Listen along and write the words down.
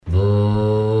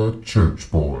Church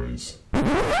Boys.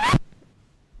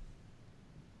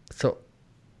 So,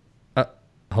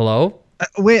 hello?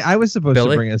 Wait, I was supposed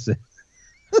Billy? to bring us in.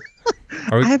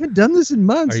 I haven't done this in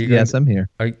months. Yes, I'm here.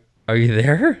 Are you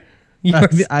there?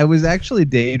 I was actually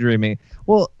daydreaming.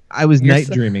 Well, I was night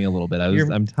dreaming a little bit.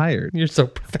 I'm tired. You're so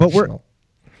professional.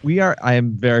 But I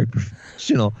am very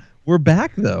professional. We're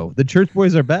back though. The Church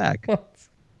Boys are back. Well,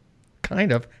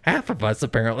 kind of. Half of us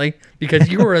apparently, because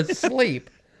you were asleep.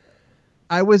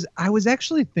 I was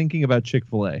actually thinking about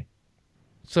Chick-fil-A.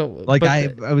 So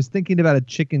I was thinking about a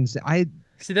chicken.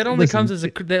 See, that only comes as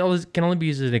can only be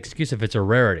used as an excuse if it's a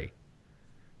rarity.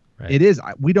 Right? It is.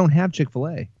 We don't have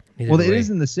Chick-fil-A. Well, it we. is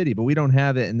in the city, but we don't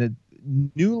have it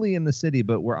newly in the city.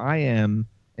 But where I am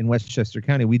in Westchester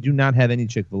County, we do not have any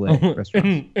Chick-fil-A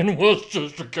restaurants. In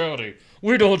Westchester County,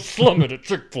 we don't slum it at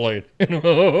Chick-fil-A.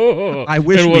 I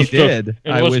wish we did.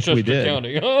 I wish we did.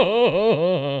 County.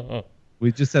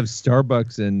 We just have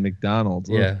Starbucks and McDonald's.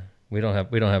 Yeah, we don't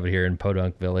have it here in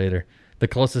Podunkville either. The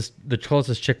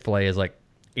closest Chick-fil-A is like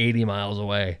 80 miles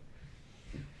away.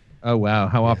 Oh wow!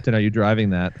 How often are you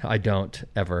driving that? I don't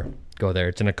ever go there.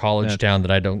 It's in a college town that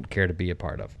I don't care to be a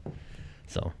part of.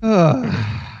 So.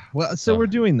 So we're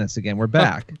doing this again. We're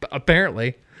back.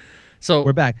 Apparently. So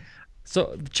we're back.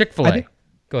 So Chick-fil-A.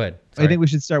 Go ahead. Sorry. I think we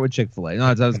should start with Chick-fil-A. No,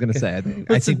 as I was going to say,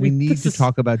 I think we need to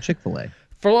talk about Chick-fil-A.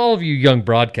 For all of you young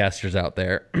broadcasters out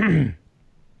there,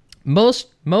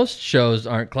 most shows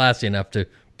aren't classy enough to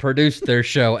produce their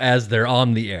show as they're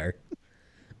on the air.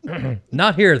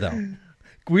 Not here, though.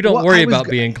 We don't worry about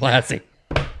being classy.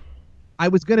 I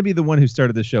was going to be the one who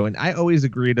started the show, and I always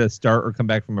agree to start or come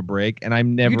back from a break, and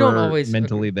I'm never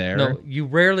mentally there. No, you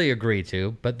rarely agree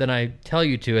to, but then I tell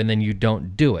you to, and then you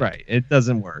don't do it. Right. It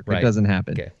doesn't work. Right. It doesn't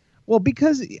happen. Okay. Well,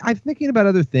 because I'm thinking about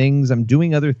other things. I'm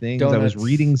doing other things. Donuts. I was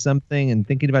reading something and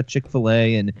thinking about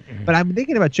Chick-fil-A, but I'm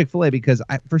thinking about Chick-fil-A because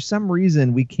for some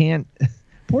reason we can't.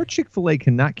 Poor Chick-fil-A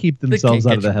cannot keep themselves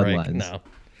out of the headlines. No.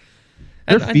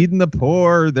 They're feeding the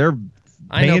poor. They're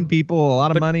paying people a lot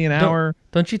of money an hour.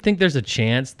 Don't you think there's a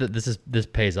chance that this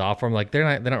pays off for them? Like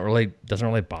doesn't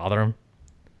really bother them.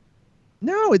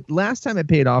 No, last time it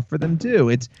paid off for them too.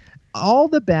 It's all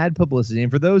the bad publicity.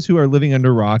 And for those who are living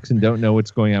under rocks and don't know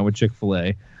what's going on with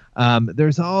Chick-fil-A,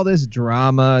 there's all this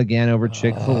drama again over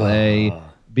Chick-fil-A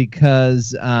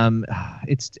because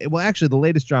actually the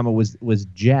latest drama was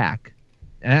Jack.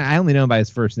 And I only know him by his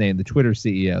first name, the Twitter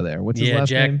CEO there. What's his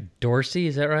last name? Jack Dorsey,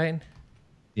 is that right?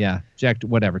 Yeah, Jack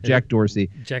Dorsey.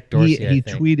 Jack Dorsey. He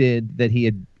tweeted that he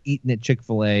had eaten at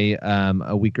Chick-fil-A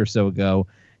a week or so ago,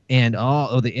 and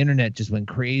the internet just went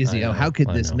crazy. How could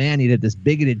this man eat at this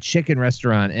bigoted chicken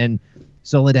restaurant? And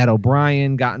Soledad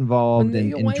O'Brien got involved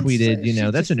and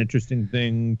tweeted, that's an interesting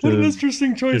thing to. What an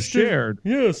interesting choice to share.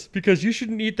 Yes, because you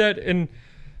shouldn't eat that in.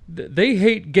 They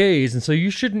hate gays, and so you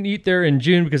shouldn't eat there in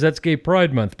June because that's Gay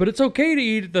Pride Month. But it's okay to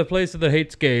eat at the place that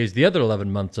hates gays the other 11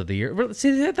 months of the year. But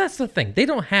see, that's the thing. They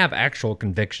don't have actual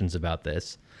convictions about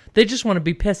this. They just want to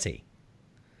be pissy.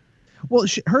 Well,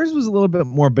 hers was a little bit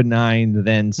more benign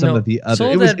than some of the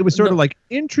other. It was sort of like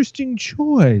interesting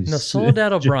choice. No,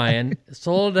 Soledad O'Brien.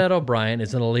 Soledad O'Brien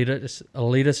is an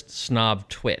elitist snob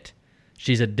twit.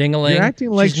 She's a ding-a-ling. You're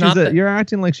acting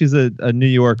like she's a New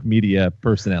York media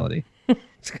personality.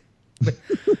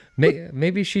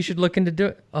 Maybe she should look into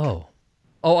it. Oh,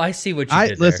 I see what you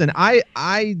did there. Listen,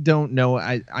 I don't know.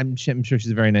 I'm sure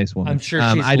she's a very nice woman. I'm sure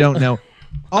she's. I don't know.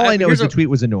 All I know is the tweet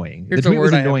was annoying. The tweet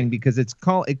was annoying because it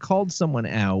called someone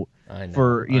out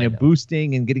for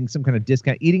boosting and getting some kind of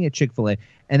discount, eating at Chick-fil-A,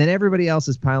 and then everybody else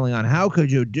is piling on. How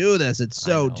could you do this? It's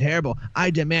so terrible. I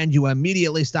demand you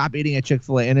immediately stop eating at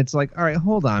Chick-fil-A. And it's like, all right,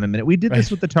 hold on a minute. We did this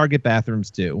with the Target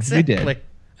bathrooms too. Exactly. We did.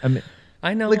 I mean,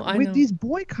 I know. These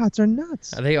boycotts are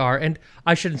nuts. They are, and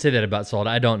I shouldn't say that about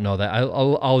Soledad. I don't know that.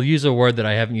 I'll use a word that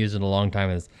I haven't used in a long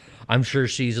time. Is I'm sure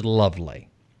she's lovely.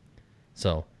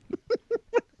 So.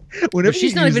 Whenever you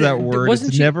use that word,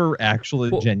 it's never actually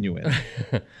genuine.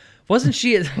 Wasn't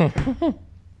she at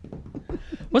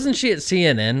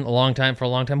CNN for a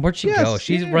long time? Where'd she go?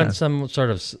 She runs some sort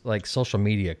of like social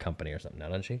media company or something now,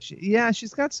 doesn't she?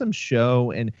 She's got some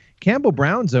show, and Campbell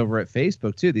Brown's over at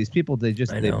Facebook too. These people, they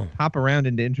pop around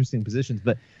into interesting positions.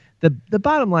 But the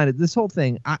bottom line is this whole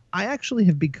thing, I actually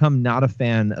have become not a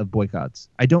fan of boycotts.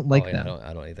 I don't like them.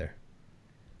 I don't either.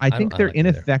 I think they're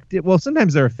ineffective. Well,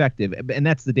 sometimes they're effective, and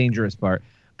that's the dangerous part.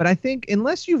 But I think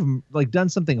unless you've done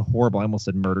something horrible, I almost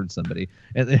said murdered somebody,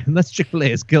 unless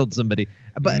Chick-fil-A has killed somebody,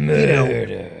 but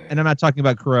and I'm not talking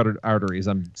about carotid arteries.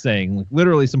 I'm saying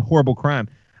literally some horrible crime.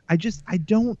 I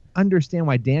don't understand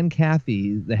why Dan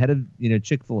Cathy, the head of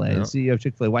Chick-fil-A, the CEO of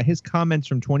Chick-fil-A, why his comments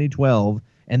from 2012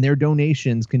 and their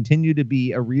donations continue to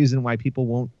be a reason why people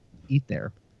won't eat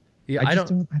there. Yeah, I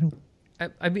don't.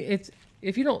 I mean, it's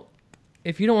if you don't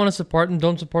want to support them,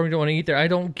 don't support me. Don't want to eat there. I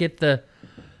don't get the,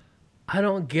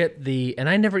 and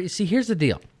I never see. Here's the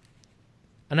deal,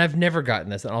 and I've never gotten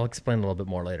this, and I'll explain a little bit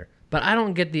more later. But I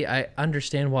don't get I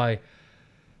understand why,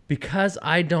 because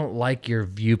I don't like your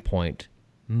viewpoint.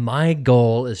 My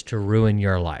goal is to ruin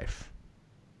your life,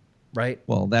 right?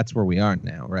 Well, that's where we are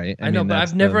now, right? I know, but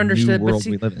I've never understood. But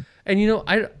see, we live in.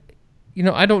 And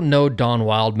I don't know Don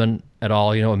Wildman at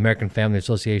all. American Family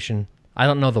Association. I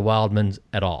don't know the Wildmans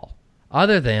at all.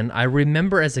 Other than I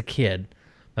remember as a kid,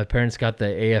 my parents got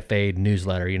the AFA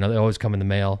newsletter. They always come in the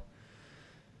mail,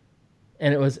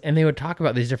 and they would talk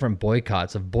about these different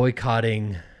boycotts of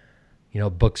boycotting,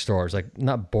 bookstores, like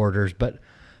not Borders, but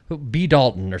B.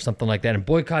 Dalton or something like that, and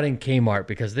boycotting Kmart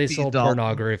because they sold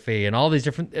pornography and all these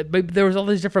different. There was all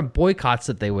these different boycotts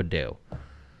that they would do.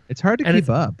 It's hard to keep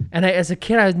up. And as a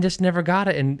kid, I just never got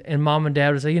it. And mom and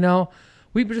dad would say,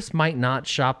 we just might not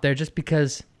shop there just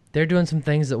because they're doing some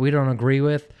things that we don't agree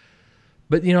with.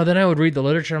 But, then I would read the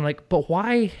literature. I'm like, but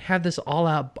why have this all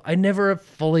out? I never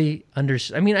fully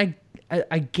understood. I mean,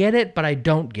 I get it, but I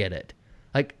don't get it.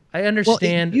 Like, I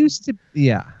understand. Well, it used to,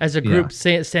 yeah. As a group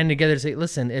standing together to say,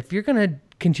 listen, if you're going to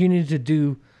continue to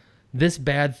do this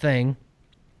bad thing,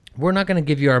 we're not going to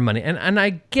give you our money. And I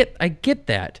get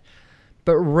that.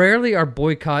 But rarely are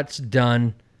boycotts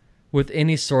done with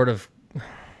any sort of,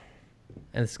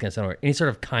 and this is gonna sound weird, any sort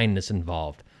of kindness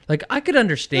involved. Like I could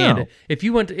understand it if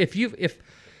you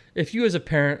you as a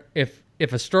parent, if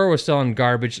a store was selling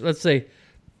garbage, let's say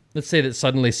that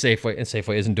suddenly Safeway, and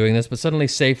Safeway isn't doing this, but suddenly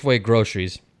Safeway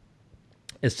Groceries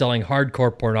is selling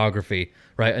hardcore pornography,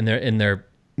 right, in their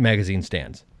magazine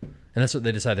stands, and that's what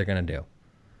they decide they're gonna do.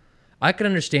 I could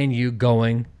understand you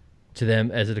going to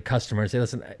them as a customer and say,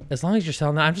 listen, as long as you're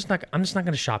selling that, I'm just not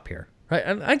going to shop here,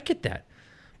 right? I get that,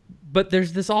 but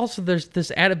there's this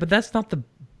added, but that's not the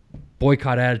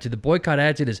boycott attitude. The boycott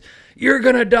attitude is you're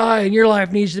going to die and your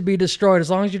life needs to be destroyed as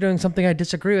long as you're doing something I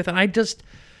disagree with. And I just,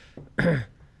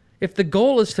 if the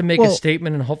goal is to make a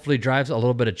statement and hopefully drives a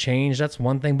little bit of change, that's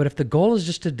one thing. But if the goal is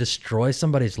just to destroy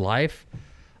somebody's life,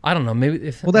 I don't know. Maybe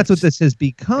that's what this has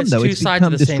become, though. It's two sides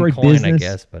of the same coin, I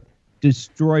guess, but.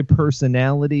 Destroy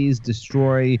personalities,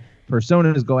 destroy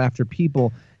personas, go after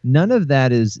people. None of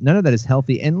that is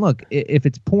healthy. And look, if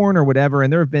it's porn or whatever,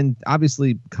 and there have been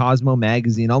obviously Cosmo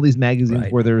magazine, all these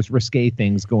magazines where there's risque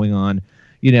things going on,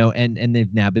 and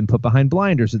they've now been put behind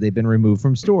blinders, so they've been removed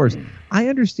from stores. I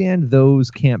understand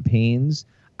those campaigns.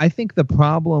 I think the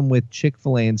problem with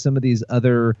Chick-fil-A and some of these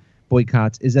other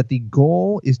boycotts is that the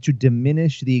goal is to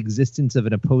diminish the existence of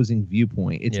an opposing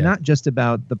viewpoint. It's not just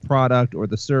about the product or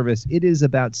the service. It is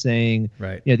about saying,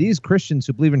 these Christians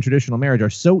who believe in traditional marriage are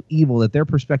so evil that their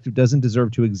perspective doesn't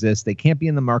deserve to exist. They can't be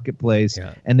in the marketplace,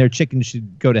 and their chickens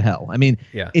should go to hell. I mean,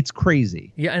 it's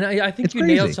crazy. Yeah, and I think you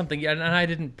nailed something. Yeah, and I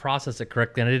didn't process it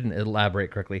correctly, and I didn't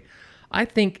elaborate correctly. I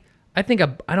think I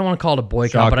don't want to call it a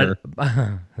boycott, Shocker. but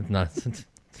it's not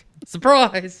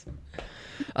surprise.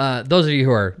 Those of you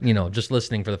who are, just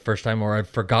listening for the first time, or I've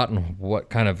forgotten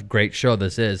what kind of great show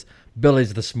this is,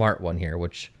 Billy's the smart one here,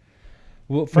 which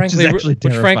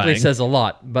frankly says a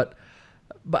lot. But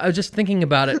I was just thinking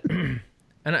about it,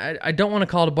 and I don't want to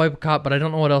call it a boycott, but I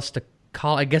don't know what else to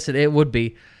call. I guess it would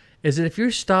be, is that if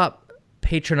you stop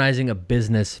patronizing a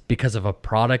business because of a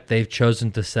product they've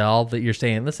chosen to sell, that you're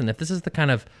saying, listen, if this is the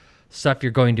kind of stuff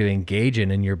you're going to engage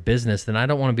in your business, then I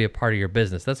don't want to be a part of your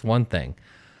business. That's one thing.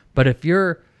 But if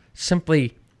you're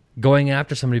simply going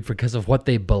after somebody because of what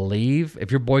they believe, if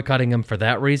you're boycotting them for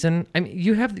that reason, I mean,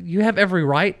 you have every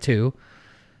right to,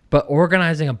 but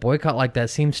organizing a boycott like that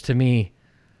seems to me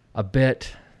a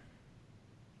bit,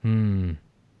 it's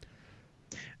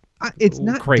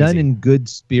not crazy. Done in good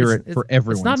spirit for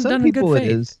everyone. It's not Some done people in good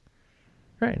faith. It is.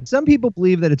 Right. Some people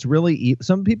believe that it's really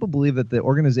some people believe that the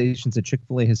organizations that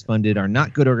Chick-fil-A has funded are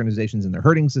not good organizations and they're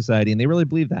hurting society, and they really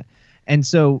believe that. And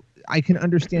so I can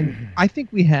understand. I think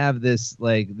we have this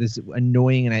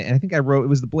annoying, and I think it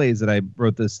was the Blaze that I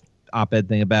wrote this op-ed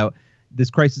thing about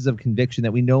this crisis of conviction,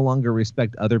 that we no longer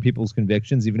respect other people's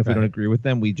convictions, even if we don't agree with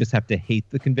them. We just have to hate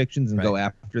the convictions and go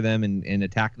after them and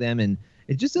attack them. And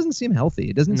it just doesn't seem healthy.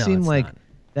 It doesn't seem like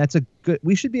that's a good,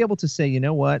 we should be able to say, you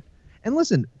know what? And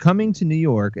listen, coming to New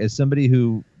York as somebody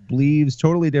who believes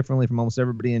totally differently from almost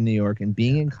everybody in New York, and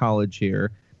being in college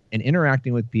here and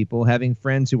interacting with people, having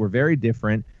friends who were very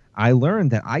different, I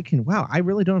learned that I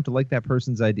really don't have to like that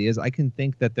person's ideas. I can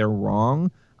think that they're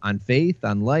wrong on faith,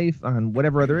 on life, on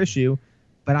whatever other issue,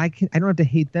 but I don't have to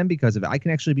hate them because of it. I can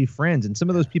actually be friends. And some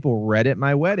of those people read at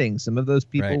my wedding. Some of those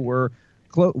people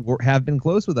have been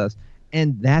close with us.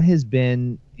 And that has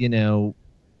been,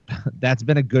 that's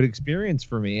been a good experience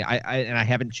for me. And I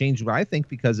haven't changed what I think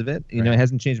because of it. You know, it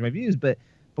hasn't changed my views, but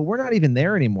we're not even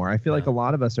there anymore. I feel like a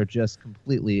lot of us are just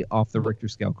completely off the Richter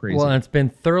scale crazy. Well, and it's been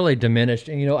thoroughly diminished.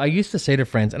 And, you know, I used to say to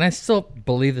friends, and I still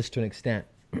believe this to an extent,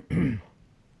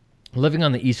 living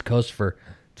on the East Coast for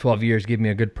 12 years gave me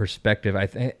a good perspective. I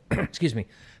think, excuse me,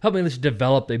 helped me just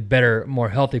develop a better, more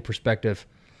healthy perspective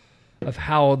of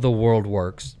how the world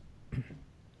works.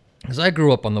 Because I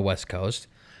grew up on the West Coast,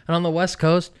 and on the West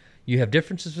Coast, you have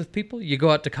differences with people. You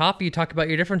go out to coffee, you talk about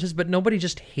your differences, but nobody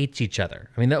just hates each other.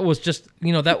 I mean, that was just,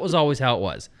 you know, that was always how it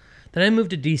was. Then I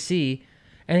moved to D.C.,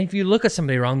 and if you look at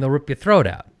somebody wrong, they'll rip your throat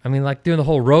out. I mean, like doing the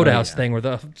whole Roadhouse thing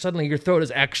where suddenly your throat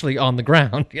is actually on the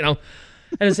ground, you know.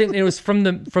 And it was from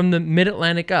the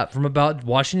Mid-Atlantic up, from about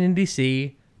Washington,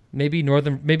 D.C., maybe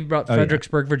about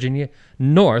Fredericksburg, Virginia,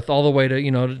 north all the way to,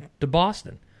 you know, to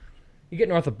Boston. You get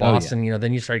north of Boston, you know,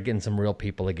 then you start getting some real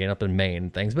people again up in Maine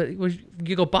and things. But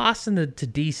you go Boston to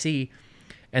D.C.,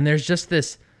 and there's just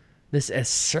this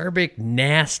acerbic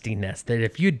nastiness that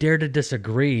if you dare to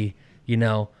disagree, you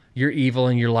know, you're evil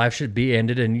and your life should be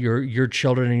ended and your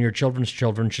children and your children's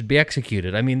children should be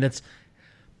executed. I mean,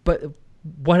 but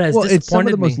what has disappointed it's some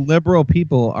of the me, most liberal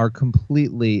people are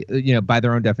completely, you know, by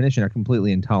their own definition, are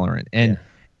completely intolerant. And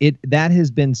that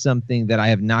has been something that I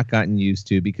have not gotten used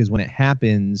to, because when it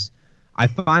happens, I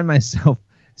find myself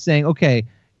saying, okay,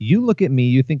 you look at me,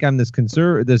 you think I'm this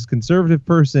conservative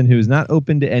person who's not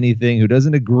open to anything, who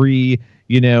doesn't agree,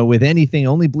 you know, with anything,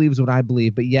 only believes what I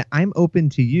believe, but yet I'm open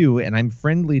to you and I'm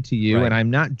friendly to you and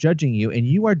I'm not judging you, and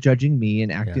you are judging me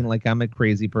and acting like I'm a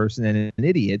crazy person and an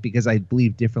idiot because I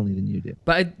believe differently than you do.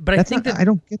 But I think that I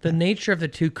don't get the nature of the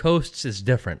two coasts is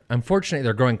different. Unfortunately,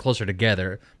 they're growing closer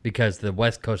together because the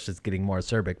West Coast is getting more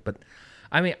acerbic, but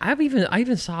I mean, I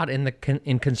even saw it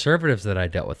in conservatives that I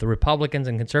dealt with, the Republicans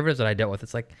and conservatives that I dealt with.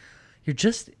 It's like you're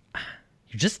just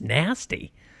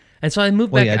nasty, and so I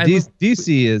moved back.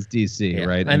 DC is DC,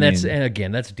 right? And that's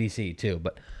DC too.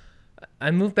 But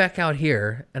I moved back out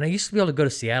here, and I used to be able to go to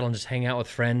Seattle and just hang out with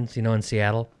friends, you know, in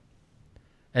Seattle,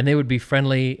 and they would be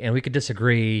friendly, and we could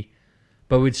disagree,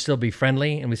 but we'd still be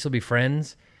friendly and we'd still be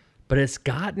friends. But it's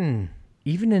gotten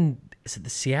even in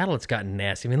Seattle, it's gotten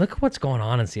nasty. I mean, look at what's going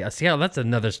on in Seattle. Seattle, that's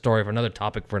another story for another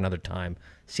topic for another time.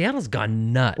 Seattle's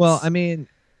gone nuts. Well, I mean,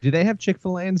 do they have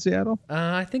Chick-fil-A in Seattle?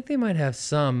 I think they might have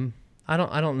some. I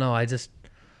don't know. I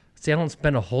don't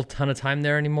spend a whole ton of time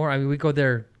there anymore. I mean, we go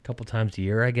there a couple times a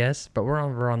year, I guess, but we're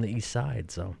on the east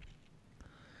side, so.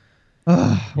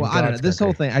 Well, I don't know. This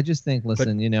whole thing, I just think,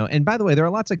 listen, you know, and by the way, there are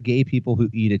lots of gay people who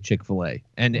eat at Chick-fil-A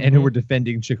and who were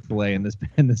defending Chick-fil-A in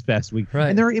this past week. Right.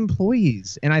 And there are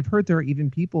employees. And I've heard there are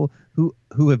even people who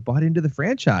have bought into the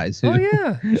franchise.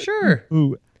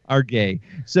 Who are gay.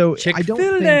 So I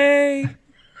don't think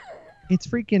it's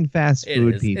freaking fast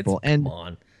food, people. Come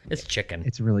on. It's chicken.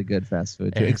 It's really good fast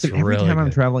food too. Except every time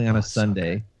I'm traveling on a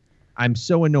Sunday, I'm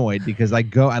so annoyed because I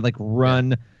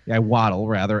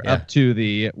waddle up to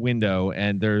the window,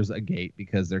 and there's a gate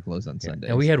because they're closed on Sundays.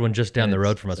 And we had one just down the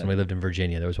road from us when we lived in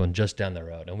Virginia. There was one just down the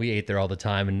road, and we ate there all the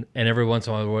time. And every once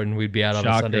in a while, when we'd be out on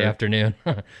a Sunday afternoon,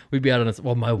 we'd be out on a...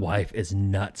 Well, my wife is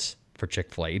nuts for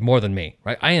Chick-fil-A, more than me,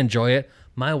 right? I enjoy it.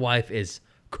 My wife is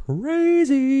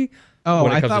crazy. Oh,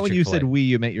 I thought when you said we,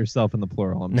 you meant yourself in the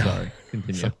plural. I'm sorry.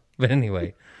 Continue. But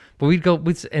anyway... But we'd go,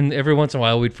 and every once in a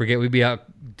while we'd forget. We'd be out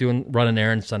running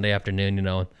errands Sunday afternoon, you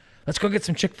know. Let's go get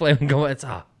some Chick-fil-A and go.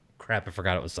 Crap! I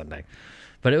forgot it was Sunday.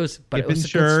 But it was. But in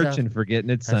church and forgetting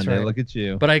it's Sunday. Right. Look at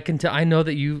you. But I can tell. I know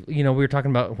that you know, we were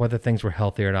talking about whether things were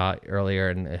healthy or not earlier,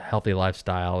 and a healthy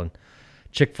lifestyle, and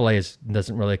Chick-fil-A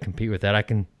doesn't really compete with that.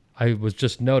 I was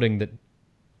just noting that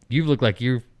you look like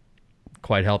you're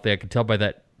quite healthy. I could tell by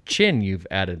that chin you've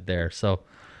added there. So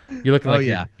you're looking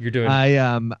you're doing.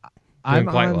 I'm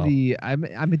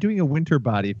doing a winter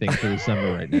body thing for the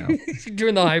summer right now. You're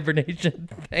doing the hibernation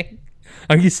thing.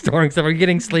 Are you storing stuff? Are you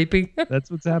getting sleepy?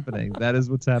 That's what's happening. That is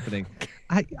what's happening.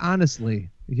 I honestly,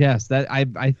 yes, that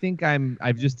I think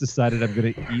I've just decided I'm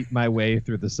going to eat my way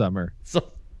through the summer.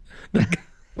 So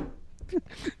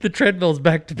the treadmill's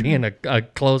back to being a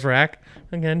clothes rack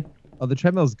again. Oh, the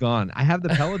treadmill's gone. I have the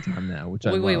Peloton now, which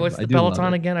I love. Wait, what's the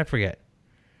Peloton again? I forget.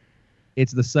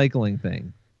 It's the cycling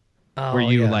thing. Where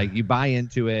you you buy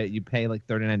into it, you pay like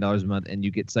 $39 a month, and you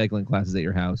get cycling classes at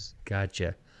your house.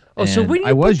 Gotcha. Oh, so when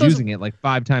I was using it like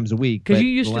 5 times a week, but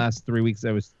the last 3 weeks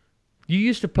I was. You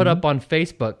used to put up on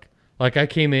Facebook, like I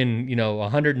came in,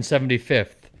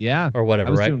 175th. Yeah. Or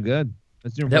whatever, right? I was doing good.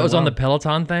 That was on the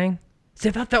Peloton thing? See,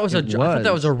 I thought that was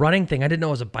a running thing. I didn't know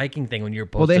it was a biking thing when you were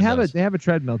posting. Well, they have a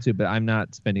treadmill too, but I'm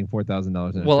not spending $4,000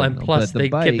 on it. Well, and plus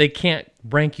they can't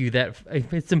rank you that.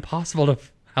 It's impossible to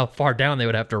how far down they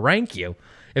would have to rank you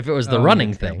if it was the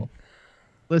running thing.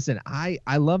 Listen, I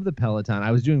love the Peloton.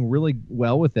 I was doing really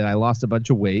well with it. I lost a bunch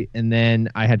of weight, and then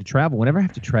I had to travel. Whenever I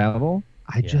have to travel,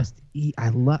 I just eat.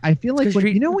 I feel like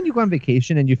when you go on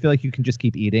vacation and you feel like you can just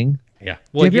keep eating. Yeah.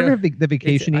 Well, have you ever had the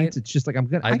vacation eats? It's just like I'm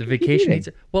good. The vacation eats.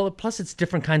 Well, plus it's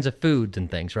different kinds of foods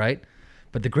and things, right?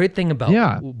 But the great thing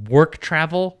about work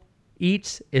travel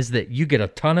eats is that you get a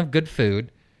ton of good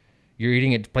food. You're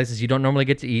eating at places you don't normally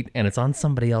get to eat, and it's on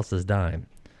somebody else's dime.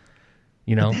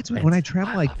 You know, that's when I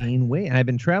travel, I gain weight, and I've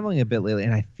been traveling a bit lately,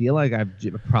 and I feel like I've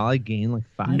probably gained like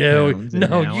 5 pounds.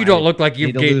 No, you don't look like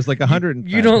you've gained. Lose like 100.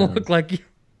 You don't look like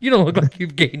you don't look like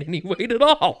you've gained any weight at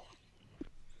all.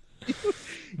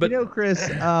 But Chris,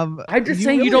 I'm just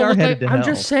saying you don't look like. I'm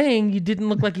just saying you didn't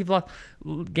look like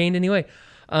you've gained any weight.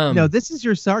 No, this is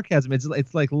your sarcasm.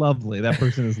 It's like lovely. That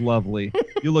person is lovely.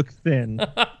 You look thin.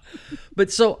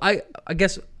 But so I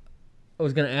guess I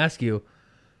was going to ask you.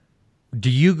 Do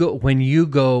you go when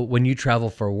you travel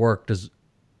for work?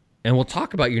 And we'll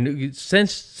talk about your new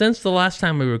since the last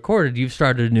time we recorded, you've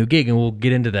started a new gig, and we'll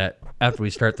get into that after we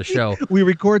start the show. We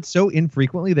record so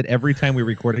infrequently that every time we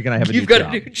record again, I have a new job. You've got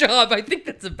a new job. I think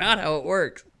that's about how it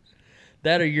works.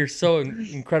 That or you're so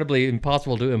incredibly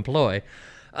impossible to employ.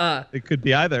 It could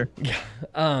be either.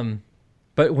 Yeah.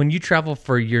 But when you travel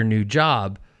for your new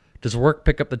job, does work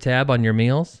pick up the tab on your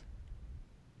meals?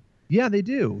 Yeah, they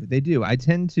do. They do. I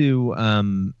tend to,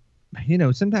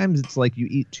 sometimes it's like you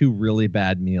eat 2 really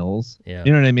bad meals. Yeah.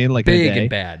 You know what I mean? Like big a day. And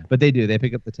bad. But they do. They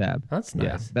pick up the tab. That's nice.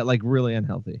 Yeah, but like really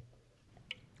unhealthy.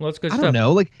 Well, it's good stuff. I don't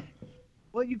know.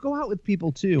 Well, you go out with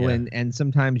people too, and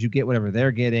sometimes you get whatever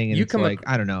they're getting, and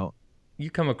I don't know.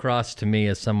 You come across to me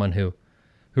as someone who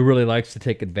really likes to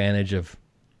take advantage of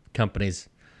companies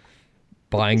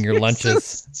buying your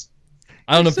lunches.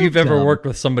 I don't know if you've ever worked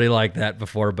with somebody like that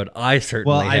before, but I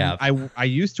certainly have. I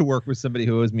used to work with somebody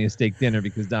who owes me a steak dinner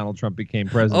because Donald Trump became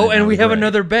president. Oh, and we have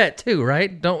another bet too,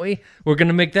 right? Don't we? We're going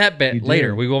to make that bet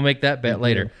later. We will make that bet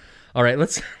later. All right,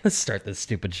 let's start this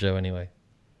stupid show anyway.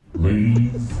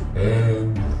 Ladies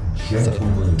and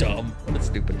gentlemen. So dumb. What a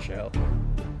stupid show.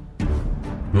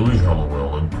 Billy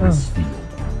Hallowell and Chris Field.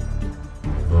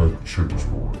 The Church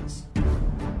Boys.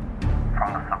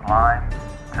 From the sublime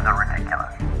to the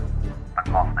ridiculous. But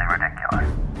mostly ridiculous.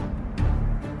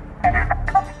 It's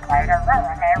the best way to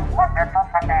ruin a wonderful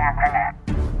Sunday afternoon.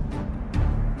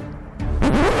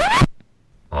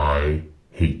 I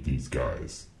hate these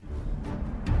guys.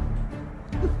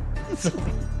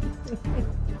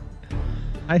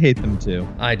 I hate them too.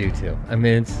 I do too. I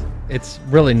mean, it's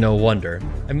really no wonder.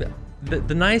 I mean,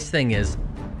 the nice thing is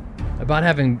about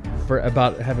having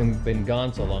been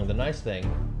gone so long. The nice thing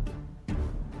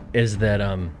is that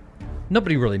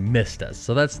nobody really missed us,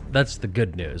 so that's the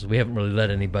good news. We haven't really let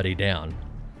anybody down.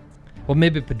 Well,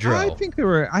 maybe Pedro.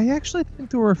 I actually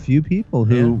think there were a few people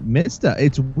who missed us.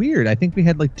 It's weird. I think we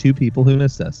had like 2 people who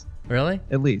missed us. Really?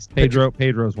 At least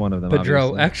Pedro's one of them. Pedro,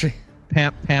 obviously.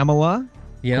 actually. Pamela.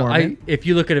 You know, if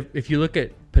you look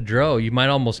at Pedro, you might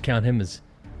almost count him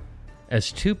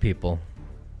as 2 people.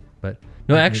 But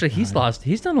no, actually, he's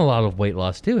done a lot of weight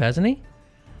loss too, hasn't he?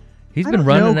 He's been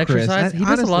running exercise. He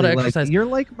does a lot of exercise. You're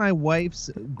like my wife's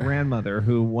grandmother,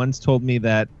 who once told me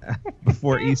that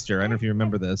before Easter. I don't know if you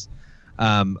remember this.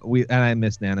 And I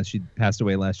miss Nana. She passed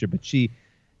away last year, but she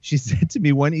said to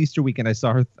me one Easter weekend. I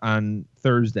saw her on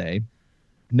Thursday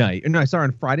night. No, I saw her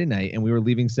on Friday night, and we were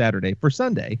leaving Saturday for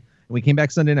Sunday, and we came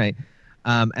back Sunday night.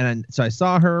 So I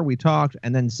saw her. We talked,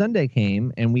 and then Sunday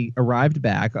came, and we arrived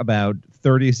back about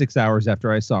 36 hours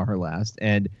after I saw her last,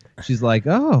 and she's like,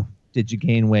 "Oh, did you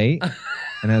gain weight?"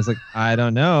 And I was like, "I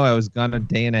don't know. I was gone a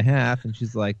day and a half." And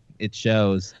she's like, "It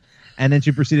shows." And then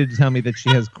she proceeded to tell me that she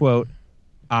has, quote,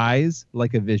 eyes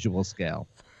like a visual scale.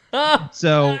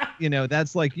 So,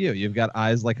 that's like you. You've got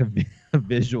eyes like a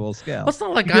visual scale. Well, it's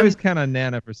not like you always count on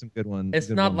Nana for some good ones. It's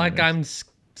not like I'm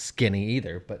skinny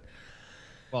either, but.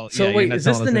 Well, so yeah, wait, is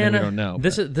this the Nana? We don't know,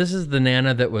 this is the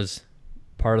Nana that was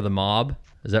part of the mob.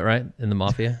 Is that right? In the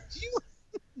mafia?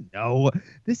 No,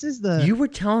 this is the. You were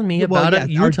telling me about it.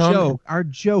 You were telling our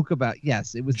joke about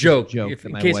it was joke that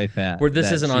my wife had. Where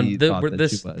this isn't on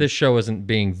this show isn't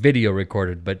being video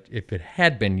recorded, but if it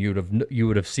had been, you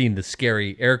would have seen the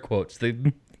scary air quotes they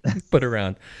put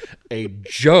around a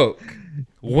joke.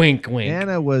 Wink, wink.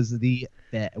 Nana was the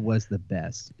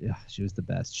best. Ugh, she was the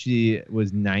best. She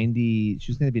was 90.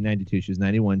 She was going to be 92. She was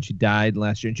 91. She died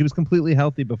last year, and she was completely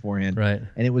healthy beforehand. Right.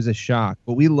 And it was a shock.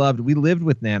 But we lived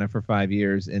with Nana for 5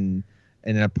 years in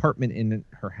an apartment in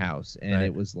her house, and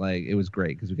it was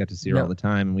great because we got to see her all the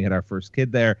time, and we had our first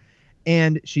kid there.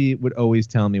 And she would always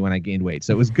tell me when I gained weight,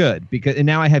 so it was good and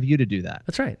now I have you to do that.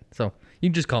 That's right. So you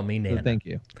can just call me Nana. So thank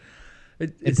you.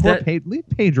 Leave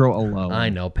Pedro alone. I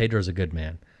know Pedro's a good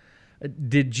man.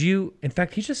 Did you? In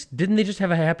fact, didn't they just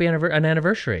have a happy an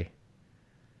anniversary?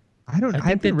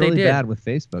 I've been really bad with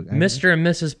Facebook. Mr. and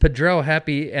Mrs. Pedro,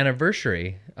 happy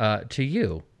anniversary to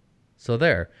you. So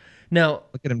there. Now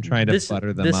look at him trying to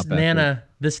butter them up.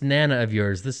 This Nana of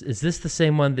yours. Is this the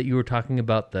same one that you were talking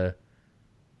about the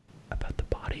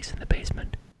bodies in the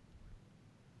basement?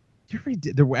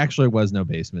 There actually was no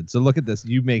basement. So look at this.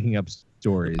 You making up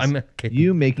stories.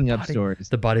 You making up stories.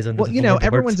 The bodies under the floorboards.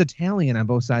 Everyone's Italian on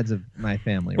both sides of my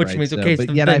family, which right? means okay.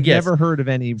 But yet I've never heard of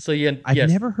any. I've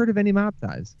never heard of any mob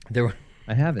ties.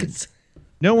 I haven't.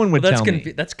 No one would tell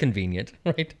me. That's convenient,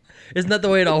 right? Isn't that the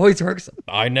way it always works?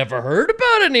 I never heard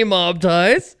about any mob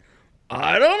ties.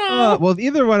 I don't know. Well, if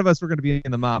either one of us were going to be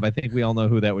in the mob, I think we all know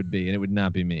who that would be, and it would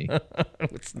not be me.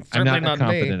 I'm not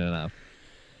confident enough.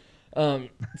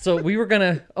 So we were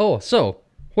gonna. So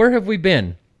where have we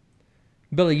been,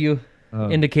 Billy? You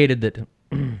indicated that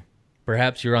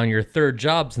perhaps you're on your third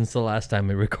job since the last time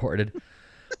we recorded.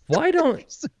 Why don't?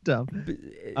 So dumb.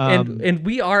 And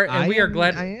we are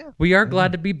glad. We are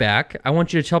glad to be back. I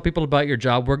want you to tell people about your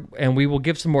job, and we will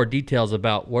give some more details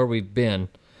about where we've been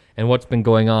and what's been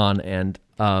going on, and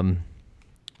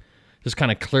just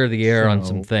kind of clear the air on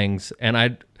some things.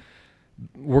 And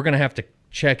we're gonna have to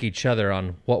check each other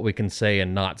on what we can say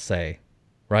and not say,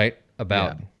 right?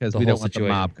 About because we don't want the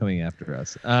mob coming after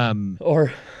us.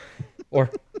 Or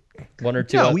one or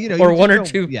two,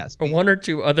 one or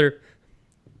two other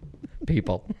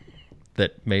people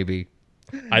that maybe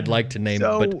I'd like to name,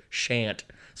 but shan't.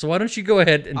 So why don't you go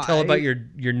ahead and tell about your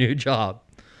new job?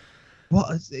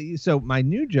 Well, so my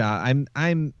new job,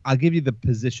 I'll give you the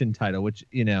position title, which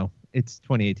it's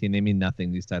 2018. They mean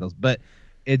nothing, these titles, but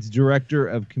it's Director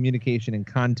of Communication and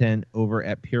Content over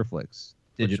at PureFlix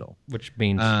Digital. Which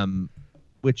means?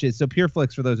 So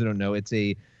PureFlix, for those who don't know, it's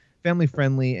a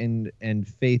family-friendly and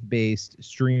faith-based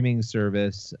streaming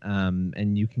service,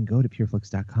 and you can go to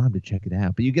pureflix.com to check it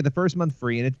out. But you get the first month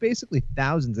free, and it's basically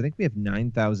thousands. I think we have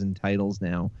 9,000 titles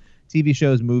now. TV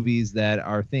shows, movies that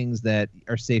are things that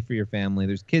are safe for your family.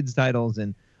 There's kids titles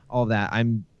and all that.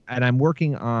 I'm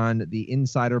working on the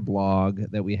Insider blog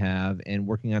that we have, and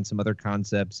working on some other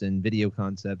concepts and video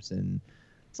concepts, and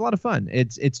it's a lot of fun.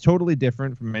 It's totally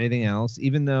different from anything else,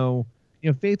 even though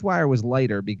FaithWire was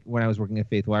lighter when I was working at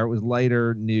FaithWire. It was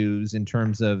lighter news in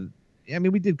terms of,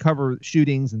 we did cover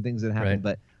shootings and things that happened,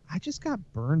 but I just got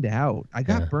burned out. I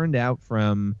got burned out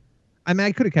from.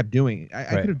 I could have kept doing it.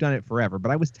 I could have done it forever,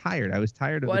 but I was tired. I was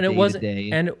tired of the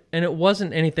day-to-day. And it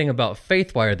wasn't anything about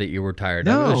FaithWire that you were tired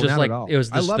of. No, it was just not at all. It was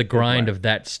just the grind of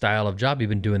that style of job. You've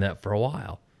been doing that for a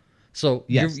while. So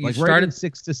yes, you started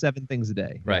 6 to 7 things a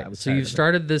day. Right. So you've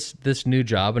started this new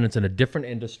job, and it's in a different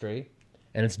industry,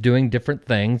 and it's doing different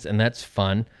things, and that's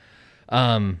fun.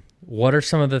 What are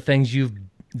some of the things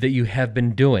that you have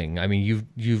been doing? I mean,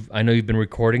 I know you've been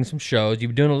recording some shows.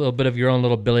 You've been doing a little bit of your own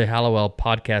little Billy Hallowell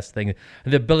podcast thing.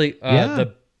 The Billy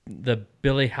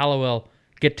Hallowell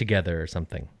get together or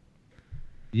something.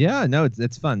 Yeah, no,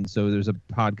 it's fun. So there's a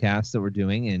podcast that we're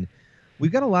doing, and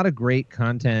we've got a lot of great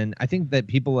content. I think that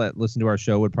people that listen to our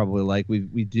show would probably like.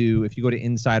 We do. If you go to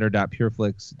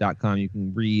insider.pureflix.com, you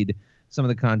can read some of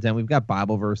the content. We've got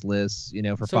Bible verse lists,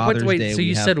 for Father's Day. So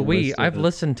you said we. I've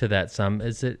listened to that some.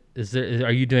 Is there?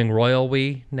 Are you doing Royal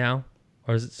We now,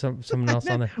 or is it someone else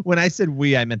on there? When I said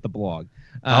we, I meant the blog.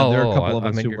 There are a couple of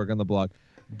us who work on the blog.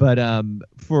 But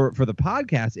for the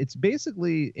podcast, it's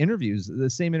basically interviews, the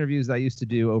same interviews I used to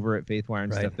do over at FaithWire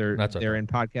and stuff. They're in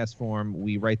podcast form.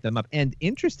 We write them up, and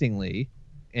interestingly,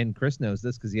 and Chris knows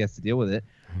this because he has to deal with it.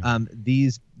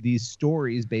 These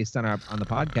stories based on the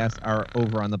podcast are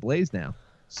over on the Blaze now.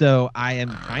 So I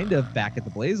am kind of back at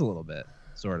the Blaze a little bit,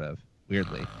 sort of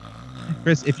weirdly.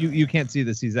 Chris, if you can't see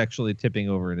this, he's actually tipping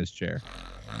over in his chair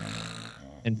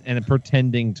and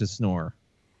pretending to snore.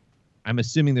 I'm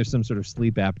assuming there's some sort of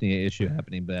sleep apnea issue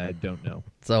happening, but I don't know.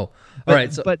 So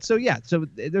there's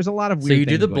a lot of weird. So you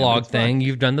do the blog thing.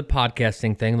 You've done the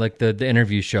podcasting thing, like the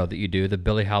interview show that you do, the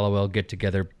Billy Hallowell get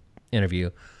together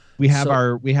interview. We have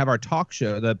our talk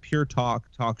show, the Pure Talk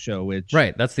show, which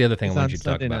that's the other thing I want you to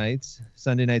talk about.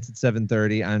 Sunday nights at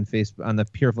 7:30 on the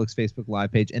PureFlix Facebook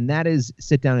Live page, and that is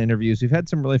sit down interviews. We've had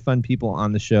some really fun people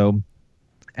on the show,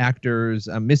 actors.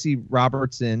 Missy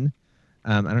Robertson.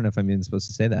 I don't know if I'm even supposed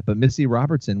to say that, but Missy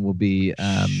Robertson will be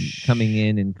coming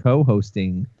in and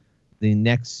co-hosting the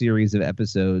next series of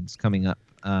episodes coming up.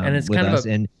 And it's kind of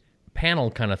a panel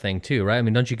kind of thing too, right? I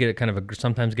mean, don't you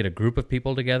sometimes get a group of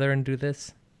people together and do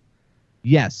this?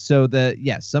 Yes. So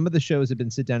some of the shows have been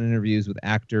sit-down interviews with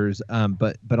actors,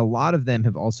 but a lot of them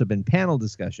have also been panel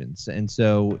discussions, and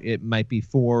so it might be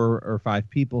 4 or 5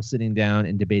 people sitting down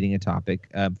and debating a topic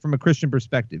from a Christian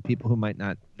perspective, people who might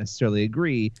not necessarily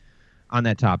agree on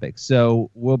that topic. So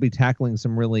we'll be tackling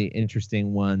some really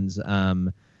interesting ones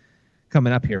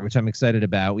coming up here, which I'm excited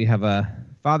about. We have a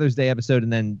Father's Day episode,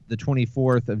 and then the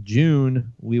 24th of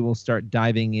June, we will start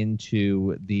diving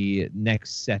into the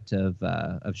next set of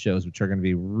shows, which are going to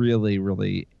be really,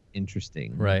 really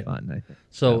interesting, right? And fun, I think.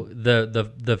 So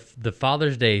the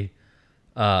Father's Day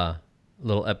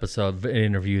little episode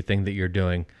interview thing that you're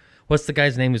doing, what's the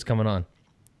guy's name who's coming on?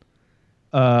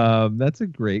 That's a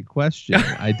great question.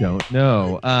 I don't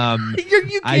know. Are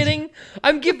you kidding?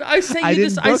 I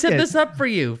set this up for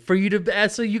you to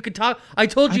so you could talk. I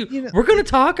told you, we're going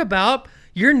to talk about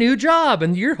your new job,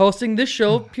 and you're hosting this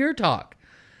show, Pure Talk.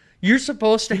 You're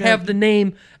supposed to have the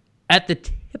name at the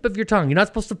tip of your tongue. You're not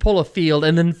supposed to pull a field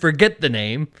and then forget the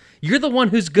name. You're the one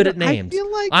who's good at names. I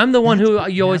feel like I'm the one who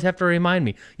you always have to remind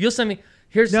me. You'll send me.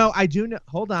 No, I do know.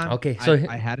 Hold on. Okay, so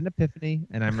I had an epiphany,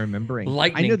 and I'm remembering.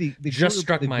 Lightning I know the just group,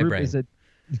 struck the my group brain.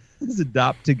 Is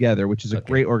Adopt Together, which is a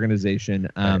great organization,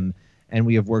 and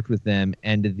we have worked with them.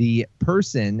 And the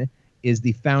person is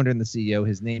the founder and the CEO.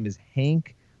 His name is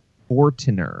Hank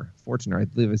Fortner. I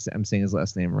believe I'm saying his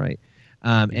last name right.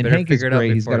 And Hank is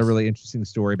great. He's got a really interesting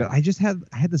story. But I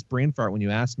had this brain fart when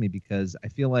you asked me, because I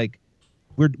feel like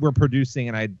we're producing,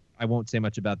 and I won't say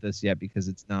much about this yet because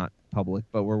it's not public,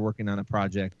 but we're working on a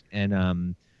project, and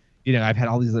I've had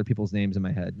all these other people's names in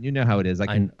my head. You know how it is. I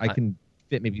can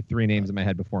fit maybe 3 names in my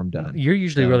head before I'm done. You're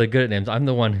usually really good at names. I'm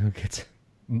the one who gets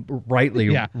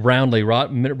roundly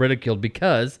ridiculed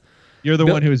because you're the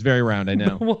one who is very round. I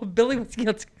know. Well, Billy was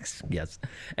yes,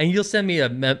 and you'll send me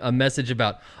a message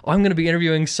about, I'm going to be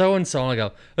interviewing so and so, and I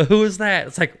go, who is that?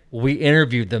 It's like, we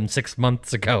interviewed them 6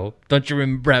 months ago. Don't you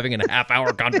remember having a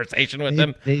half-hour conversation with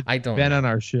them? I don't. Been on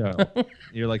our show.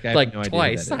 You're like, I have like no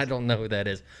twice. Idea who that is. I don't know who that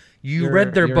is. You're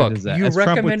read their book. You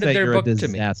recommended their book to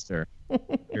me.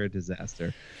 You're a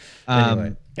disaster.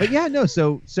 Anyway. But yeah, no.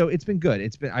 So it's been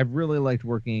good. I've really liked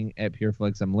working at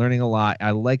PureFlix. I'm learning a lot.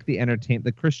 I like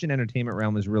the Christian entertainment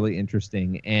realm is really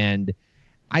interesting, and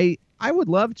I would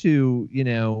love to.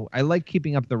 I like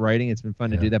keeping up the writing. It's been fun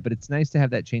to do that, but it's nice to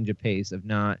have that change of pace of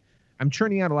not. I'm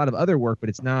churning out a lot of other work, but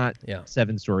it's not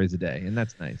 7 stories a day, and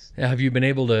that's nice. Yeah, have you been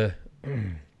able to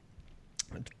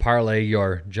parlay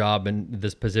your job in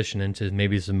this position into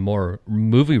maybe some more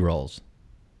movie roles?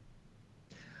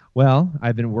 Well,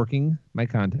 I've been working my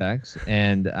contacts,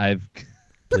 and I've.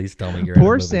 Please tell me you're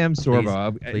poor in a movie. Sam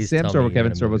Sorbo. Sam Sorbo,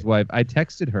 Kevin Sorbo's wife. I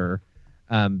texted her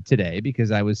today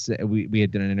because we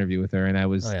had done an interview with her, and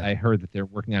I heard that they're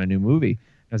working on a new movie.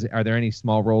 I was like, are there any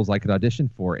small roles I could audition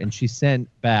for? And she sent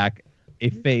back a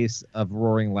face of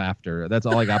roaring laughter. That's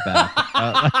all I got back.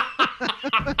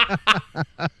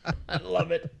 I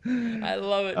love it.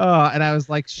 Oh, and I was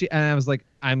like,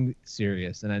 I'm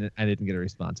serious, and I didn't get a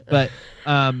response. But,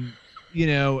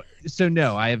 so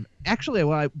no, I have actually.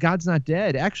 God's Not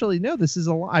Dead. Actually, no, this is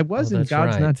a lie. I was in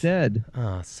God's Not Dead.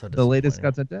 Oh, so the latest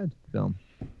God's Not Dead film.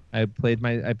 I played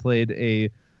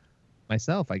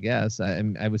myself. I guess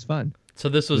I was fun. So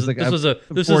this was like this was a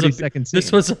 40-second scene.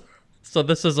 This was so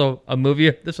this is a movie.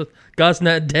 This was God's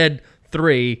Not Dead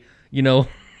 3.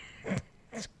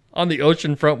 On the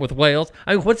ocean front with whales.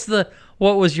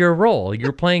 What was your role?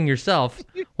 You're playing yourself.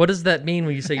 What does that mean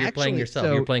when you say you're playing yourself?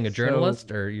 You're playing a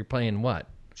journalist, or you're playing what?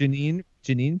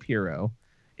 Janine Pirro.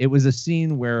 It was a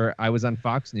scene where I was on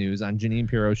Fox News on Janine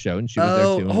Pirro's show, and she was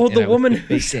there too. The woman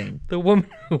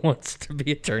who wants to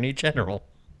be Attorney General.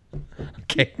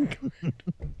 Okay,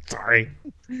 sorry.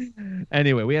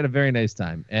 Anyway, we had a very nice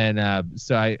time, and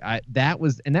so that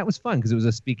was fun because it was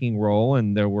a speaking role,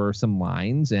 and there were some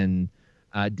lines, and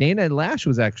Dana Lash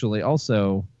was actually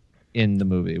also in the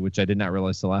movie, which I did not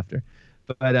realize till after.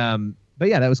 But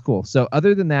yeah, that was cool. So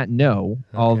other than that, no.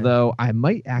 Okay. Although I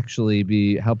might actually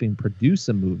be helping produce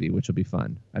a movie, which will be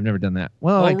fun. I've never done that.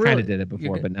 Well, I kind of did it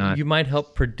before, but not. You might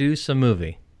help produce a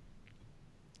movie.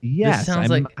 Yes, I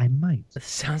might. This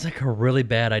sounds like a really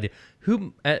bad idea.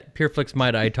 Who at PureFlix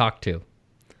might I talk to?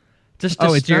 Just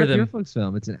to it's steer not a them. PureFlix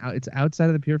film. It's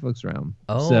outside of the PureFlix realm.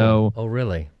 Oh,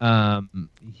 really?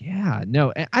 Yeah,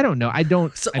 no, I don't know. I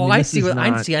don't. So, I see.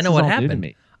 I know what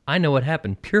happened. I know what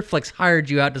happened. PureFlix hired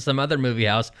you out to some other movie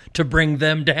house to bring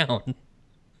them down.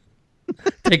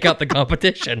 Take out the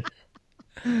competition.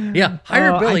 Yeah,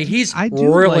 hire Billy. He's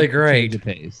really great.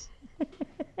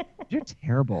 You're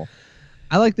terrible.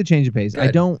 I like the change of pace.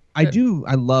 Good.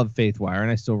 I love Faithwire,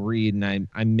 and I still read, and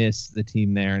I miss the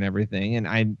team there and everything.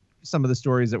 And some of the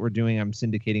stories that we're doing, I'm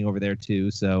syndicating over there too.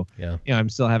 So, Yeah. I'm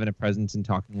still having a presence and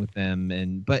talking with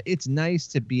them. But it's nice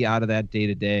to be out of that day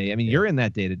to day. I mean, you're in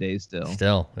that day to day still.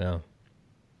 Still, yeah.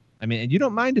 I mean, and you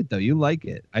don't mind it though. You like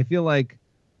it. I feel like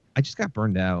I just got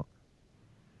burned out.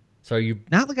 So you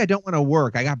Not like I don't want to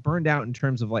work. I got burned out in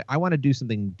terms of like I want to do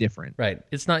something different. right?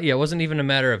 It's not. Yeah, it wasn't even a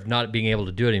matter of not being able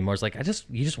to do it anymore. It's like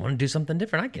you just want to do something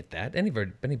different. I get that.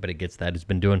 Anybody gets that. Who's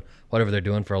been doing whatever they're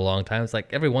doing for a long time. It's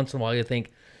like every once in a while you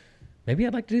think maybe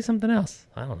I'd like to do something else.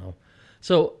 I don't know.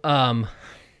 So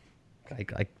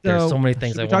there's so many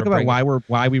things should I we want talk to about bring.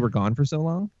 why we were gone for so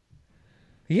long.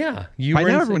 Yeah, you By were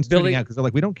now in, everyone's Billy. tuning out because they're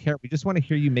like, we don't care. We just want to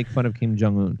hear you make fun of Kim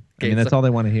Jong Un. I Okay, mean, that's so all they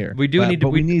want to hear. We do need to.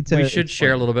 But we need to. We should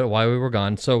share a little bit why we were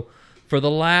gone. So for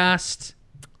the last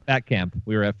Fat camp.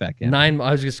 We were at fat camp. 9,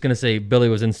 I was just going to say Billy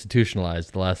was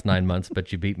institutionalized the last 9 months,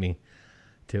 but you beat me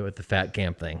to it with the fat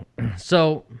camp thing.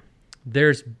 So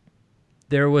there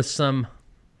was some.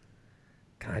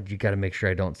 God, you got to make sure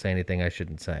I don't say anything I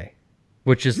shouldn't say,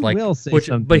 which is You like. will say But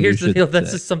something here's you the deal. shouldn't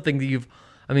That's say. just something that you've.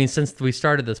 I mean, since we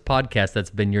started this podcast, that's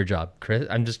been your job, Chris.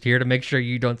 I'm just here to make sure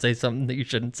you don't say something that you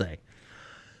shouldn't say.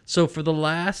 So for the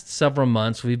last several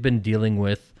months, we've been dealing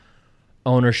with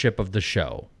ownership of the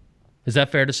show. Is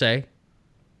that fair to say?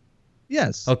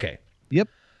 Yes. Okay. Yep.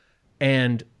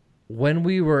 And when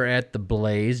we were at the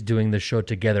Blaze doing the show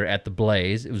together at the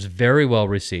Blaze, it was very well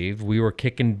received. We were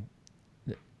kicking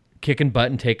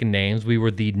butt and taking names. We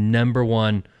were the number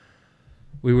one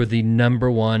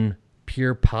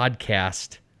pure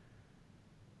podcast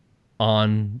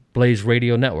on Blaze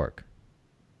Radio Network.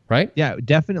 Right? Yeah,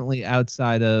 definitely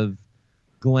outside of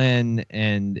Glenn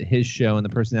and his show and the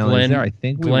personalities there. I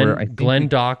think we were. I think Glenn, we-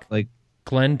 Doc, like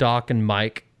Glenn, Doc, and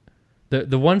Mike.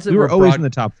 The ones that we were were always broad- in the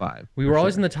top 5. We were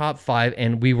always in the top 5,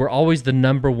 and we were always the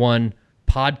number one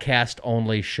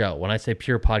podcast-only show. When I say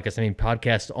pure podcast, I mean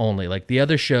podcast only. Like the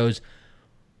other shows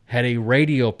had a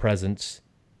radio presence.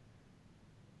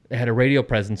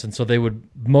 And so they would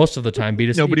most of the time beat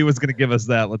us. Nobody was going to give us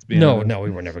that. Let's be honest. No, we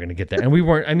were never going to get that, and we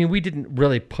weren't. I mean, we didn't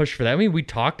really push for that. I mean, we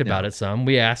talked about it some.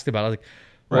 We asked about it, like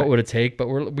what Right. would it take, but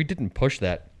we didn't push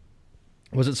that.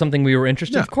 Was it something we were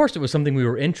interested? No. Of course, it was something we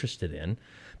were interested in,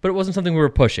 but it wasn't something we were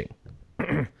pushing.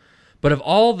 But of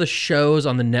all the shows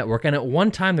on the network, and at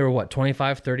one time there were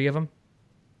 25, 30 of them?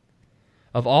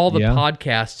 Of all the Yeah.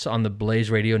 podcasts on the Blaze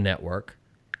Radio Network,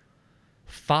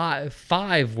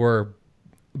 five were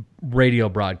radio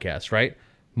broadcasts, right?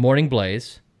 Morning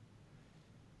Blaze,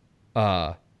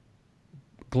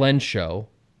 Glenn's show.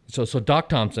 So Doc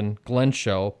Thompson, Glenn's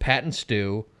show, Pat and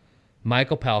Stu,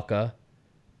 Michael Palka,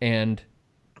 and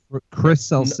Chris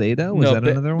Salcedo? Was that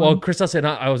another one? Well, Chris Salcedo.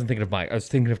 I wasn't thinking of Mike. I was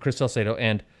thinking of Chris Salcedo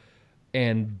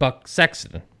and Buck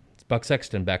Sexton. It's Buck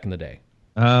Sexton back in the day.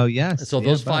 Oh, yes. So Yeah,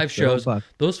 those Buck, five good old shows, Buck.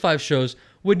 those 5 shows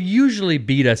would usually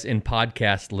beat us in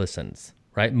podcast listens,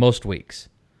 right? Most weeks.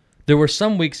 There were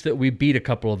some weeks that we beat a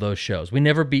couple of those shows. We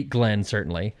never beat Glenn,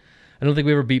 certainly. I don't think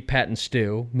we ever beat Pat and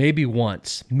Stu. Maybe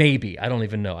once. Maybe. I don't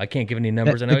even know. I can't give any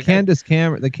numbers. The Candace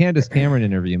Cameron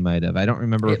interview might have. I don't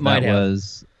remember It if might that have.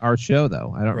 was our show,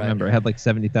 though. I don't Right. remember. It had like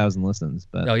 70,000 listens.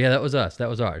 But Oh yeah, that was us. That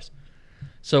was ours.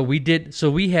 So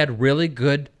we had really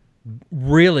good,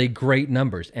 really great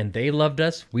numbers, and they loved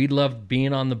us. We loved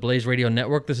being on the Blaze Radio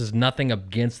Network. This is nothing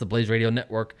against the Blaze Radio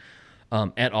Network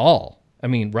at all. I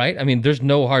mean, right? I mean, there's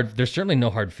certainly no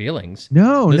hard feelings.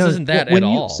 No, This no. isn't that when at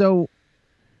you, all. So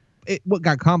what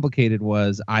got complicated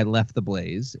was I left the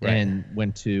Blaze Right. and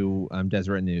went to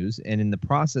Deseret News. And in the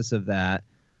process of that,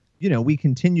 we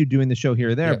continued doing the show here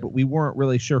or there, Yeah. but we weren't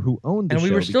really sure who owned the show. And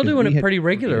we were still because doing we it had- pretty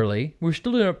regularly. We were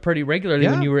still doing it pretty regularly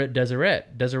when Yeah. you were at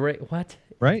Deseret. Deseret, what?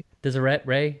 Right? Deseret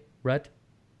Ray?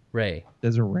 Ray.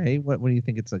 Deseret? What do you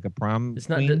think? It's like a prom It's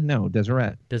not queen? No,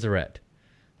 Deseret. Deseret.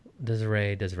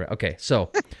 Okay,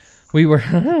 so we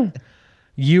were.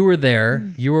 You were there.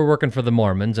 You were working for the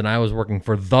Mormons, and I was working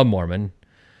for the Mormon,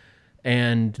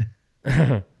 and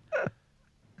I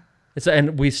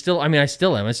still am.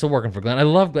 I'm still working for Glenn. I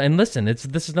love Glenn. And listen, this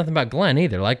is nothing about Glenn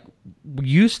either. Like,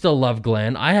 you still love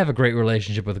Glenn. I have a great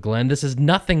relationship with Glenn. This has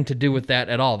nothing to do with that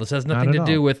at all. This has nothing Not to at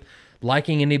do all. with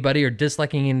liking anybody or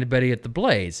disliking anybody at the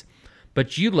Blaze.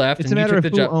 But you left, It's and a you matter took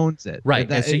of the who job. owns it. Right.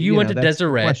 That- And so you went to that's the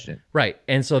Deseret. question. Right.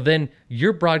 And so then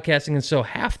you're broadcasting, and so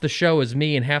half the show is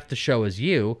me and half the show is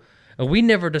you. And we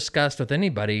never discussed with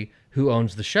anybody who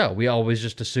owns the show. We always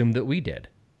just assumed that we did.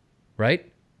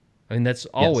 Right? I mean, that's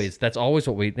always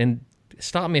what we, and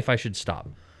stop me if I should stop.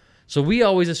 So we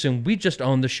always assumed we just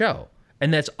owned the show.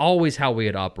 And that's always how we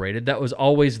had operated. That was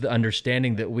always the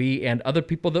understanding that we and other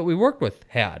people that we worked with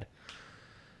had.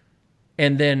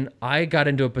 And then I got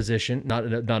into a position, not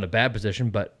a bad position,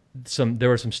 but there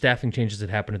were some staffing changes that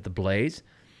happened at the Blaze.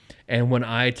 And when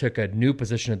I took a new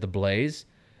position at the Blaze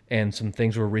and some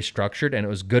things were restructured and it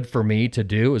was good for me to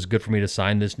do, it was good for me to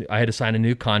sign this. I had to sign a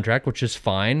new contract, which is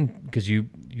fine because you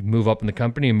move up in the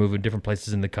company and move in different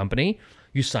places in the company.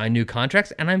 You sign new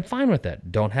contracts and I'm fine with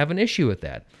that. Don't have an issue with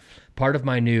that. Part of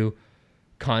my new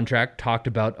contract talked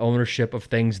about ownership of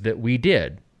things that we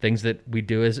did, things that we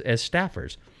do as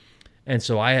staffers. And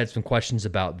so I had some questions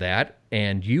about that,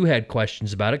 and you had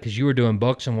questions about it because you were doing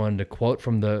books and wanted to quote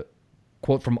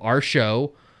from our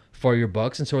show for your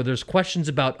books. And so there's questions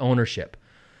about ownership.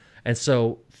 And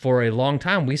so for a long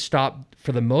time, we stopped,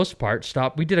 for the most part,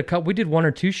 we did one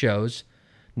or two shows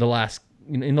in the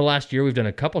last year. We've done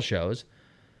a couple shows,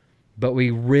 but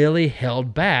we really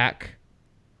held back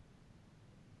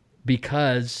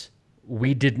because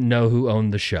we didn't know who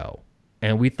owned the show.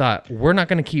 And we thought, we're not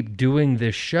going to keep doing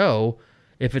this show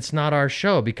if it's not our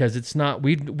show, because it's not,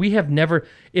 we have never,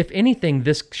 if anything,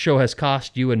 this show has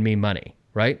cost you and me money,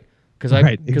 right? Because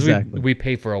exactly. we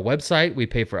pay for a website, we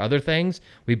pay for other things,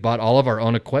 we bought all of our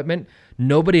own equipment.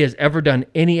 Nobody has ever done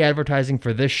any advertising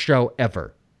for this show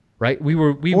ever, right? We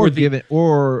were given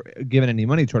any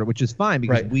money toward it, which is fine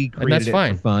because we created it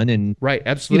for fun and right,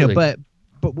 absolutely.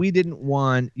 But we didn't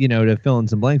want to fill in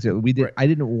some blanks. I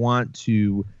didn't want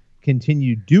to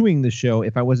continue doing the show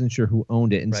if I wasn't sure who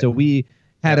owned it, and so we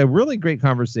had a really great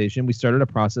conversation. We started a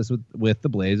process with the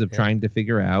Blaze of trying to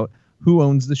figure out who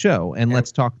owns the show, and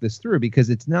let's talk this through, because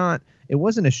it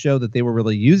wasn't a show that they were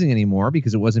really using anymore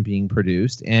because it wasn't being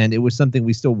produced, and it was something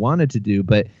we still wanted to do.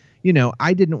 But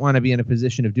I didn't want to be in a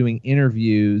position of doing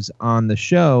interviews on the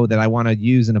show that I want to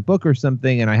use in a book or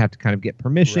something, and I have to kind of get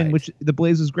permission, which the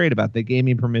Blaze was great about. They gave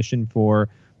me permission for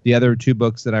the other 2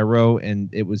 books that I wrote, and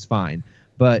it was fine.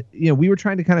 But, we were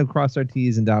trying to kind of cross our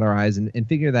T's and dot our I's and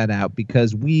figure that out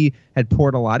because we had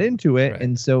poured a lot into it. Right.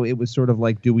 And so it was sort of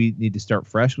like, do we need to start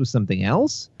fresh with something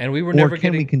else? And we were never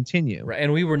can we continue? Right.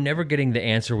 And we were never getting the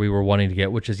answer we were wanting to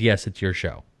get, which is, yes, it's your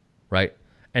show. Right.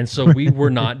 And so we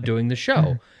were not doing the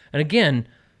show. And again,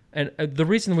 the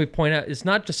reason we point out is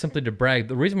not just simply to brag.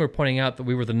 The reason we're pointing out that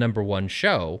we were the #1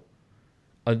 show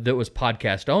that was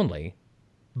podcast only,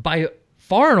 by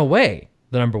far and away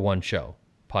the #1 show.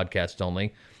 Podcast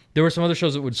only. There were some other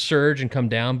shows that would surge and come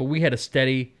down, but we had a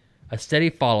steady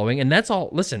following, and that's all.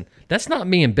 Listen, that's not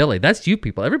me and Billy. That's you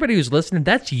people. Everybody who's listening,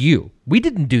 that's you. We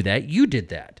didn't do that. You did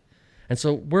that. And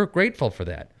so we're grateful for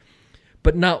that.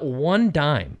 But not one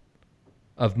dime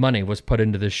of money was put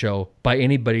into this show by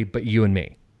anybody but you and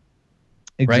me.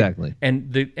 Exactly.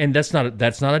 Right? And that's not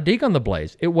a dig on the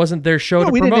Blaze. It wasn't their show to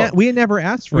promote. We never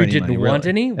asked for any money. We didn't want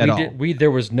any. At all.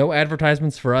 There was no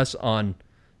advertisements for us on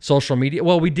social media.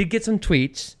 Well, we did get some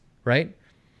tweets, right?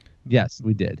 Yes,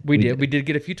 we did. We did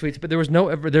get a few tweets, but there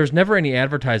was never any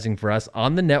advertising for us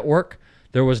on the network.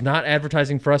 There was not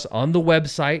advertising for us on the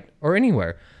website or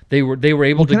anywhere. They were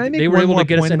able to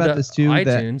get us into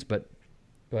iTunes, but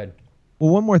go ahead.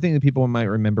 Well, one more thing that people might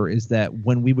remember is that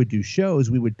when we would do shows,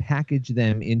 we would package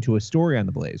them into a story on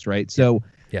the Blaze, right? So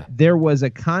there was a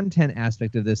content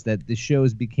aspect of this that the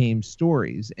shows became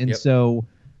stories, and so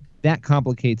that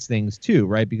complicates things too,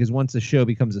 right? Because once a show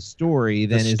becomes a story,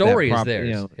 then the story is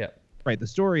theirs. Right. The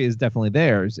story is definitely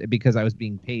theirs because I was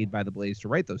being paid by the Blaze to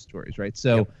write those stories, right?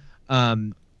 So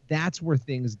that's where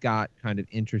things got kind of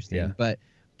interesting. Yeah.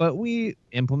 But we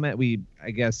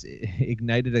I guess,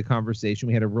 ignited a conversation.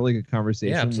 We had a really good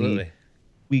conversation. Yeah, absolutely.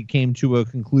 We came to a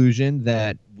conclusion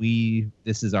that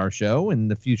this is our show,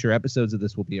 and the future episodes of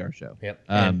this will be our show. Yep.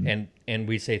 And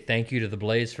we say thank you to the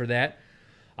Blaze for that.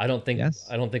 I don't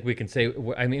think we can say.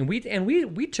 I mean,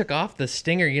 we took off the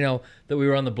stinger, that we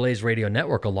were on the Blaze Radio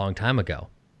Network a long time ago,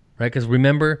 right? Because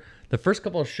remember, the first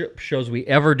couple of shows we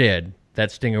ever did,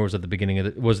 that stinger was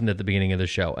wasn't at the beginning of the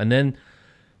show, and then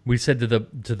we said to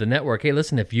the network, hey,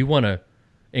 listen, if you want to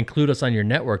include us on your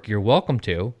network, you're welcome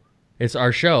to. It's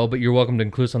our show, but you're welcome to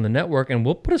include us on the network, and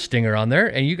we'll put a stinger on there,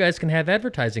 and you guys can have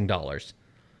advertising dollars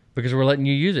because we're letting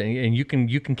you use it, and you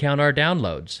can count our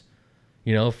downloads.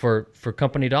 For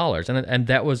company dollars. And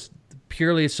that was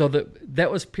purely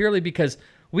because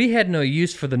we had no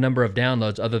use for the number of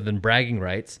downloads other than bragging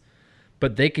rights,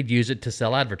 but they could use it to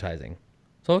sell advertising.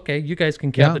 So, okay, you guys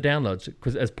can count the downloads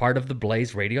because as part of the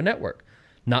Blaze Radio Network,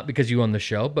 not because you own the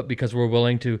show, but because we're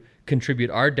willing to contribute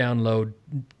our download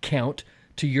count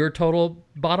to your total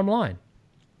bottom line.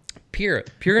 Pure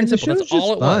and simple. That's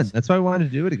all it was. That's why I wanted to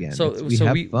do it again. So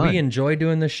we enjoy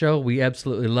doing the show. We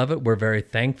absolutely love it. We're very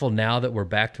thankful now that we're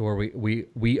back to where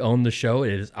we own the show.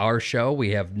 It is our show.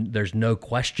 There's no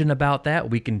question about that.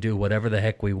 We can do whatever the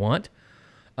heck we want,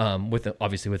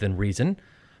 obviously within reason.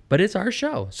 But it's our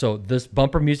show. So this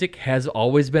bumper music has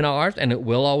always been ours, and it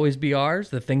will always be ours.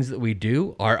 The things that we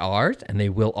do are ours, and they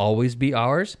will always be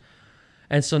ours.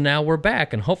 And so now we're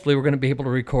back, and hopefully we're going to be able to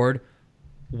record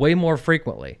way more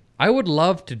frequently. I would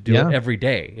love to do it every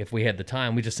day if we had the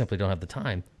time. We just simply don't have the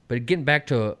time. But getting back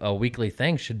to a weekly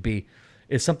thing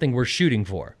is something we're shooting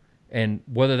for. And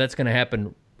whether that's going to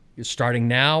happen starting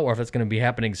now or if it's going to be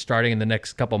happening starting in the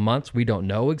next couple months, we don't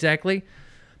know exactly.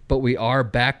 But we are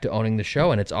back to owning the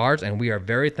show, and it's ours, and we are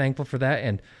very thankful for that.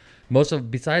 And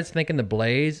besides thanking the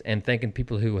Blaze and thanking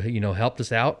people who helped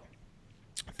us out,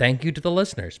 thank you to the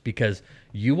listeners, because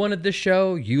you wanted this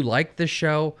show, you liked this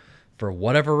show. For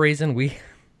whatever reason, we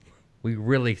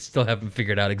really still haven't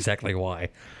figured out exactly why.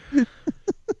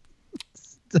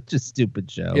 Such a stupid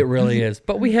show. It really is.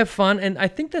 But we have fun, and I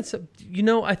think that's,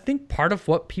 I think part of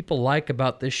what people like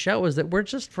about this show is that we're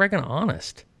just friggin'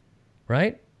 honest,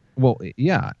 right? Well,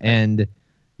 yeah, and,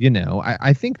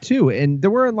 I think, too, and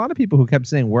there were a lot of people who kept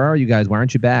saying, where are you guys? Why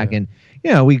aren't you back? Yeah.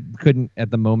 And, we couldn't,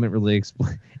 at the moment, really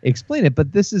explain it,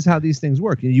 but this is how these things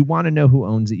work. You want to know who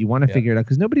owns it. You want to figure it out,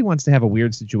 because nobody wants to have a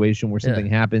weird situation where something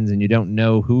happens and you don't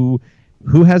know who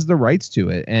has the rights to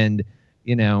it. And,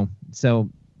 so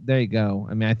there you go.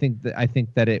 I mean, I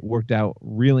think that it worked out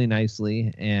really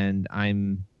nicely, and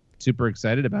I'm super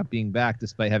excited about being back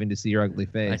despite having to see your ugly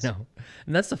face. I know.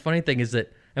 And that's the funny thing is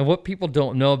that, and what people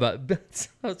don't know about,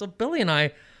 so Billy and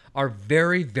I are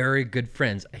very, very good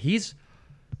friends. He's,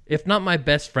 if not my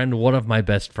best friend, one of my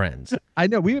best friends. I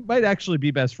know. We might actually be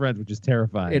best friends, which is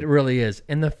terrifying. It really is.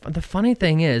 And the funny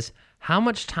thing is, how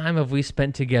much time have we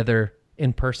spent together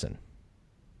in person?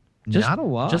 Not a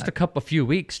lot. Just a few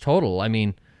weeks total. I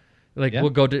mean, we'll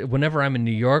go to, whenever I'm in New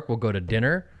York, we'll go to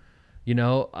dinner.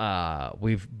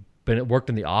 We've worked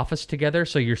in the office together.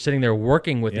 So you're sitting there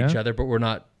working with each other, but we're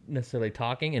not necessarily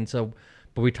talking. And so,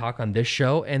 but we talk on this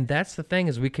show. And that's the thing,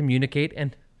 is we communicate.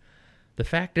 And the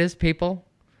fact is, people,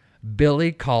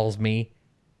 Billy calls me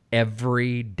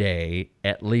every day,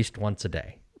 at least once a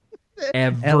day.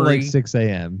 At like 6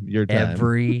 a.m. your time.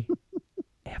 Every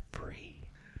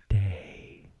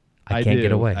day. I can't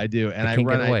get away. I do. And I can't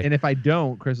get away. And if I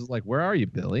don't, Chris is like, where are you,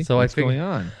 Billy? So What's going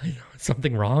on?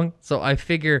 Something wrong? So I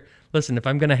figure, listen, if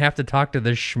I'm going to have to talk to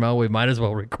this schmo, we might as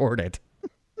well record it.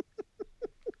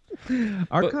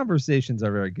 Our conversations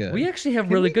are very good. We actually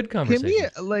have really good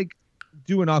conversations. Can we,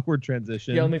 do an awkward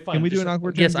transition? Yeah, let me find it. Can we do an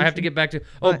awkward transition? Yes, I have to get back to...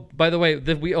 Oh, by the way,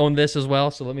 we own this as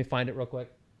well, so let me find it real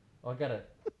quick. Oh, I got to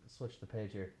switch the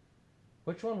page here.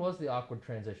 Which one was the awkward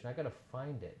transition? I got to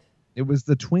find it. It was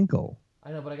the twinkle.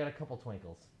 I know, but I got a couple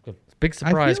twinkles. Big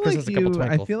surprise, because it's a couple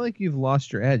twinkles. I feel like you've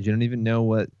lost your edge. You don't even know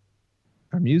what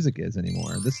our music is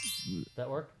anymore. That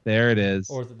work? There it is.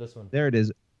 Or is it this one? There it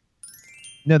is.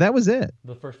 No, that was it.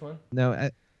 The first one? No,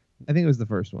 I think it was the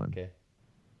first one. Okay.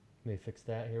 Let me fix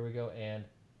that. Here we go. And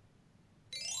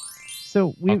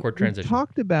so we've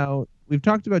talked about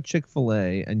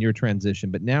Chick-fil-A and your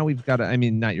transition, but now we've got to, I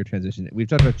mean, not your transition. We've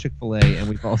talked about Chick-fil-A, and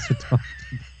we've also talked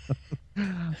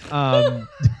about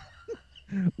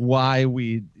why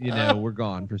we're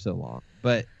gone for so long.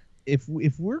 But if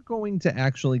we're going to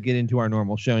actually get into our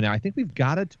normal show now, I think we've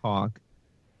got to talk.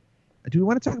 Do we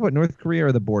want to talk about North Korea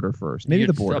or the border first? Maybe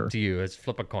the border. It's up to you. It's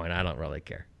flip a coin. I don't really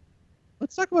care.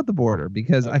 Let's talk about the border,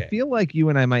 because I feel like you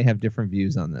and I might have different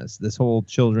views on this whole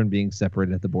children being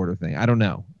separated at the border thing. I don't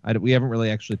know. We haven't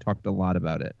really actually talked a lot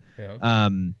about it. Yeah.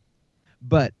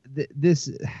 But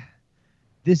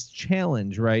this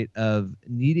challenge, right, of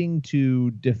needing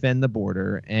to defend the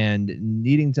border and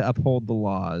needing to uphold the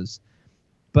laws,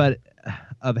 but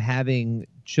of having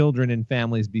children and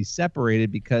families be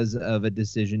separated because of a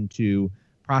decision to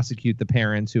prosecute the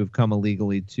parents who have come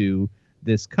illegally to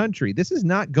this country. This is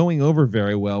not going over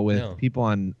very well with people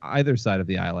on either side of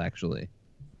the aisle, actually.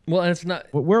 Well, and it's not.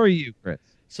 Where are you, Chris?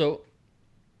 So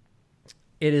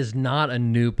it is not a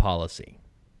new policy.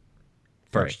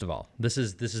 First of all, this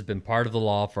has been part of the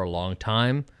law for a long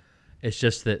time. It's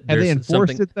just that have they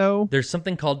enforced it though? There's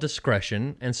something called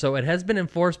discretion, and so it has been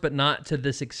enforced, but not to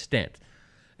this extent.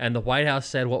 And the White House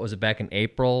said, what was it, back in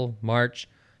April, March,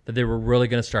 that they were really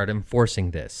going to start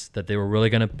enforcing this, that they were really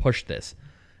going to push this.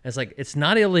 And it's like, it's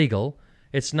not illegal.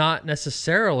 It's not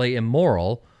necessarily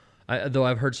immoral, though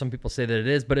I've heard some people say that it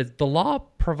is, but the law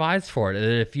provides for it.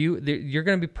 That if you're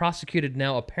going to be prosecuted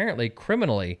now, apparently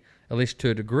criminally, at least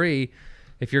to a degree,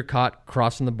 if you're caught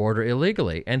crossing the border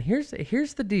illegally. And here's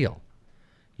the deal.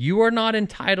 You are not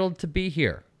entitled to be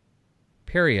here.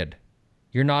 Period.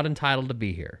 You're not entitled to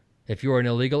be here. If you're an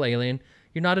illegal alien,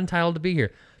 you're not entitled to be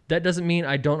here. That doesn't mean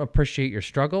I don't appreciate your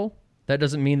struggle. That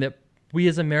doesn't mean that we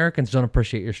as Americans don't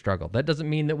appreciate your struggle. That doesn't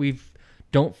mean that we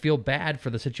don't feel bad for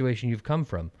the situation you've come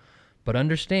from. But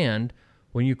understand,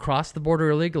 when you cross the border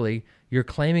illegally, you're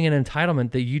claiming an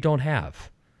entitlement that you don't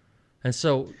have. And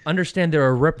so understand there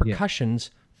are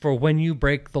repercussions for when you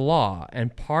break the law.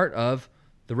 And part of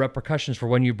the repercussions for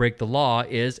when you break the law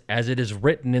is, as it is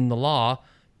written in the law,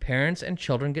 parents and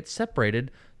children get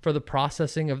separated for the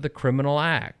processing of the criminal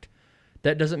act.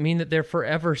 That doesn't mean that they're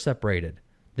forever separated.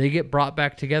 They get brought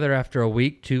back together after a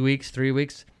week, 2 weeks, 3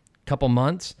 weeks, couple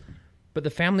months, but the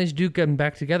families do come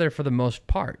back together for the most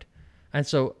part. And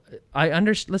so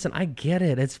listen, I get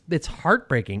it. It's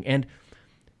heartbreaking. And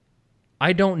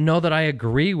I don't know that I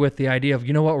agree with the idea of,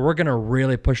 you know what, we're going to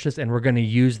really push this and we're going to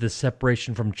use the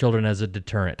separation from children as a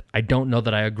deterrent. I don't know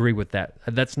that I agree with that.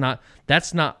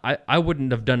 I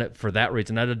wouldn't have done it for that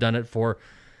reason. I'd have done it for,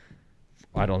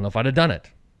 I don't know if I'd have done it.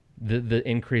 The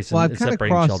increase in separating children.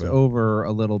 Well, I've kind of crossed over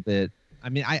a little bit. I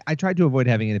mean, I tried to avoid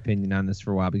having an opinion on this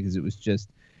for a while because it was just,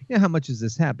 how much is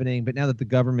this happening? But now that the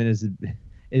government is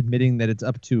admitting that it's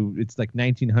like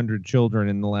 1,900 children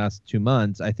in the last 2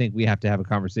 months, I think we have to have a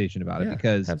conversation about it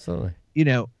because, absolutely,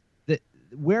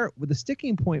 the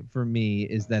sticking point for me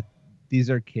is that these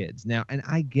are kids now, and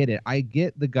I get it. I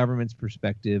get the government's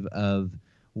perspective of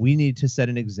we need to set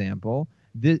an example.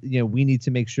 We need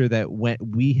to make sure that when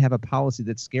we have a policy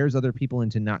that scares other people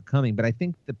into not coming. But I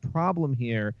think the problem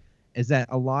here is that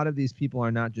a lot of these people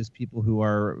are not just people who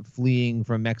are fleeing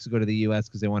from Mexico to the U.S.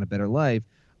 because they want a better life.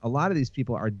 A lot of these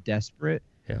people are desperate,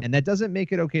 and that doesn't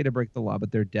make it okay to break the law,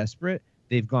 but they're desperate.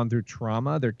 They've gone through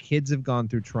trauma. Their kids have gone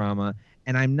through trauma,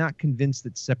 and I'm not convinced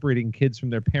that separating kids from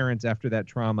their parents after that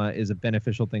trauma is a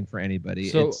beneficial thing for anybody.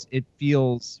 So, it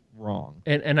feels wrong.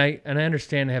 And I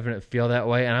understand having it feel that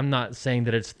way, and I'm not saying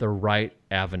that it's the right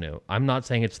avenue. I'm not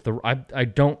saying it's I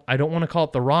don't want to call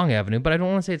it the wrong avenue, but I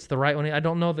don't want to say it's the right one. I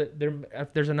don't know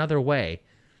that there's another way.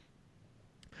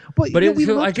 But we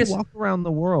love to walk around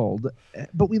the world,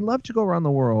 but we love to go around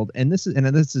the world, and this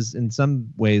is in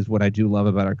some ways what I do love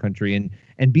about our country,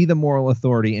 and be the moral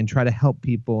authority and try to help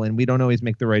people. And we don't always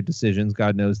make the right decisions.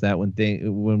 God knows that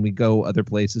when we go other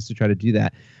places to try to do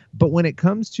that. But when it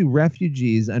comes to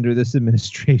refugees under this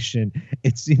administration,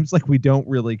 it seems like we don't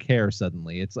really care.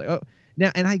 Suddenly, it's like, oh,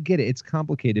 now, and I get it, it's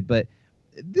complicated, but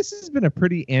this has been a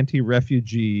pretty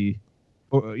anti-refugee,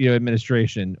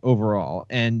 administration overall,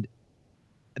 and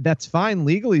that's fine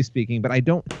legally speaking, but I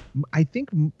think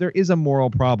there is a moral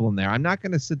problem there. I'm not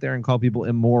going to sit there and call people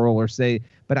immoral or say,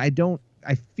 but I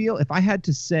feel if I had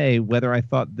to say whether I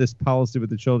thought this policy with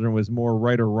the children was more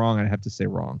right or wrong, I'd have to say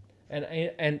wrong.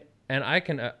 And I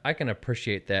can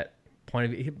appreciate that point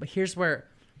of view. Here's the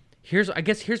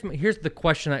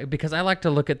question, because I like to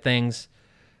look at things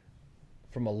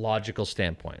from a logical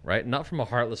standpoint, right? Not from a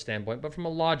heartless standpoint, but from a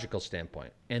logical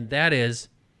standpoint. And that is,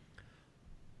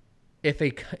 if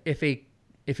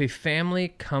a family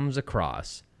comes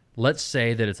across, let's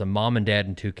say that it's a mom and dad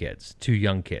and two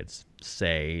young kids,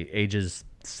 say ages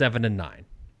 7 and 9.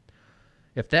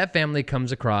 If that family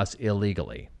comes across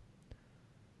illegally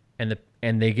and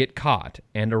they get caught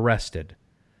and arrested,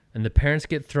 and the parents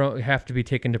have to be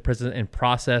taken to prison and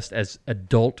processed as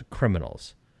adult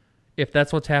criminals, if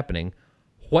that's what's happening,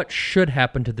 what should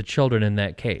happen to the children in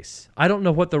that case? I don't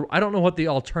know what the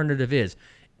alternative is.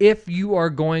 If you are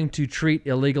going to treat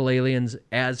illegal aliens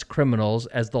as criminals,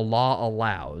 as the law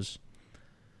allows,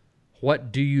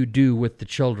 what do you do with the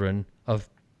children of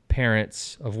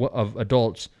parents, of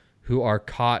adults who are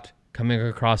caught coming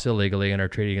across illegally and are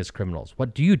treated as criminals?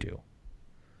 What do you do?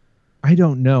 I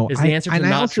don't know. Is the answer to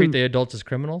not treat the adults as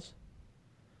criminals?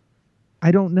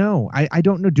 I don't know. I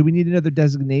don't know. Do we need another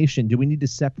designation? Do we need to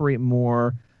separate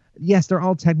more? Yes, they're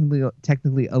all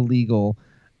technically illegal.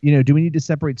 Do we need to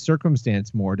separate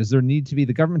circumstance more? Does there need to be,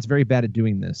 the government's very bad at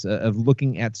doing this, of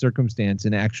looking at circumstance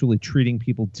and actually treating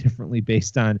people differently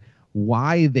based on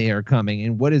why they are coming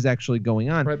and what is actually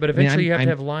going on. Right, but eventually you have to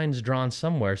have lines drawn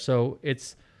somewhere. So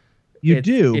if you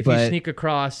sneak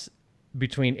across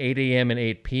between 8 a.m. and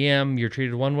 8 p.m., you're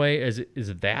treated one way. Is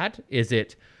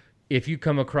it if you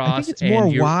come across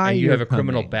and you have a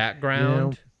criminal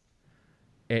background?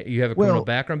 You have a criminal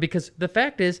background? Because the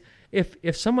fact is,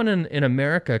 if someone in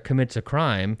America commits a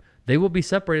crime, they will be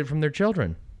separated from their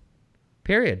children.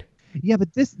 Period. Yeah,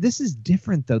 but this is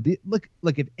different though.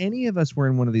 Look, if any of us were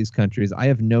in one of these countries, I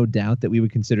have no doubt that we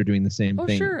would consider doing the same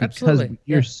thing. Sure, because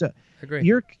absolutely.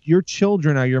 Agree. Your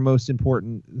children are your most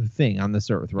important thing on this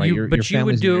earth, right? You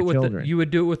would do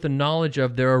it with the knowledge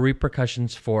of there are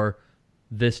repercussions for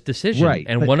this decision, right?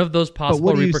 And one of those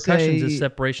possible repercussions is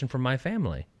separation from my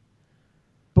family.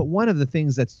 But one of the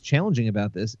things that's challenging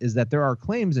about this is that there are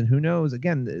claims, and who knows,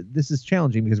 again, this is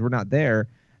challenging because we're not there,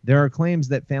 There are claims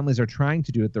that families are trying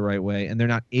to do it the right way, and they're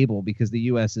not able because the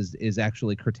U.S. is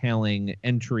actually curtailing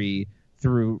entry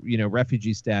through,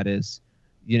 refugee status,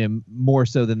 more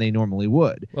so than they normally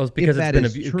would. Well, it's because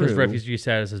because refugee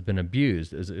status has been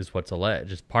abused, is what's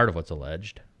alleged. Is part of what's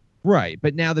alleged. Right,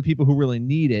 but now the people who really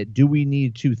need it, do we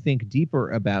need to think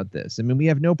deeper about this? I mean, we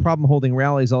have no problem holding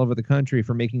rallies all over the country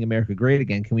for making America great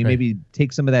again. Can we maybe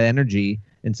take some of that energy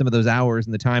and some of those hours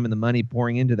and the time and the money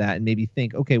pouring into that and maybe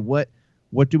think, okay, what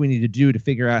do we need to do to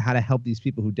figure out how to help these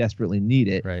people who desperately need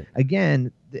it? Right.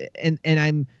 Again,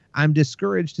 and I'm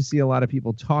discouraged to see a lot of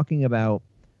people talking about.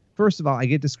 First of all, I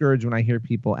get discouraged when I hear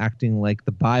people acting like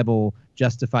the Bible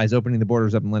justifies opening the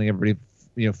borders up and letting everybody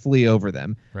flee over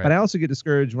them. Right. But I also get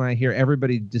discouraged when I hear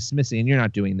everybody dismissing, and you're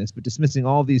not doing this, but dismissing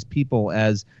all these people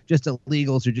as just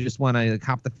illegals who just want to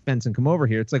hop the fence and come over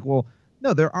here. It's like, well,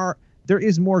 no, there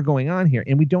is more going on here,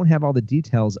 and we don't have all the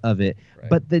details of it. Right.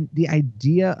 But the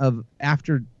idea of,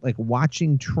 after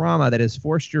watching trauma that has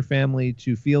forced your family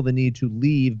to feel the need to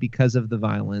leave because of the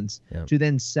violence, to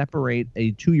then separate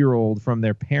a 2-year-old from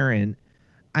their parent.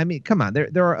 I mean, come on,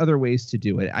 there are other ways to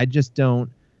do it. I just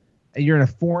don't. You're in a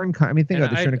foreign country. I mean, think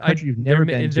about this. You're in a country you've never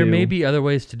been to. There may be other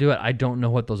ways to do it. I don't know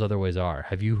what those other ways are.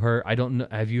 Have you heard? I don't know.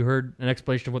 Have you heard an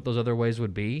explanation of what those other ways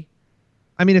would be?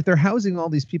 I mean, if they're housing all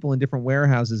these people in different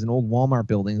warehouses and old Walmart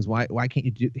buildings, why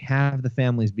can't you have the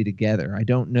families be together? I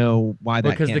don't know why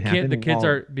that can't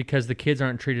happen. Because the kids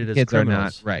aren't treated as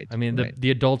criminals. Right. I mean,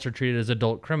 the adults are treated as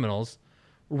adult criminals,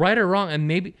 right or wrong. And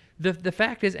maybe the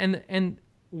fact is, and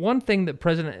one thing that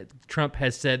President Trump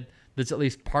has said that's at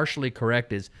least partially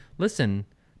correct is, listen,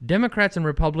 Democrats and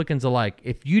Republicans alike,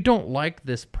 if you don't like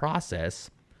this process,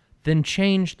 then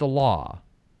change the law,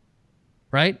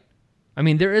 right? I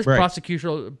mean, there is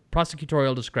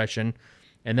prosecutorial discretion,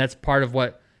 and that's part of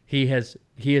what he has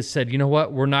said. You know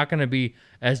what? We're not going to be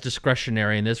as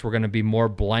discretionary in this. We're going to be more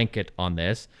blanket on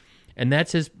this, and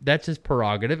that's his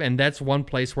prerogative, and that's one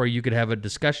place where you could have a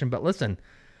discussion. But listen,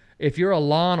 if you're a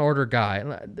law and order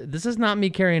guy, this is not me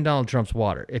carrying Donald Trump's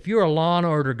water. If you're a law and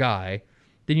order guy,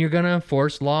 then you're going to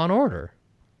enforce law and order.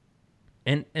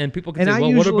 And people can say,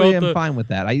 well, what about I usually am fine with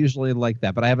that. I usually like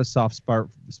that, but I have a soft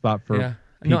spot for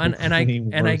no, and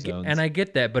I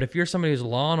get that. But if you're somebody who's a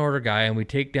law and order guy, and we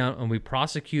take down and we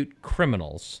prosecute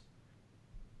criminals,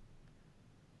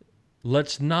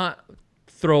 let's not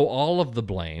throw all of the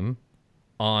blame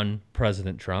on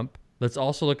President Trump. Let's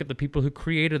also look at the people who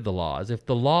created the laws. If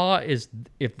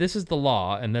this is the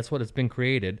law and that's what has been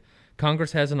created,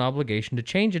 Congress has an obligation to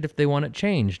change it if they want it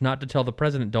changed, not to tell the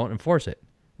president don't enforce it,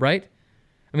 right?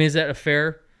 I mean, is that a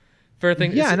fair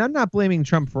thing? Yeah, and I'm not blaming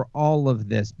Trump for all of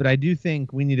this, but I do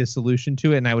think we need a solution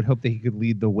to it, and I would hope that he could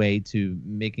lead the way to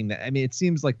making that. I mean, it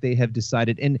seems like they have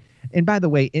decided, and by the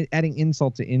way, adding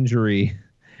insult to injury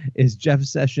is Jeff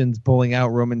Sessions pulling out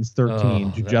Romans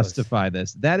 13 to justify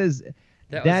this. That is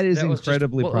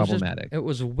incredibly problematic. It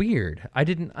was weird. I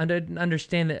didn't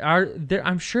understand that.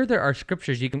 I'm sure there are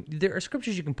scriptures you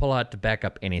can pull out to back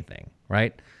up anything,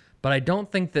 right? But I don't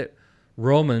think that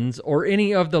Romans or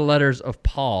any of the letters of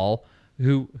Paul,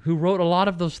 who wrote a lot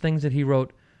of those things that he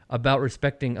wrote about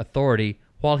respecting authority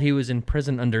while he was in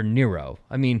prison under Nero.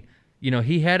 I mean,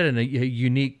 he had a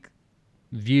unique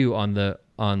view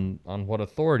on what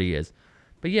authority is.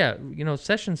 But yeah,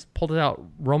 Sessions pulled it out,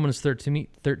 Romans 13.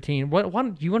 What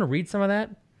do you want to read some of that?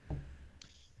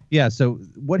 Yeah, so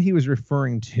what he was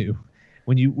referring to,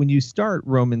 when you start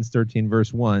Romans 13,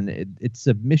 verse 1, it's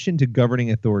submission to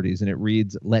governing authorities, and it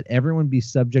reads, "Let everyone be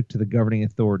subject to the governing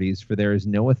authorities, for there is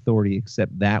no authority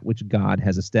except that which God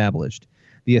has established.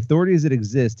 The authorities that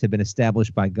exist have been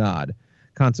established by God.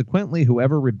 Consequently,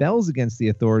 whoever rebels against the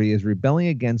authority is rebelling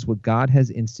against what God has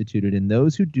instituted, and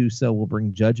those who do so will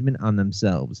bring judgment on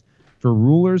themselves. For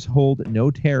rulers hold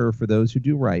no terror for those who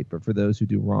do right, but for those who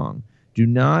do wrong. Do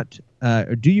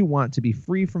you want to be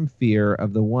free from fear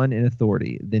of the one in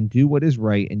authority? Then do what is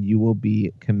right, and you will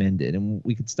be commended." And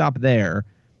we could stop there,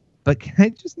 but can I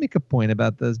just make a point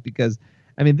about this? Because,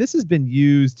 I mean, this has been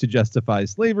used to justify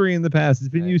slavery in the past. It's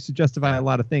been used to justify a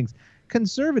lot of things.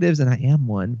 Conservatives, and I am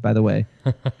one, by the way,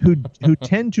 who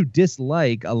tend to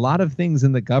dislike a lot of things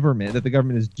in the government that the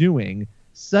government is doing,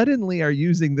 suddenly are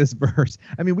using this verse.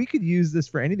 I mean, we could use this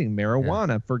for anything: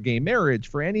 marijuana, for gay marriage,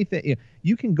 for anything.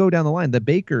 You can go down the line. The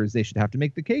bakers, they should have to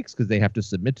make the cakes because they have to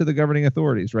submit to the governing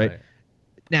authorities, right?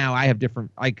 Now,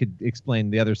 I could explain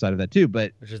the other side of that too,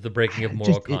 but which is the breaking of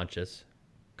moral conscience.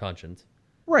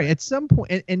 Right. At some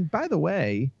point, and by the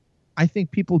way, I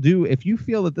think people do, if you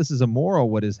feel that this is immoral,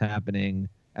 what is happening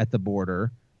at the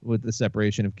border with the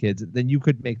separation of kids, then you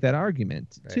could make that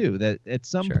argument too, that at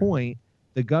some point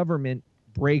the government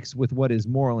breaks with what is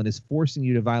moral and is forcing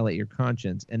you to violate your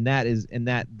conscience, and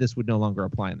that this would no longer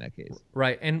apply in that case.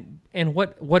 Right. And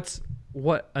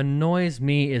what annoys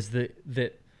me is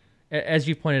that as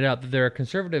you pointed out, that there are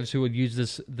conservatives who would use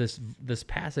this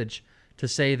passage to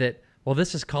say that, well,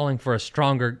 this is calling for a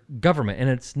stronger government, and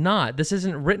it's not. This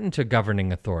isn't written to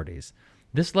governing authorities.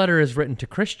 This letter is written to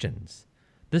Christians.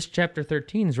 This chapter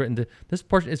 13 is written to this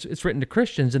portion. It's written to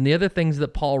Christians, and the other things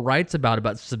that Paul writes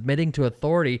about submitting to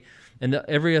authority, and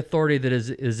every authority that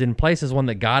is in place is one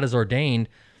that God has ordained.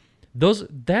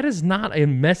 That is not a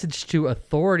message to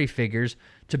authority figures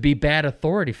to be bad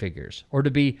authority figures, or to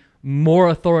be more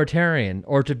authoritarian,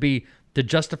 or to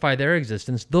justify their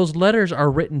existence. Those letters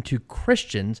are written to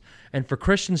Christians, and for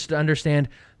Christians to understand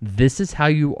this is how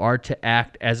you are to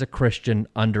act as a Christian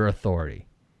under authority.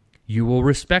 You will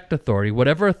respect authority.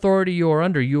 Whatever authority you are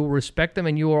under, you will respect them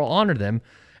and you will honor them,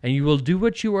 and you will do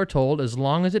what you are told as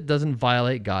long as it doesn't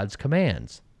violate God's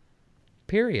commands.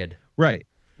 Period. Right.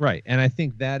 And I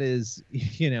think that is,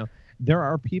 there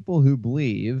are people who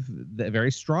believe that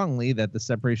very strongly that the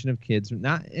separation of kids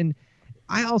and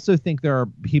I also think there are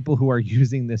people who are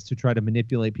using this to try to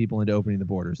manipulate people into opening the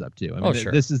borders up too. I mean,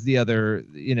 sure. This is the other,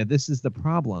 this is the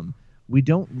problem.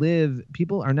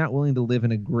 People are not willing to live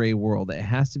in a gray world. It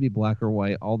has to be black or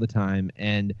white all the time.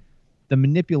 And the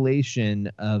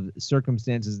manipulation of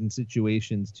circumstances and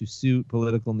situations to suit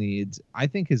political needs, I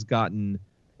think it's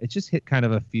just hit kind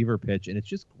of a fever pitch, and it's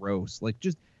just gross. Like,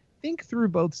 just think through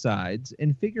both sides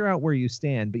and figure out where you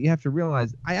stand. But you have to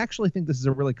realize, I actually think this is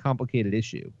a really complicated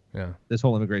issue. Yeah. This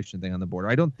whole immigration thing on the border.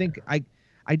 I don't think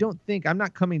I'm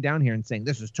not coming down here and saying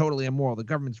this is totally immoral, the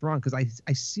government's wrong, because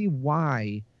I see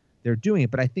why they're doing it,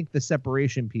 but I think the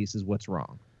separation piece is what's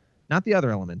wrong, not the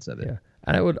other elements of it. Yeah.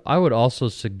 And I would also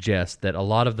suggest that a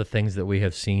lot of the things that we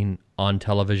have seen on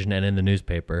television and in the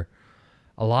newspaper,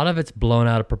 a lot of it's blown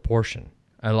out of proportion.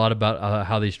 A lot about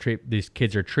how these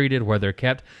kids are treated, where they're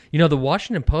kept. The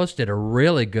Washington Post did a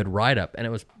really good write-up, and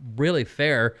it was really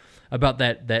fair about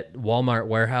that Walmart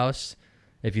warehouse.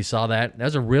 If you saw that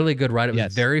was a really good write-up. Yes. It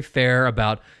was very fair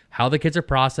about how the kids are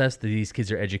processed. These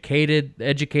kids are educated.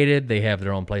 They have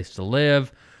their own place to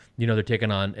live. They're taking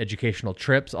on educational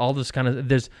trips. All this kind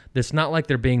of it's not like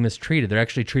they're being mistreated. They're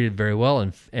actually treated very well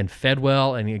and fed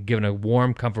well and given a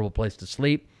warm, comfortable place to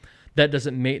sleep. That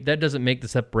doesn't make the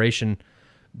separation.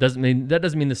 Doesn't mean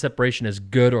the separation is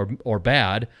good or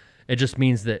bad. It just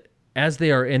means that as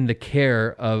they are in the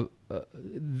care of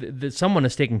that someone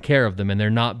is taking care of them, and they're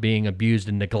not being abused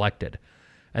and neglected.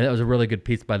 And that was a really good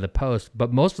piece by the Post.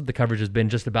 But most of the coverage has been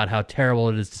just about how terrible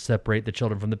it is to separate the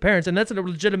children from the parents, and that's a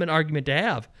legitimate argument to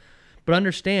have. But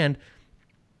understand,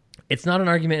 it's not an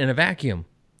argument in a vacuum.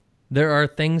 There are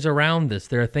things around this.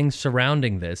 There are things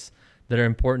surrounding this that are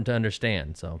important to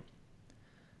understand. So,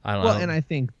 I don't know. Well, and I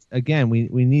think, again, we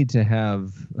need to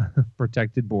have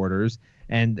protected borders,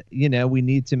 and we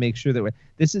need to make sure that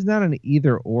this is not an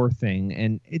either-or thing.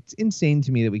 And it's insane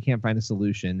to me that we can't find a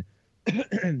solution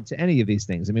to any of these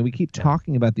things. I mean, we keep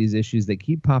talking about these issues; they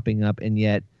keep popping up, and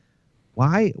yet,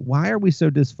 why are we so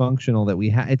dysfunctional that we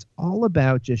have? It's all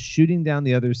about just shooting down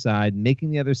the other side,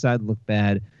 making the other side look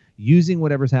bad, using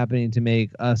whatever's happening to make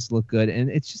us look good, and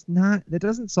it's just not. That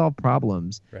doesn't solve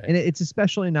problems, right. And it's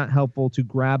especially not helpful to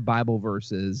grab Bible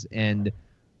verses and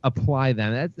apply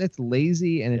them. That's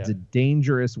lazy, and it's a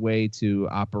dangerous way to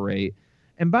operate.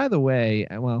 And by the way,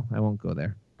 I won't go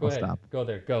there. I'll stop. Go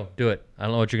there. Go. Do it. I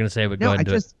don't know what you're going to say, but go ahead and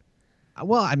do it.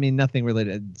 Well, I mean, nothing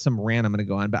related. Some rant I'm going to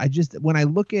go on. But when I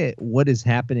look at what is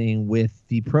happening with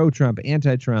the pro-Trump,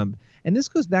 anti-Trump, and this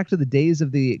goes back to the days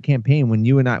of the campaign when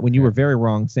you were very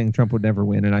wrong saying Trump would never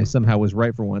win, and I somehow was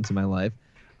right for once in my life,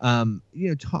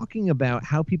 talking about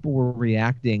how people were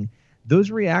reacting.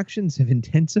 Those reactions have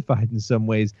intensified in some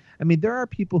ways. I mean, there are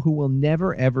people who will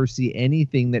never, ever see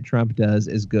anything that Trump does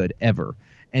as good, ever.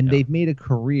 And they've made a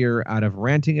career out of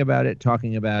ranting about it,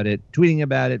 talking about it, tweeting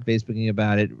about it, Facebooking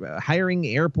about it, hiring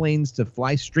airplanes to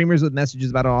fly streamers with messages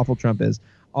about how awful Trump is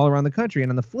all around the country. And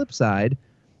on the flip side,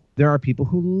 there are people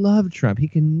who love Trump. He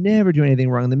can never do anything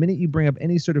wrong. The minute you bring up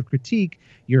any sort of critique,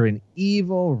 you're an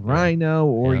evil rhino,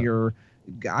 or you're,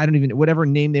 whatever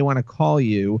name they want to call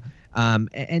you.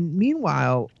 And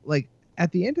meanwhile, like,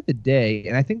 at the end of the day,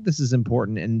 and I think this is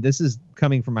important, and this is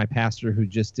coming from my pastor who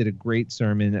just did a great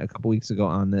sermon a couple weeks ago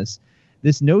on this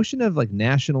notion of like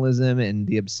nationalism and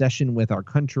the obsession with our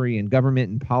country and government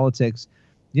and politics.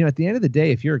 At the end of the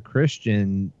day, if you're a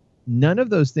Christian, none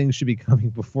of those things should be coming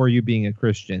before you being a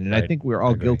Christian. And right. I think we're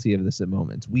all guilty of this at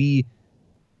moments. We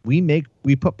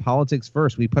put politics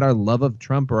first. We put our love of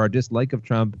Trump or our dislike of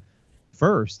Trump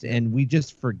first, and we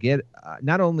just forget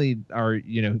not only our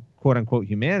quote unquote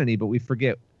humanity, but we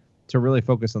forget to really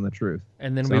focus on the truth.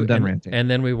 And then so I'm done ranting. And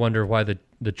then we wonder why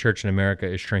the church in America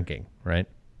is shrinking, right?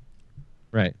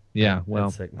 Right. Yeah.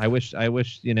 Well, I wish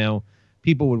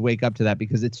people would wake up to that,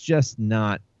 because it's just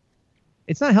not.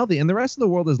 It's not healthy. And the rest of the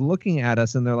world is looking at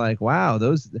us and they're like, wow,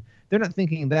 they're not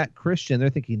thinking that Christian. They're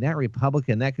thinking that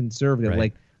Republican, that conservative. Right.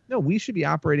 Like, no, we should be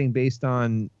operating based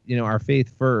on, our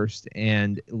faith first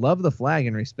and love the flag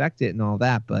and respect it and all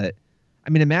that. But I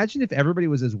mean, imagine if everybody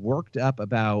was as worked up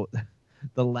about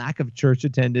the lack of church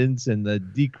attendance and the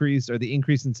decrease or the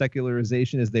increase in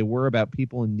secularization as they were about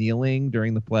people kneeling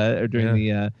during the pledge or during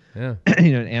the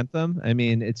anthem. I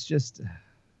mean, it's just.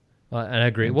 And I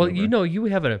agree. Well, you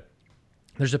have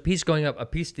there's a piece going up, a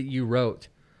piece that you wrote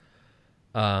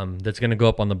that's going to go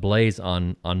up on the Blaze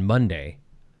on Monday.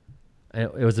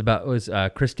 It was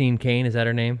Christine Caine, is that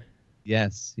her name?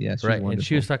 Yes, she's right. wonderful. And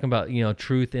she was talking about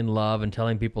truth in love and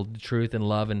telling people the truth in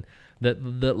love, and that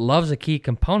love's a key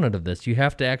component of this. You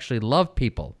have to actually love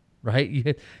people,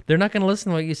 right? They're not going to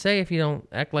listen to what you say if you don't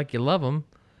act like you love them.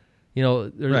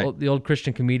 The old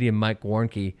Christian comedian Mike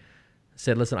Warnke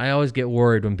said, "Listen, I always get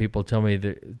worried when people tell me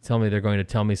they're going to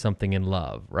tell me something in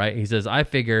love, right?" He says, "I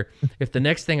figure if the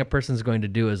next thing a person's going to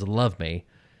do is love me,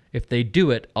 if they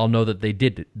do it, I'll know that they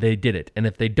did it, and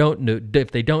if they don't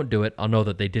do it, I'll know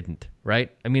that they didn't."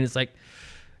 Right? I mean, it's like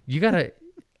you gotta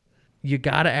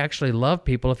actually love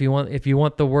people if you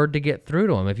want the word to get through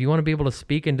to them. If you want to be able to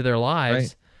speak into their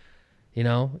lives, you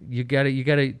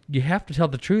have to tell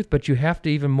the truth, but you have to,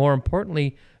 even more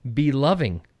importantly, be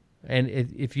loving. And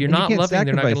if you're not loving,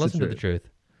 they're not going to listen to the truth.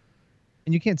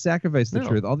 And you can't sacrifice the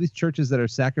truth. All these churches that are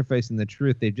sacrificing the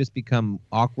truth, they've just become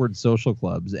awkward social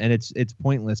clubs, and it's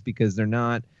pointless, because they're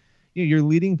not. You're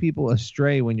leading people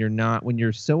astray when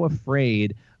you're so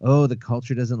afraid. Oh, the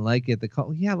culture doesn't like it.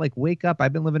 Wake up.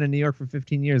 I've been living in New York for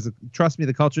 15 years. Trust me,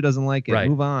 the culture doesn't like it. Right.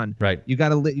 Move on. Right. You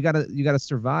gotta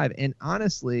survive. And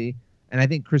honestly, and I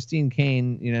think Christine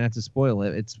Caine, not to spoil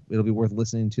it, it'll be worth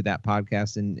listening to that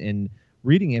podcast and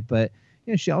reading it, but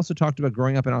she also talked about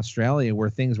growing up in Australia, where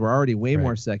things were already way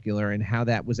more secular, and how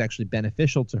that was actually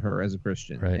beneficial to her as a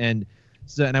Christian. Right. And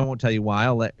I won't tell you why.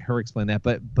 I'll let her explain that.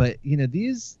 But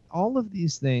all of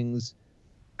these things,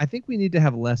 I think we need to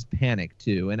have less panic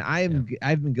too. And I've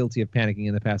been guilty of panicking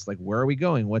in the past. Like, where are we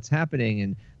going? What's happening?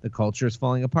 And the culture is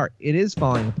falling apart. It is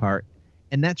falling apart,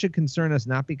 and that should concern us,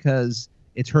 not because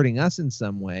it's hurting us in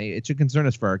some way. It should concern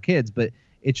us for our kids, but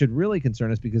it should really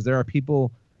concern us because there are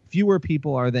fewer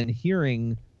people are then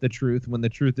hearing the truth when the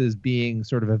truth is being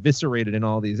sort of eviscerated in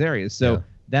all these areas. So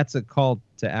that's a call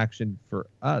to action for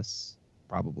us,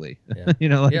 probably.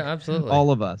 Yeah. Absolutely.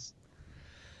 All of us.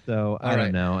 So I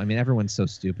don't know. I mean, everyone's so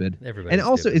stupid. Everybody's and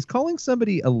also, stupid. Is calling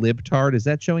somebody a libtard, is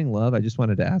that showing love? I just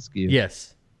wanted to ask you.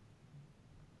 Yes.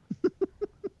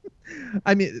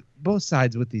 I mean, both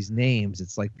sides with these names,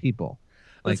 it's like people.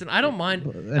 Listen, I don't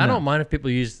mind. I don't mind if people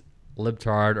use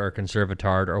libtard or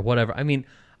conservatard or whatever. I mean,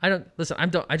 I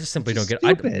just simply don't get.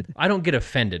 I don't get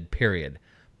offended. Period.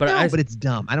 But but it's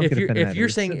dumb. I don't get offended. If you're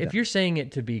saying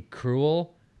it to be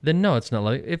cruel, then no, it's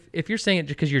not. If you're saying it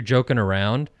just because you're joking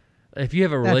around, if you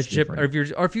have a relationship, or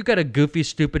if you've got a goofy,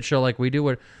 stupid show like we do,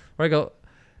 where I go,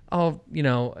 oh,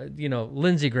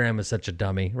 Lindsey Graham is such a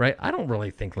dummy, right? I don't really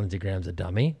think Lindsey Graham's a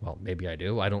dummy. Well, maybe I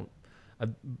do. I don't.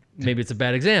 Maybe it's a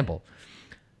bad example.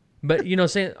 But,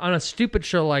 saying on a stupid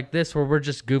show like this where we're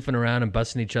just goofing around and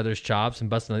busting each other's chops and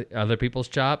busting other people's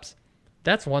chops,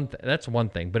 that's one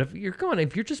thing. But if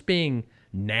you're just being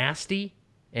nasty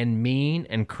and mean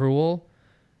and cruel,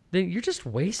 then you're just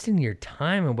wasting your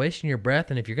time and wasting your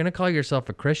breath. And if you're going to call yourself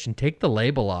a Christian, take the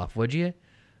label off, would you?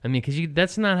 I mean, because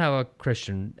that's not how a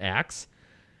Christian acts.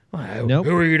 Nope.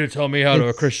 Who are you to tell me how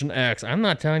a Christian acts? I'm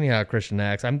not telling you how a Christian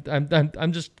acts. I'm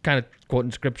just kind of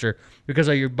quoting scripture because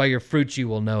by your fruits you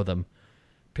will know them.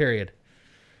 Period.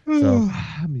 So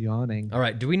I'm yawning. All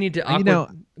right. Do we need to?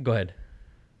 Go ahead.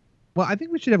 Well, I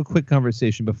think we should have a quick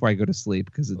conversation before I go to sleep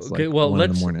because it's 1 in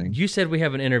the morning. You said we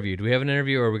have an interview. Do we have an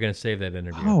interview, or are we going to save that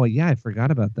interview? Oh yeah, I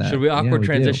forgot about that. Should we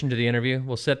transition to the interview?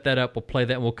 We'll set that up. We'll play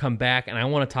that, and we'll come back. And I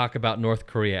want to talk about North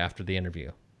Korea after the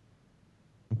interview.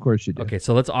 Of course you do. Okay,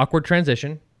 so let's awkward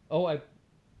transition. Oh,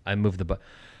 I moved the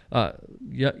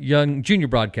young junior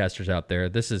broadcasters out there.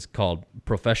 This is called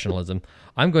professionalism.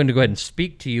 I'm going to go ahead and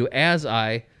speak to you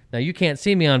now you can't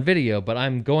see me on video, but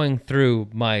I'm going through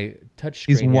my touch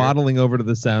screen. He's waddling over to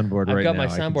the soundboard right now. I've got my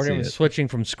soundboard here. I'm switching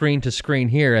from screen to screen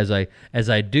here as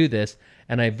I do this,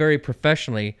 and I very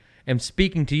professionally am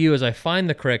speaking to you as I find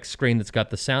the correct screen that's got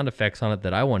the sound effects on it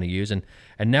that I want to use. And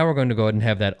now we're going to go ahead and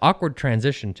have that awkward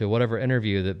transition to whatever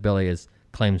interview that Billy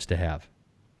claims to have.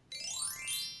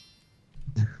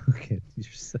 Okay,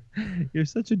 you're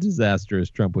such a disaster, as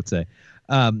Trump would say.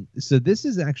 So this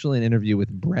is actually an interview with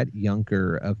Brett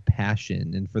Yunker of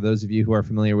Passion. And for those of you who are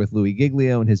familiar with Louis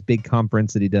Giglio and his big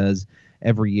conference that he does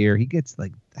every year, he gets I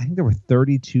think there were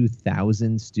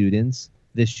 32,000 students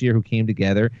this year who came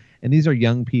together. And these are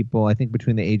young people, I think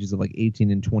between the ages of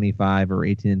 18 and 25 or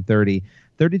 18 and 30,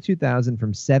 32,000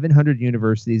 from 700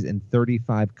 universities in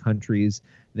 35 countries.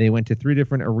 They went to 3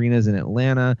 different arenas in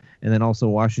Atlanta and then also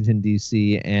Washington,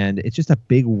 D.C. And it's just a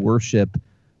big worship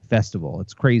festival.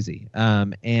 It's crazy.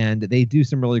 And they do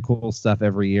some really cool stuff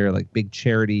every year, like big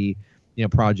charity,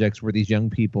 projects where these young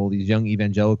people, these young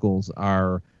evangelicals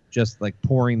are just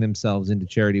pouring themselves into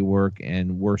charity work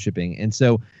and worshiping. And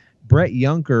so Brett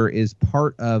Yunker is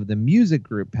part of the music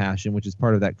group Passion, which is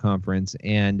part of that conference.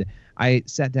 And I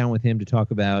sat down with him to talk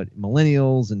about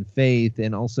millennials and faith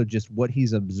and also just what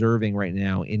he's observing right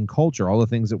now in culture, all the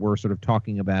things that we're sort of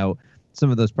talking about,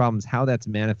 some of those problems, how that's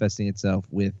manifesting itself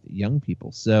with young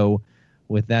people. So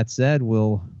with that said,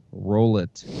 we'll roll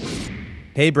it.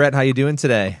 Hey, Brett, how you doing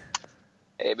today?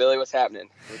 Hey, Billy, what's happening?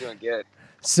 We're doing good.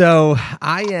 So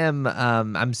I am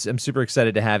I'm super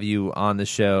excited to have you on the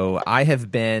show. I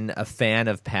have been a fan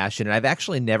of Passion, and I've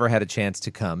actually never had a chance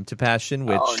to come to Passion,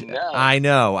 which I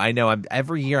know.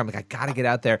 Every year I'm I got to get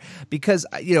out there because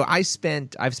I've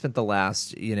spent the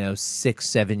last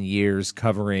 6-7 years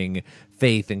covering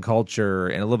faith and culture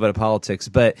and a little bit of politics,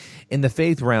 but in the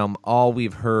faith realm, all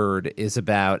we've heard is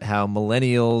about how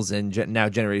millennials and now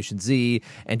Generation Z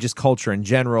and just culture in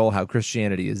general, how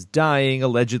Christianity is dying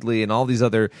allegedly, and all these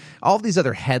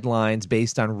other headlines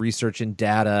based on research and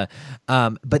data.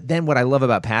 But then what I love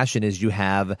about Passion is you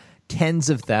have tens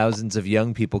of thousands of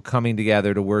young people coming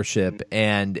together to worship,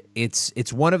 and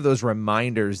it's one of those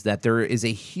reminders that there is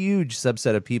a huge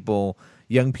subset of people,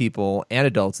 young people and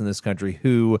adults in this country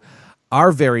who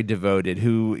are very devoted,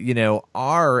 who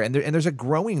and there's a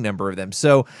growing number of them.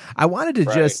 So I wanted to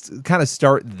just kind of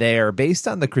start there, based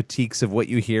on the critiques of what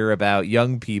you hear about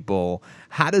young people.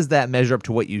 How does that measure up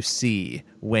to what you see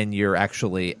when you're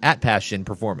actually at Passion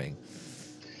performing?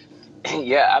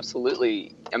 Yeah,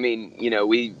 absolutely. I mean,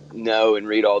 we know and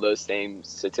read all those same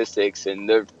statistics, and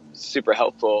they're super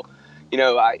helpful.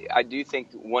 I do think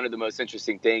one of the most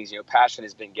interesting things, Passion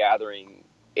has been gathering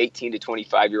 18 to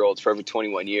 25-year-olds for over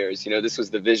 21 years. This was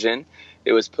the vision.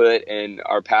 It was put in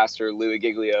our pastor, Louis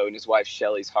Giglio, and his wife,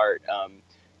 Shelley's heart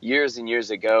years and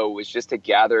years ago, was just to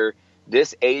gather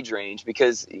this age range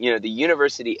because, the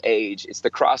university age, it's the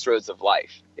crossroads of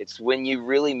life. It's when you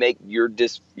really make your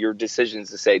decisions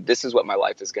to say, this is what my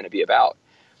life is going to be about.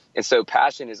 And so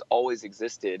Passion has always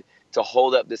existed to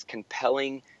hold up this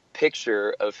compelling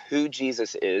picture of who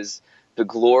Jesus is, the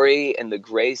glory and the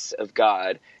grace of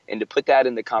God, and to put that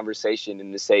in the conversation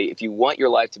and to say, if you want your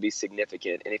life to be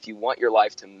significant and if you want your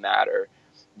life to matter,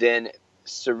 then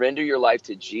surrender your life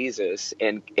to Jesus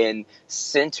and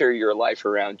center your life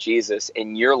around Jesus,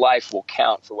 and your life will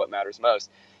count for what matters most.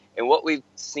 And what we've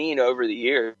seen over the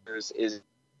years is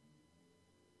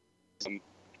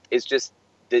just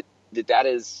that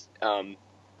is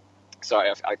sorry,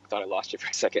 I thought I lost you for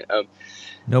a second.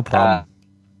 No problem.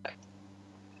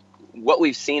 What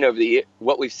we've seen over the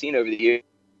years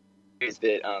is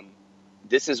that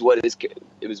this is what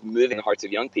it was moving the hearts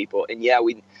of young people. And yeah,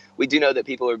 we do know that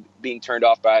people are being turned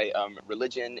off by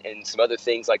religion and some other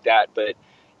things like that. But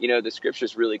the scripture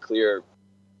is really clear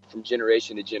from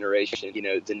generation to generation.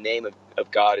 The name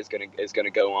of God is going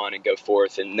to go on and go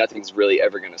forth, and nothing's really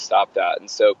ever going to stop that. And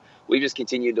so we just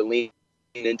continue to lean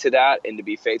into that and to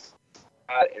be faithful to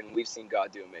that, and we've seen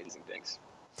God do amazing things.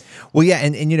 Well, yeah,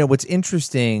 and what's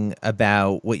interesting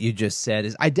about what you just said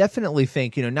is I definitely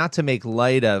think, not to make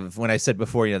light of when I said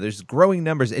before, there's growing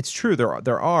numbers. It's true,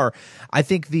 there are. I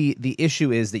think the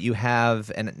issue is that you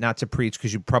have, and not to preach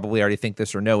because you probably already think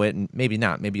this or know it, and maybe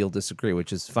not, maybe you'll disagree,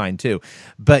 which is fine too.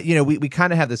 But, we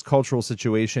kind of have this cultural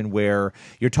situation where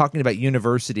you're talking about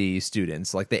university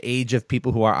students, like the age of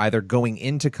people who are either going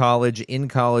into college, in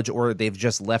college, or they've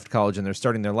just left college and they're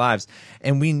starting their lives.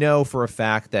 And we know for a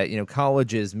fact that,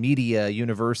 colleges, media,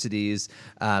 universities,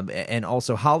 and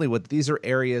also Hollywood, these are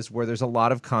areas where there's a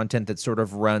lot of content that sort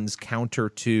of runs counter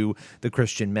to the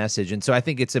Christian message. And so I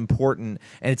think it's important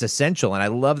and it's essential. And I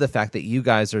love the fact that you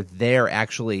guys are there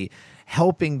actually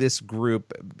helping this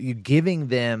group, giving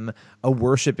them a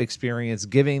worship experience,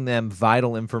 giving them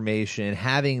vital information,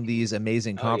 having these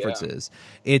amazing conferences.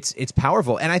 Yeah. It's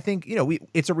powerful. And I think,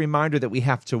 it's a reminder that we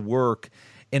have to work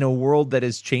in a world that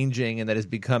is changing and that has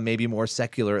become maybe more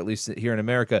secular, at least here in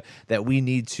America, that we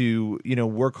need to,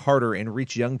 work harder and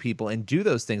reach young people and do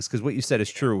those things. Because what you said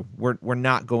is true. We're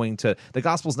not going to, the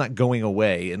gospel's not going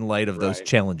away in light of those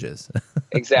challenges.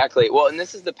 Exactly. Well, and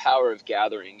this is the power of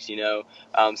gatherings.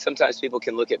 Sometimes people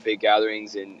can look at big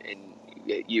gatherings and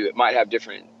you might have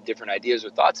different ideas or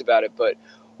thoughts about it. But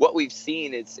what we've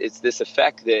seen is it's this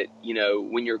effect that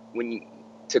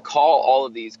to call all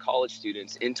of these college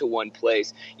students into one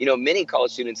place. Many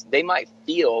college students, they might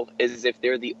feel as if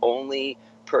they're the only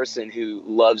person who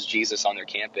loves Jesus on their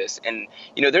campus. And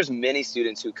there's many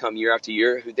students who come year after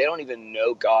year who they don't even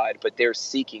know God, but they're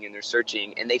seeking and they're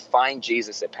searching and they find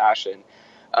Jesus at Passion.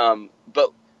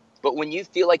 But when you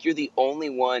feel like you're the only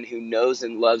one who knows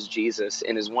and loves Jesus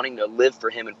and is wanting to live for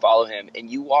him and follow him, and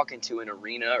you walk into an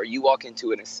arena or you walk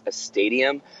into a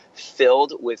stadium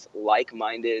filled with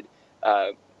like-minded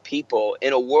people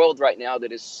in a world right now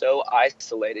that is so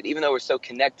isolated, even though we're so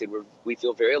connected, we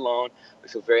feel very alone, we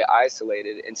feel very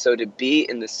isolated. And so to be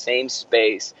in the same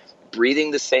space,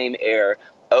 breathing the same air,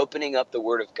 opening up the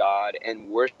Word of God and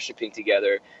worshiping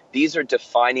together, these are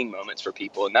defining moments for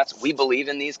people. And we believe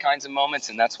in these kinds of moments,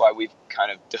 and that's why we've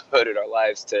kind of devoted our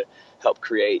lives to help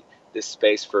create this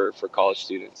space for college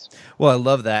students. Well, I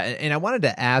love that. And I wanted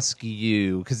to ask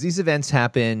you, because these events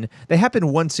happen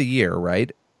once a year,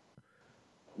 right?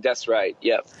 That's right.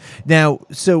 Yep. Now,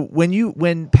 so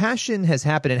when Passion has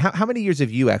happened, and how many years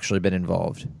have you actually been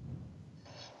involved?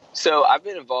 So I've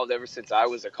been involved ever since I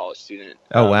was a college student.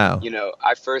 Oh, wow.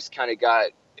 I first kind of got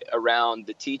around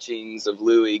the teachings of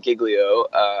Louis Giglio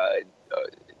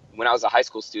when I was a high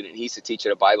school student. He used to teach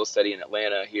at a Bible study in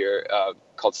Atlanta here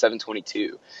called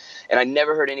 722. And I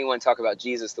never heard anyone talk about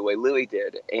Jesus the way Louis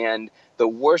did. And the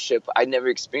worship, I'd never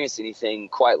experienced anything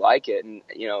quite like it.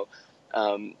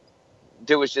 And,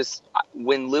 there was just,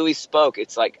 when Louis spoke,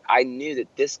 it's like I knew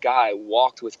that this guy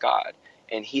walked with God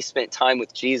and he spent time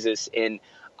with Jesus, and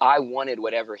I wanted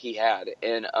whatever he had.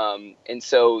 And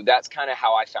so that's kind of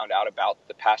how I found out about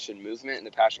the Passion movement and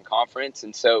the Passion Conference.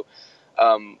 And so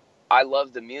I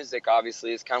love the music,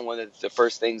 obviously. It's kind of one of the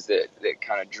first things that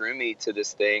kind of drew me to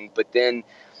this thing. But then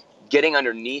getting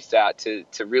underneath that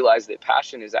to realize that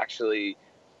Passion is actually,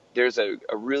 there's a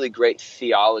really great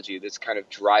theology that's kind of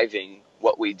driving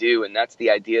what we do. And that's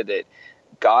the idea that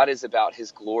God is about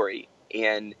his glory.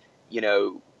 And,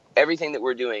 everything that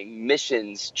we're doing,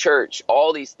 missions, church,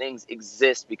 all these things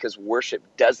exist because worship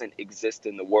doesn't exist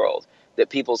in the world, that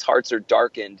people's hearts are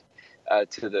darkened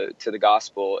to the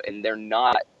gospel, and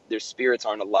their spirits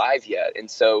aren't alive yet. And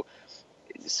so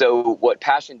what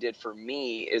Passion did for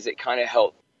me is it kind of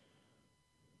helped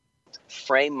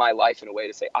frame my life in a way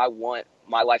to say, I want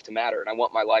my life to matter and I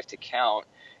want my life to count.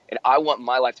 And I want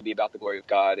my life to be about the glory of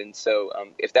God. And so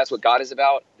if that's what God is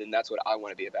about, then that's what I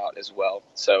want to be about as well.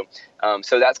 So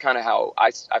that's kind of how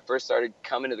I first started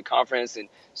coming to the conference and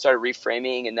started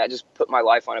reframing. And that just put my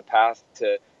life on a path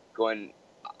to going,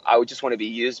 I would just want to be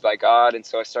used by God. And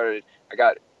so I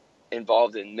got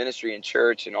involved in ministry and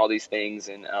church and all these things.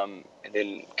 And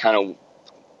then kind of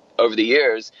over the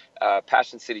years,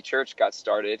 Passion City Church got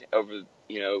started over,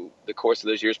 the course of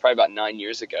those years, probably about 9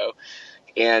 years ago.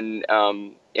 And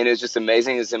it was just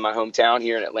amazing. It was in my hometown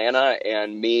here in Atlanta,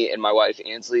 and me and my wife,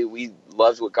 Ansley, we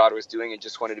loved what God was doing and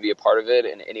just wanted to be a part of it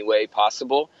in any way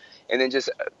possible. And then just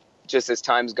as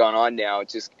time's gone on now,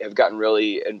 just have gotten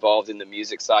really involved in the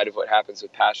music side of what happens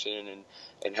with Passion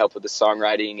and help with the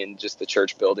songwriting and just the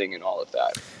church building and all of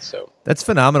that. So that's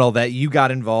phenomenal that you got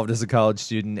involved as a college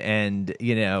student and,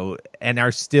 and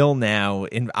are still now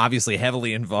obviously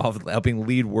heavily involved helping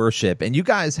lead worship. And you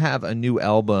guys have a new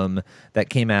album that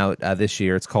came out this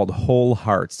year. It's called Whole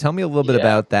Hearts. Tell me a little bit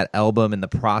about that album and the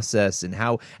process and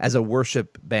how, as a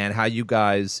worship band, how you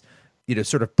guys,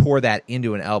 sort of pour that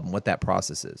into an album, what that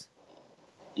process is.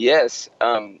 Yes.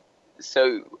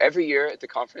 So every year at the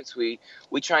conference, we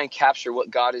try and capture what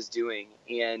God is doing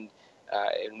and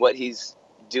what he's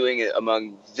doing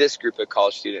among this group of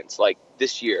college students, like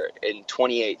this year in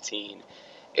 2018.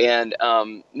 And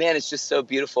man, it's just so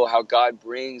beautiful how God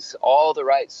brings all the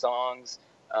right songs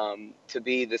to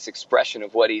be this expression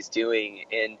of what he's doing.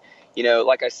 And,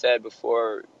 like I said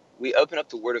before, we open up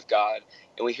the Word of God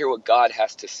and we hear what God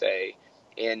has to say.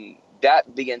 And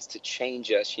that begins to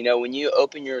change us. When you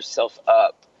open yourself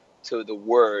up to the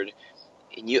Word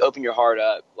and you open your heart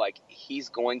up, like he's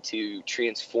going to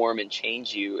transform and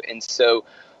change you. And so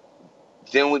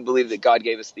then we believe that God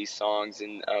gave us these songs.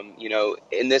 And,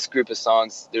 in this group of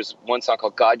songs, there's one song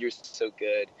called God, You're So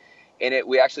Good. And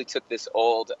we actually took this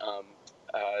old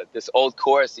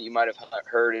chorus that you might have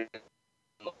heard in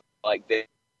like the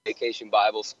Vacation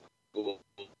Bible School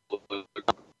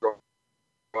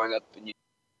growing up in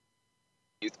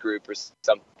youth group or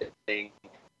something.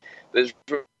 There's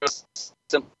a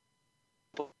simple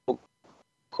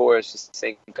chorus just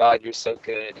saying, God, you're so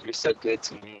good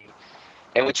to me.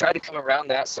 And we tried to come around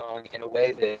that song in a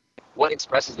way that what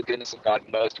expresses the goodness of God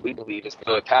most, we believe, is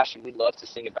the passion. We love to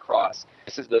sing at the cross.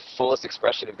 This is the fullest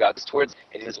expression of God's towards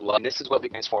and His love. This is what we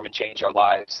transform and change our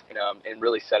lives and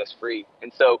really set us free.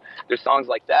 And so there's songs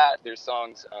like that. There's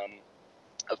songs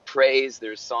of praise.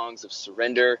 There's songs of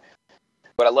surrender.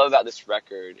 What I love about this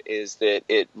record is that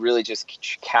it really just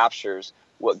captures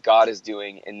what God is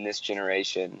doing in this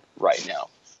generation right now.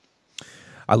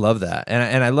 I love that.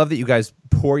 And I love that you guys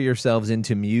pour yourselves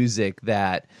into music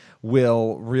that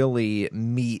will really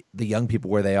meet the young people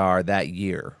where they are that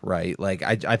year, right? Like,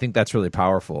 I think that's really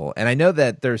powerful. And I know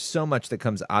that there's so much that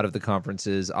comes out of the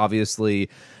conferences. Obviously,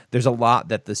 there's a lot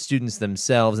that the students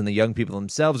themselves and the young people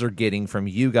themselves are getting from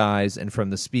you guys and from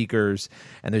the speakers.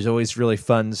 And there's always really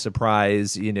fun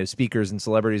surprise, speakers and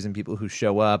celebrities and people who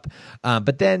show up.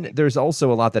 But then there's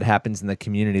also a lot that happens in the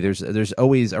community. There's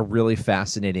always a really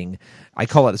fascinating, I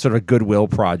call it sort of a goodwill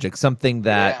project, something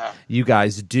that you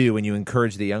guys do and you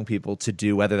encourage the young people to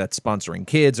do, whether that's sponsoring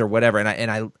kids or whatever.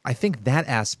 And I think that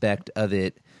aspect of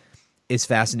it is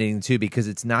fascinating too, because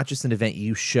it's not just an event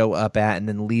you show up at and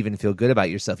then leave and feel good about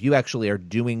yourself. You actually are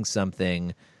doing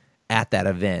something at that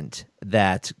event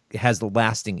that has the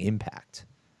lasting impact.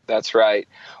 That's right.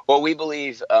 Well, we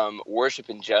believe worship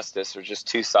and justice are just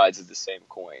two sides of the same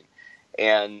coin.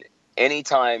 And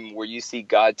anytime where you see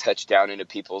God touch down into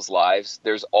people's lives,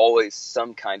 there's always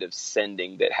some kind of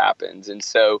sending that happens. And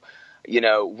so,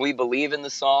 we believe in the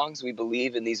songs. We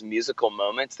believe in these musical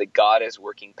moments that God is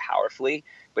working powerfully,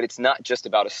 but it's not just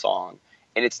about a song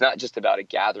and it's not just about a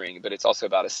gathering, but it's also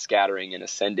about a scattering and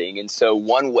ascending. And so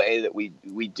one way that we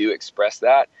do express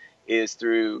that is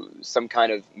through some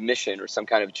kind of mission or some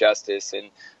kind of justice. And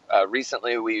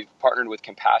recently we've partnered with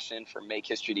Compassion for Make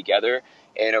History Together.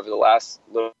 And over the last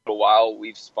little while,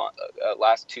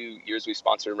 last 2 years, we've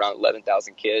sponsored around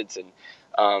 11,000 kids.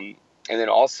 And then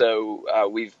also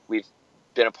we've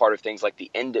been a part of things like the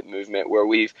End It movement, where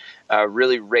we've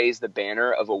really raised the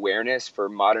banner of awareness for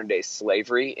modern day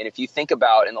slavery. And if you think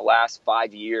about in the last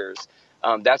 5 years,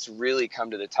 that's really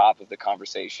come to the top of the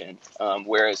conversation.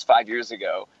 Whereas 5 years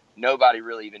ago, nobody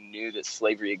really even knew that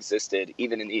slavery existed,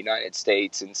 even in the United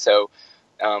States. And so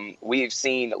we've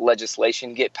seen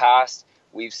legislation get passed.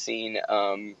 We've seen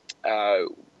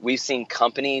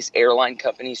companies, airline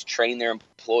companies, train their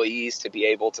employees to be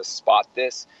able to spot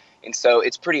this. And so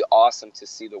it's pretty awesome to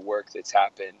see the work that's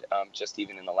happened just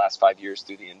even in the last 5 years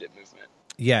through the End It movement.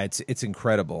 Yeah, it's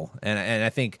incredible. And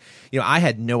I think, I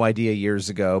had no idea years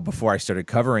ago before I started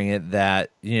covering it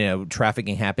that,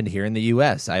 trafficking happened here in the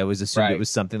U.S. I always assumed it was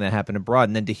something that happened abroad.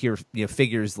 And then to hear,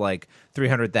 figures like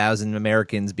 300,000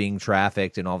 Americans being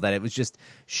trafficked and all that, it was just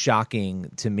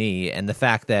shocking to me. And the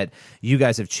fact that you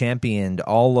guys have championed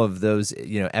all of those,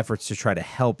 efforts to try to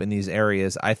help in these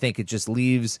areas, I think it just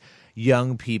leaves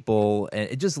young people, and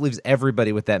it just leaves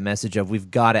everybody with that message of we've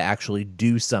got to actually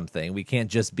do something. We can't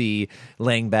just be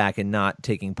laying back and not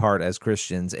taking part as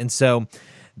Christians. And so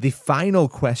the final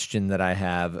question that I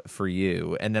have for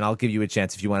you, and then I'll give you a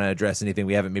chance if you want to address anything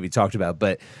we haven't maybe talked about,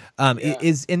 but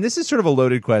is, and this is sort of a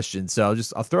loaded question, so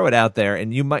I'll throw it out there, and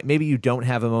maybe you don't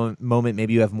have a moment,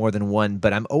 maybe you have more than one,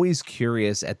 but I'm always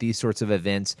curious at these sorts of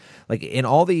events, like in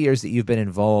all the years that you've been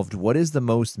involved, what is the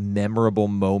most memorable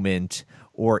moment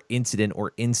or incident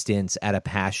or instance at a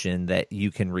Passion that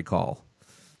you can recall?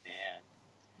 Man,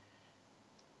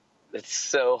 that's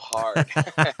so hard.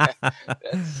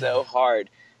 That's so hard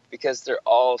because they're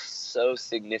all so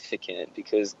significant,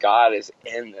 because God is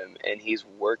in them and He's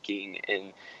working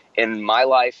in my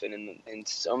life and in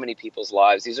so many people's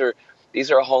lives. These are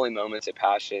holy moments at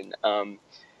Passion.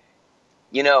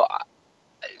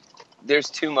 There's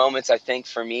two moments, I think,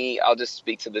 for me. I'll just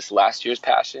speak to this last year's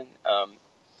Passion.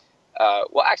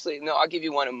 Well, actually, no, I'll give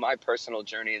you one of my personal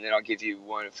journey, and then I'll give you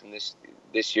one from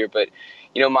this year. But,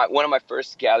 one of my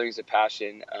first gatherings of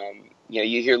Passion,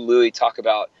 you hear Louis talk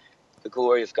about the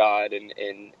glory of God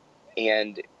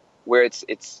and where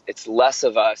it's less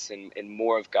of us and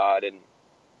more of God.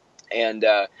 And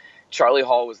Charlie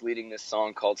Hall was leading this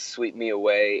song called Sweep Me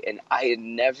Away. And I had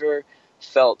never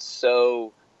felt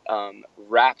so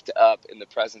wrapped up in the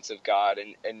presence of God.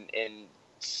 And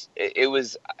I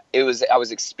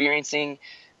was experiencing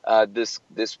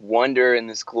this wonder and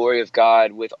this glory of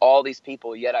God with all these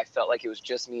people, yet I felt like it was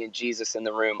just me and Jesus in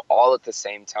the room all at the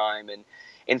same time.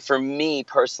 And for me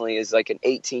personally, as like an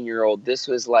 18-year-old, this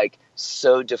was like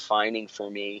so defining for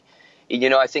me.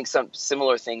 I think some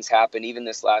similar things happened even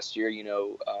this last year.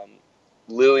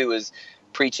 Louis was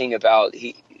preaching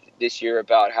this year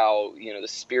about how, the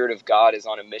Spirit of God is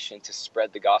on a mission to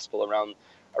spread the gospel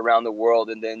around the world.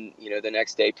 And then, the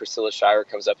next day Priscilla Shirer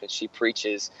comes up and she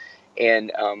preaches.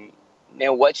 And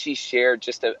man, what she shared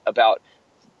just about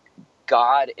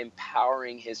God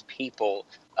empowering his people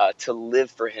to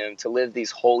live for him, to live these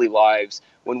holy lives.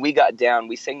 When we got down,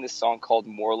 we sang this song called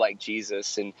More Like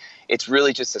Jesus. And it's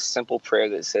really just a simple prayer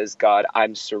that says, God,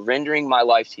 I'm surrendering my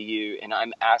life to you. And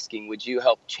I'm asking, would you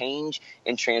help change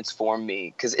and transform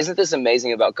me? Because isn't this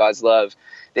amazing about God's love,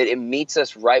 that it meets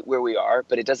us right where we are,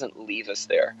 but it doesn't leave us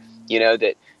there. You know,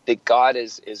 that God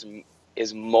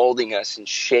is molding us and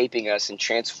shaping us and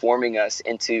transforming us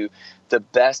into the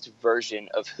best version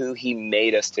of who he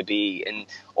made us to be. And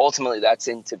ultimately that's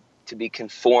to be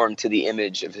conformed to the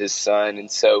image of his son.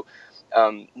 And so,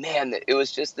 man, it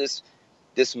was just this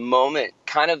moment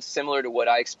kind of similar to what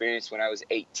I experienced when I was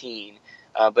 18,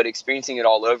 but experiencing it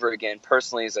all over again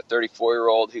personally as a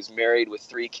 34-year-old who's married with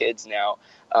 3 kids now,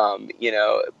 you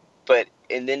know,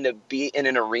 and then to be in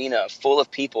an arena full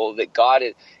of people that God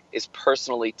is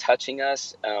personally touching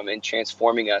us and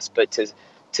transforming us, but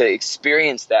to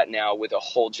experience that now with a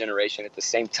whole generation at the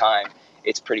same time,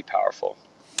 it's pretty powerful.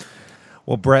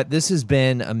 Well, Brett, this has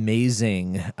been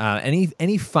amazing.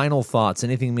 Any final thoughts?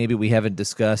 Anything maybe we haven't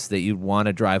discussed that you'd want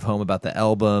to drive home about the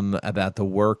album, about the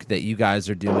work that you guys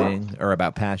are doing, or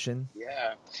about Passion?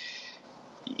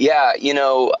 Yeah. You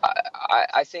know,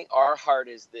 I think our heart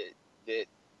is that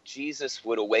Jesus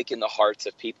would awaken the hearts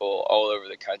of people all over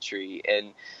the country.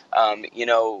 And, you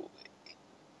know,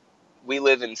 we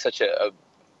live in such an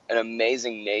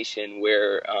amazing nation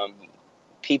where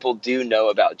people do know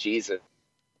about Jesus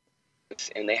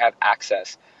and they have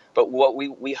access. But what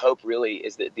we hope really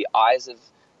is that the eyes of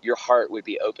your heart would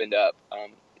be opened up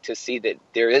to see that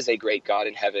there is a great God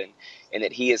in heaven and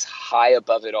that he is high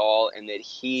above it all and that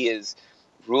he is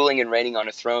ruling and reigning on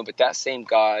a throne. But that same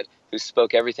God who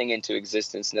spoke everything into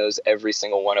existence knows every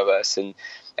single one of us, and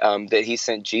that he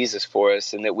sent Jesus for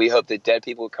us, and that we hope that dead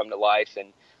people would come to life.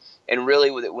 And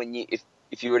really, with it, when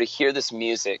if you were to hear this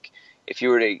music, if you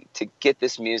were to get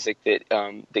this music,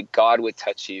 that God would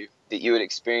touch you, that you would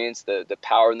experience the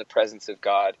power and the presence of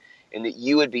God, and that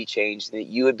you would be changed, and that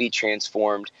you would be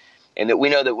transformed, and that we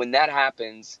know that when that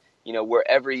happens, you know,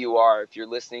 wherever you are, if you're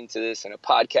listening to this in a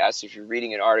podcast, if you're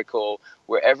reading an article,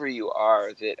 wherever you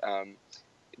are,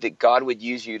 that God would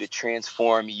use you to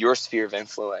transform your sphere of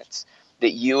influence,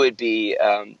 that you would be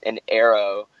an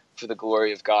arrow for the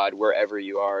glory of God wherever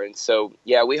you are. And so,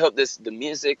 yeah, we hope the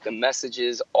music, the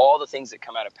messages, all the things that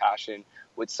come out of Passion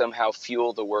would somehow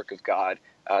fuel the work of God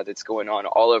that's going on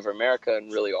all over America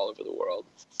and really all over the world.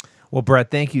 Well,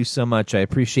 Brett, thank you so much. I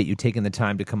appreciate you taking the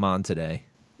time to come on today.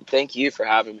 Thank you for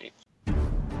having me. The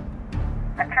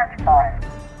Church Boys.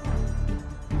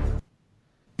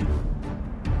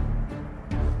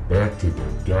 Back to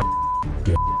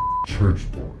the Church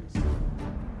Boys.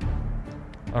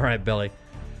 All right, Billy.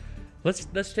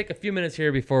 Let's take a few minutes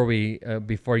here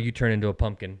before you turn into a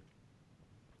pumpkin.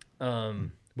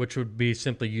 Which would be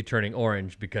simply you turning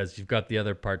orange because you've got the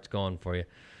other parts going for you.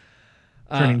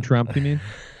 Turning Trump, you mean?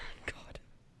 God,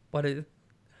 what is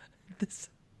this?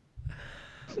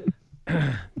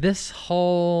 This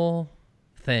whole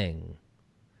thing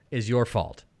is your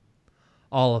fault.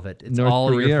 All of it. It's North all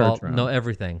Korea your or fault. Trump? No,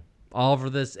 everything. All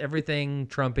of this, everything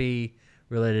Trumpy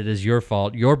related is your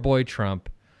fault. Your boy Trump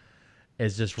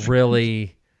is just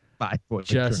really Bye, boy,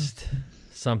 just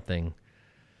something.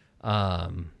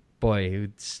 Boy,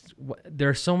 there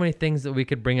are so many things that we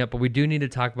could bring up, but we do need to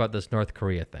talk about this North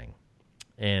Korea thing.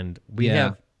 And we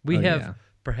have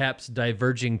perhaps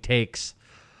diverging takes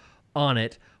on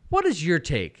it. What is your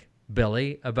take,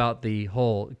 Billy, about the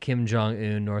whole Kim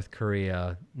Jong-un North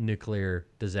Korea nuclear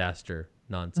disaster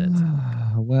nonsense?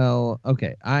 Well,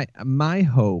 okay. My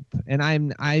hope, and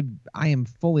I am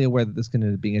fully aware that this is going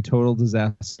to be a total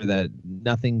disaster, that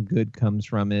nothing good comes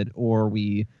from it, or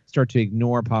we start to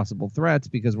ignore possible threats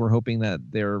because we're hoping that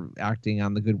they're acting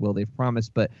on the goodwill they've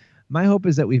promised. But my hope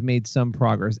is that we've made some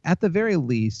progress. At the very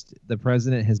least, the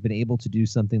president has been able to do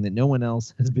something that no one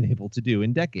else has been able to do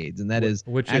in decades, and that is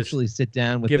actually sit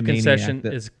down with the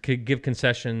maniac. Give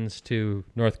concessions to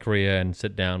North Korea and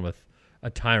sit down with a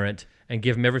tyrant and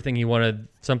give him everything he wanted,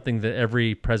 something that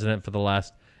every president for the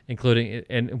last, including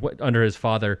and under his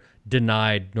father,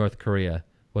 denied North Korea,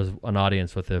 was an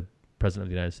audience with the president of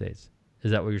the United States.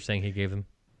 Is that what you're saying he gave them?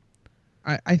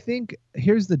 I think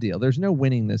here's the deal. There's no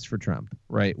winning this for Trump,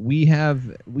 right? We have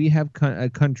a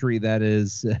country that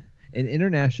is an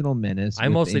international menace. I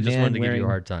mostly just wanted to give you a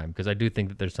hard time because I do think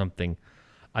that there's something.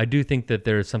 I do think that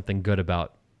there is something good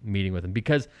about meeting with him,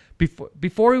 because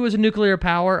before he was a nuclear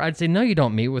power, I'd say no, you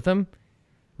don't meet with him,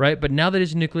 right? But now that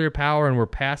he's a nuclear power and we're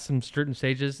past some certain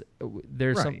stages,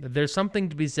 there's something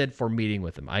to be said for meeting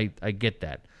with him. I get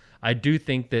that. I do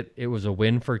think that it was a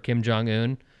win for Kim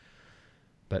Jong-un,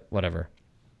 but whatever.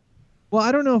 Well,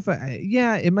 I don't know if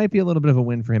it might be a little bit of a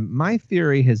win for him. My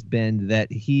theory has been that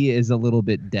he is a little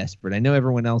bit desperate. I know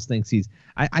everyone else thinks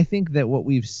I think that what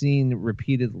we've seen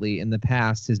repeatedly in the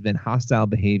past has been hostile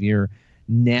behavior,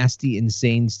 nasty,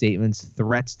 insane statements,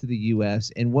 threats to the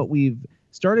U.S. And what we've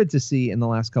started to see in the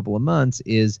last couple of months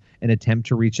is an attempt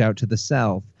to reach out to the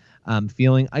South,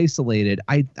 feeling isolated.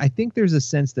 I think there's a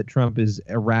sense that Trump is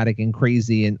erratic and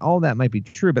crazy, and all that might be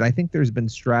true, but I think there's been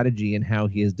strategy in how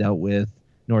he has dealt with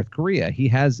North Korea. He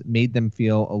has made them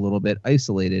feel a little bit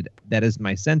isolated. That is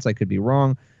my sense. I could be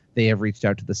wrong. They have reached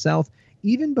out to the South.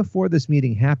 Even before this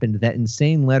meeting happened, that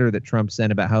insane letter that Trump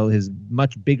sent about how his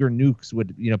much bigger nukes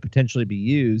would, potentially be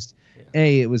used. Yeah.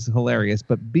 A, it was hilarious,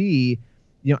 but B,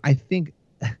 I think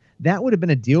that would have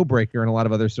been a deal breaker in a lot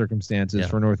of other circumstances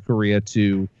for North Korea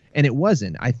to, and it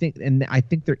wasn't. I think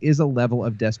there is a level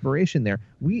of desperation there.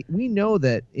 We know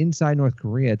that inside North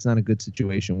Korea, it's not a good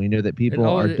situation. We know that people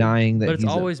are dying. But it's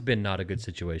always been not a good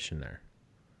situation there.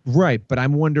 Right, but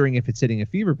I'm wondering if it's hitting a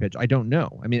fever pitch. I don't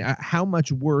know. I mean, how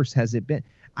much worse has it been?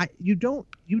 You don't,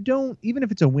 even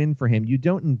if it's a win for him, you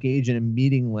don't engage in a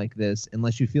meeting like this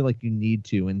unless you feel like you need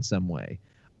to in some way.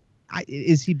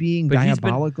 Is he being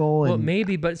diabolical? Well,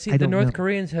 maybe, but see, the North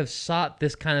Koreans have sought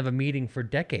this kind of a meeting for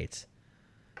decades.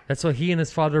 That's what he and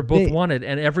his father both wanted,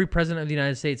 and every president of the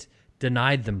United States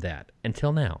denied them that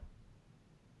until now.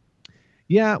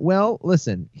 Yeah, well,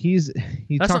 listen, he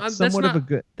talked somewhat of a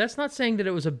good. That's not saying that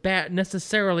it was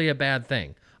necessarily a bad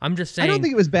thing. I'm just saying. I don't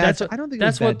think it was bad. I don't think it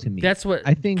was bad to me. That's what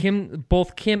I think.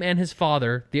 Both Kim and his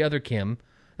father, the other Kim,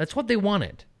 that's what they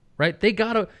wanted, right? He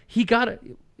got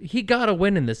a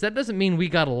win in this. That doesn't mean we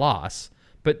got a loss,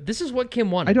 but this is what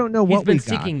Kim wanted. I don't know what we got. He's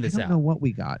been seeking this out. I don't know what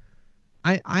we got.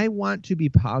 I want to be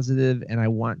positive and I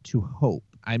want to hope.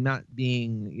 I'm not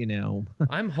being,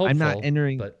 I'm hopeful. I'm not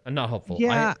entering, but I'm not hopeful.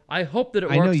 Yeah, I hope that it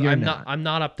works. I know you're I'm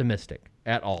not optimistic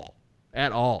at all,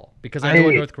 because I know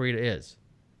what North Korea is.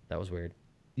 That was weird.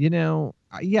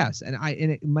 Yes, and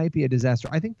it might be a disaster.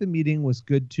 I think the meeting was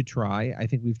good to try. I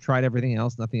think we've tried everything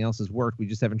else. Nothing else has worked. We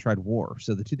just haven't tried war.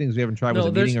 So the two things we haven't tried was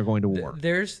a meeting or going to war.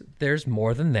 There's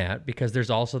more than that, because there's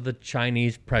also the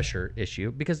Chinese pressure issue.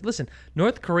 Because listen,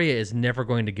 North Korea is never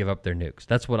going to give up their nukes.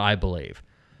 That's what I believe.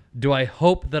 Do I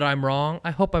hope that I'm wrong?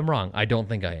 I hope I'm wrong. I don't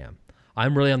think I am.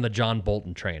 I'm really on the John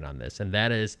Bolton train on this, and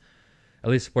that is at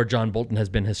least where John Bolton has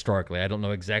been historically. I don't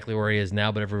know exactly where he is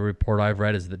now, but every report I've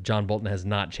read is that John Bolton has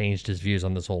not changed his views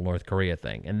on this whole North Korea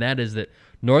thing, and that is that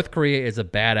North Korea is a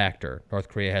bad actor. North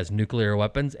Korea has nuclear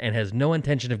weapons and has no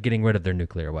intention of getting rid of their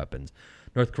nuclear weapons.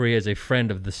 North Korea is a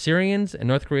friend of the Syrians, and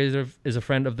North Korea is a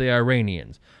friend of the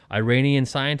Iranians. Iranian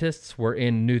scientists were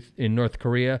in North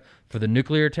Korea for the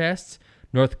nuclear tests.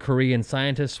 North Korean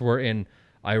scientists were in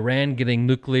Iran getting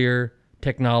nuclear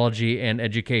technology and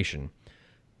education.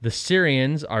 The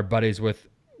Syrians are buddies with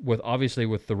obviously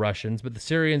with the Russians, but the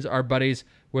Syrians are buddies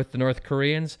with the North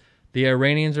Koreans. The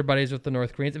Iranians are buddies with the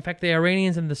North Koreans. In fact, the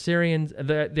Iranians and the Syrians,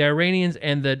 the Iranians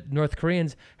and the North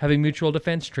Koreans have a mutual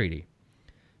defense treaty.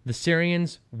 The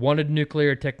Syrians wanted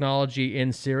nuclear technology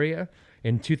in Syria.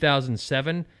 In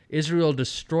 2007, Israel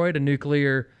destroyed a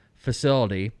nuclear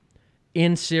facility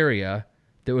in Syria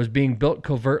that was being built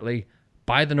covertly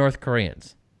by the North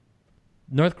Koreans.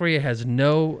 North Korea has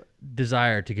no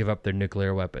desire to give up their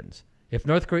nuclear weapons. If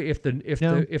the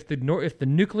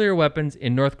nuclear weapons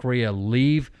in North Korea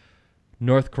leave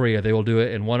North Korea, they will do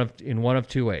it in one of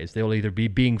two ways. They will either be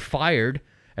being fired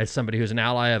as somebody who's an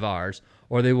ally of ours,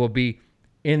 or they will be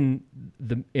in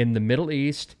the Middle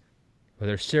East,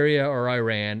 whether Syria or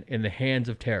Iran, in the hands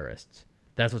of terrorists.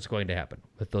 That's what's going to happen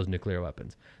with those nuclear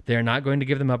weapons. They are not going to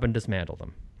give them up and dismantle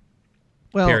them.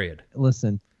 Well, period.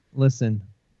 Listen.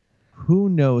 Who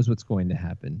knows what's going to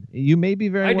happen? You may be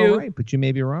very well right, but you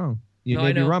may be wrong. You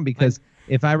may be wrong because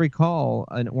if I recall,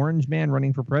 an orange man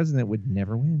running for president would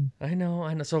never win. I know.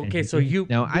 So okay, so you.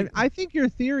 No, I think your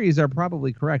theories are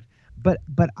probably correct, but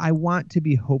I want to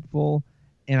be hopeful,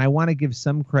 and I want to give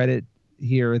some credit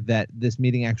here that this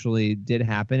meeting actually did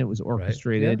happen. It was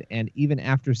orchestrated, right. Yeah. And even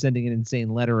after sending an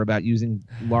insane letter about using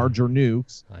larger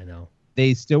nukes, I know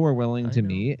they still were willing to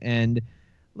meet. And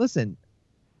listen,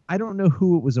 I don't know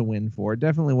who it was a win for. It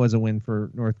definitely was a win for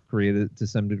North Korea to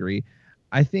some degree.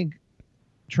 I think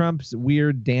Trump's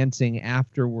weird dancing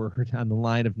afterward on the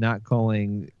line of not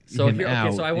calling him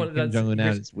out. So I want Kim Jong-un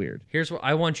out is weird. Here's what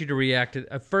I want you to react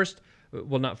to. First,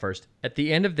 well, not first. At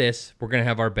the end of this, we're going to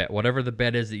have our bet. Whatever the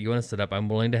bet is that you want to set up, I'm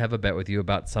willing to have a bet with you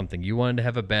about something. You wanted to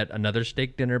have a bet, another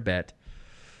steak dinner bet,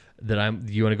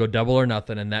 you want to go double or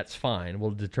nothing, and that's fine.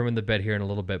 We'll determine the bet here in a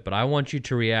little bit. But I want you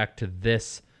to react to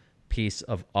this piece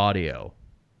of audio.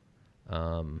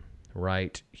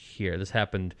 right here. This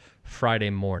happened Friday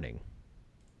morning.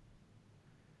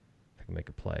 If I can make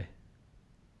a play.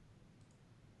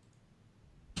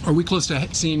 Are we close to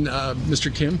seeing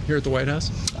Mr. Kim here at the White House?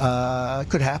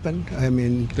 Could happen. I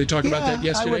mean, they talked about that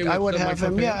yesterday. I would have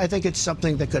him. Yeah, I think it's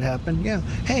something that could happen. Yeah.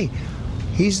 Hey,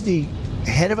 he's the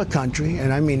head of a country,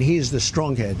 and I mean, he's the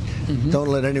strong head. Mm-hmm. Don't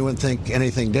let anyone think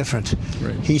anything different.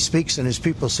 Right. He speaks, and his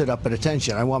people sit up at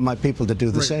attention. I want my people to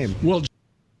do the same. Well,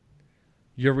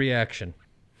 your reaction.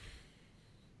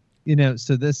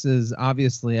 So this is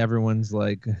obviously everyone's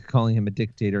like calling him a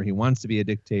dictator. He wants to be a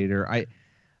dictator.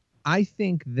 I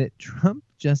think that Trump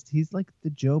he's like the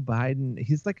Joe Biden.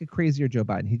 He's like a crazier Joe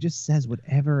Biden. He just says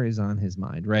whatever is on his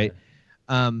mind, right?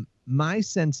 Yeah. My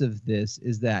sense of this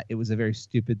is that it was a very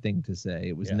stupid thing to say.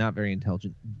 It was not very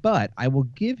intelligent. But I will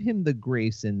give him the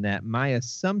grace in that my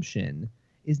assumption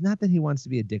is not that he wants to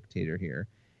be a dictator here.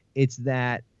 It's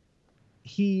that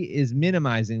he is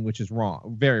minimizing, which is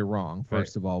wrong, very wrong,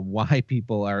 first of all, why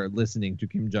people are listening to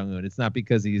Kim Jong-un. It's not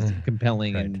because he's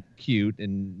compelling and cute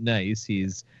and nice.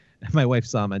 My wife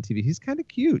saw him on TV. He's kind of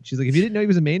cute. She's like, if you didn't know he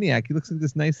was a maniac, he looks like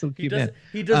this nice little cute man.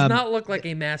 He does not look like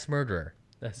a mass murderer.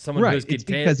 Someone who has killed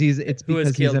it's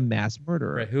because he's a mass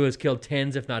murderer. Right, who has killed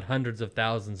tens, if not hundreds of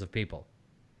thousands of people.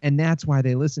 And that's why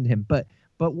they listen to him. But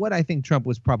what I think Trump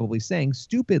was probably saying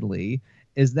stupidly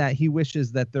is that he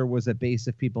wishes that there was a base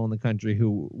of people in the country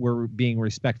who were being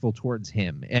respectful towards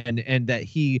him and that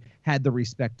he had the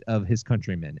respect of his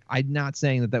countrymen. I'm not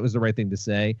saying that was the right thing to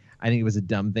say. I think it was a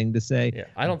dumb thing to say. Yeah,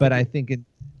 I don't think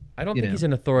he's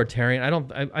an authoritarian.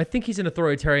 I think he's an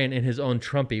authoritarian in his own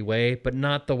Trumpy way, but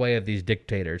not the way of these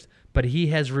dictators. But he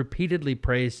has repeatedly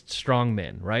praised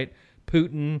strongmen, right?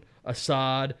 Putin,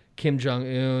 Assad, Kim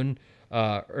Jong-un,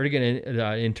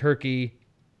 Erdogan in Turkey.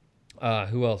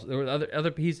 Who else? There were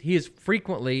other. He is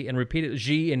frequently and repeatedly,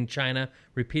 Xi in China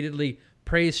repeatedly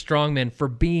praised strongmen for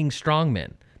being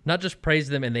strongmen. Not just praise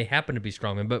them and they happen to be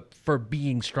strongmen, but for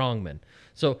being strongmen.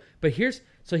 So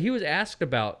he was asked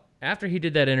about, after he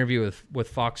did that interview with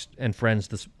Fox and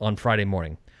Friends on Friday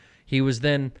morning, he was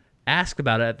then asked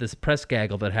about it at this press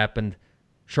gaggle that happened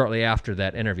shortly after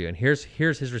that interview. And here's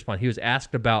his response. He was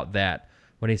asked about that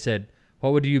when he said,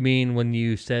 "What would you mean when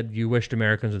you said you wished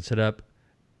Americans would sit up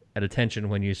at attention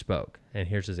when you spoke?" And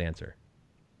here's his answer.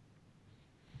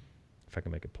 If I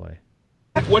can make it play.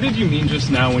 What did you mean just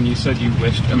now when you said you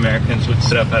wished Americans would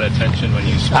sit up at attention when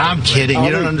you spoke? I'm kidding. You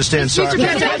don't understand, sir.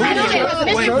 Mr.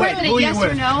 President, yes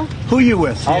or no? Who are you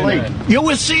with? You're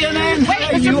with CNN?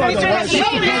 Mr.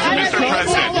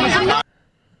 President.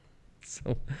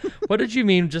 So, what did you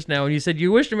mean just now when you said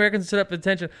you wished Americans would sit up at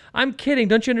attention? I'm kidding.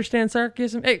 Don't you understand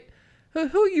sarcasm? Hey,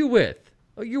 who are you with?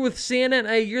 Oh, you're with CNN?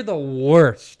 Hey, you're the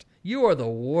worst. You are the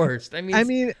worst. I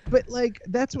mean, but like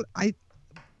that's what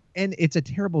and it's a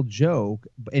terrible joke,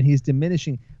 and he's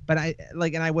diminishing. But I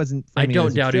wasn't. I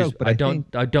don't doubt I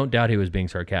don't doubt he was being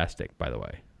sarcastic. By the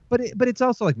way. But it's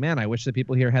also like, man, I wish the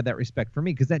people here had that respect for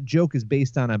me, because that joke is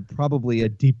based on probably a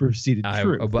deeper seated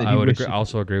truth. I would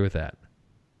also agree with that.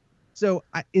 So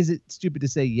is it stupid to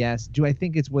say yes? Do I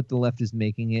think it's what the left is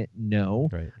making it? No.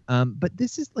 Right. But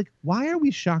this is like, why are we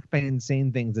shocked by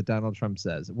insane things that Donald Trump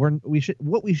says? What we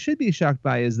should be shocked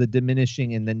by is the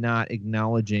diminishing and the not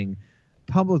acknowledging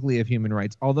publicly of human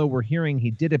rights. Although we're hearing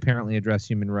he did apparently address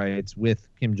human rights with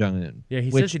Kim Jong-un. Yeah, he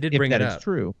says he did bring it up. That is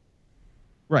true.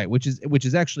 Right, which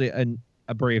is actually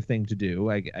a brave thing to do.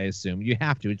 I assume you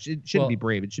have to. It shouldn't be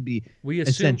brave. It should be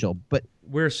essential. But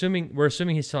we're assuming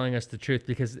he's telling us the truth,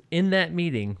 because in that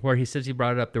meeting where he says he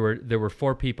brought it up, there were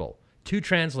 4 people, 2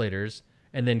 translators,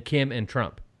 and then Kim and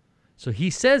Trump. So he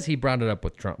says he brought it up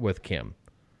with Kim.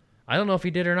 I don't know if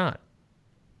he did or not.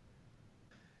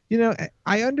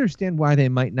 I understand why they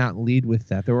might not lead with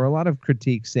that. There were a lot of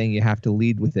critiques saying you have to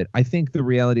lead with it. I think the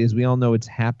reality is we all know it's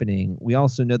happening. We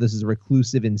also know this is a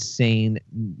reclusive, insane,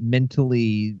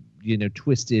 mentally,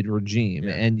 twisted regime.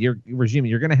 Yeah. And you're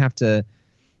going to have to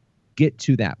get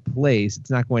to that place. It's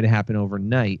not going to happen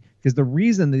overnight, because the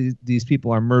reason these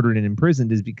people are murdered and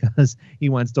imprisoned is because he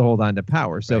wants to hold on to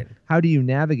power. So how do you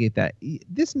navigate that?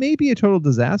 This may be a total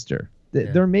disaster.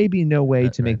 There may be no way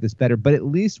to make this better, but at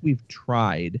least we've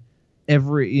tried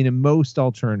most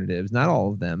alternatives, not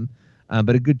all of them,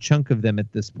 but a good chunk of them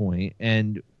at this point,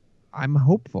 and I'm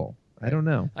hopeful. I don't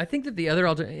know. I think that the other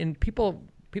and people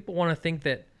want to think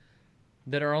that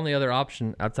our only other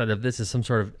option outside of this is some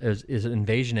sort of is an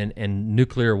invasion and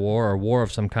nuclear war or war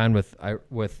of some kind with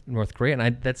North Korea,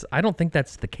 and I don't think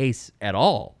that's the case at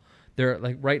all. There,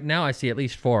 like right now, I see at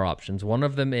least 4 options. One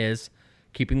of them is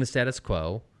keeping the status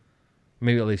quo.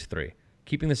 Maybe at least 3.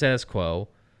 Keeping the status quo,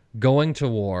 going to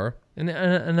war, and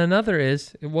another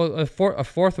is, well, a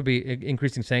fourth would be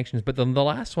increasing sanctions, but the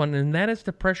last one, and that is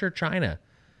to pressure China.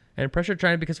 And pressure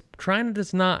China because China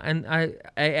does not, and I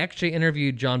actually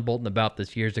interviewed John Bolton about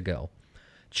this years ago.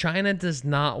 China does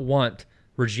not want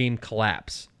regime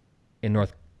collapse in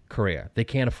North Korea. They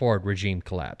can't afford regime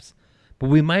collapse. But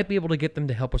we might be able to get them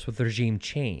to help us with regime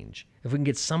change. If we can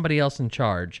get somebody else in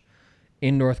charge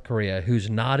in North Korea who's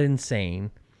not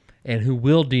insane and who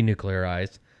will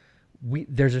denuclearize,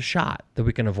 there's a shot that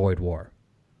we can avoid war,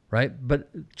 right? But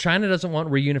China doesn't want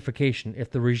reunification.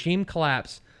 If the regime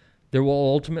collapses, there will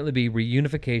ultimately be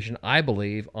reunification, I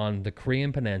believe, on the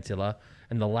Korean Peninsula.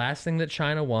 And the last thing that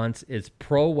China wants is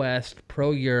pro-West,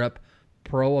 pro-Europe,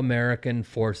 pro-American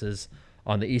forces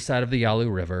on the east side of the Yalu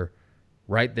River,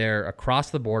 right there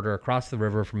across the border, across the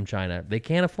river from China. They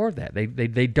can't afford that.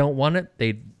 They don't want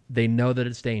it. They know that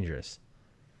it's dangerous.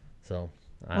 So,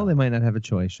 well, they might not have a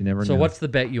choice. You never know. So what's the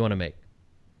bet you want to make?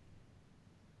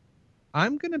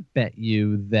 I'm going to bet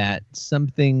you that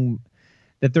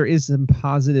there is some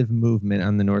positive movement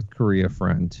on the North Korea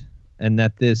front, and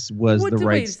that this was the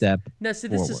right step. No, see,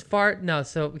 this is far. No,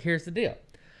 so here's the deal,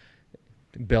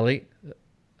 Billy,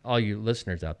 all you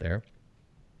listeners out there.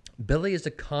 Billy is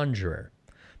a conjurer,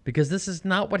 because this is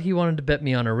not what he wanted to bet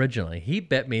me on originally. He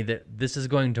bet me that this is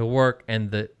going to work and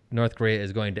that North Korea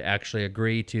is going to actually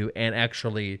agree to and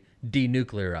actually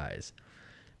denuclearize.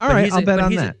 All right, I'll bet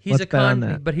on that. Let's bet on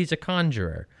that. But he's a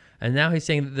conjurer. And now he's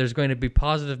saying that there's going to be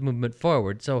positive movement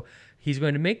forward. So he's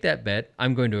going to make that bet.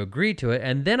 I'm going to agree to it.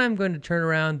 And then I'm going to turn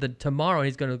around tomorrow and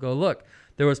he's going to go, look,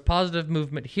 there was positive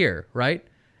movement here, right?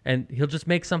 And he'll just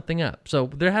make something up. So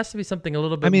there has to be something a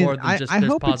little bit more than just I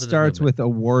hope it starts movement. with a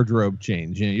wardrobe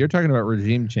change. You're talking about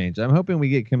regime change. I'm hoping we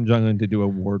get Kim Jong-un to do a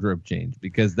wardrobe change,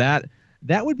 because that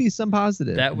would be some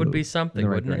positive. That would be something,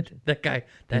 wouldn't it? That guy,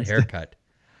 that haircut.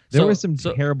 There were some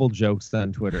terrible jokes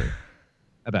on Twitter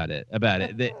about it.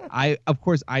 Of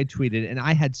course, I tweeted, and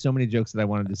I had so many jokes that I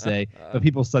wanted to say, but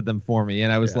people said them for me,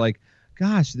 and I was like,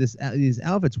 "Gosh, these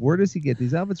outfits. Where does he get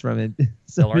these outfits from?" And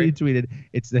somebody tweeted,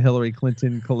 "It's the Hillary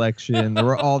Clinton collection." There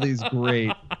were all these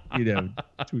great, tweets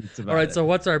about it. All right, so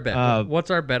what's our bet?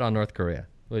 What's our bet on North Korea?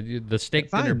 The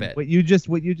steak dinner bet. What you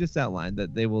just outlined,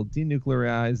 that they will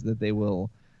denuclearize, that they will,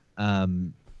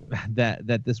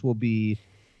 that this will be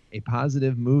a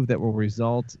positive move that will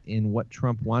result in what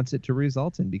Trump wants it to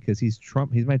result in, because he's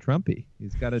Trump. He's my Trumpy.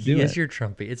 He's got to do it. He is your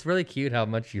Trumpy. It's really cute how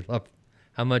much you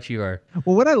are.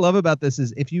 Well, what I love about this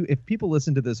is if people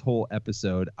listen to this whole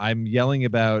episode, I'm yelling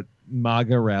about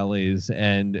MAGA rallies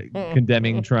and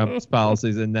condemning Trump's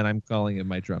policies, and then I'm calling him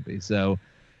my Trumpy. So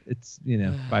it's,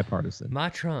 bipartisan. My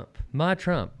Trump,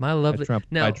 my lovely Trump.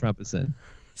 My Trumpison.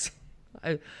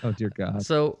 Oh dear God.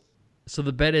 So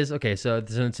the bet is, okay, so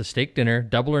it's a steak dinner,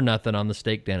 double or nothing on the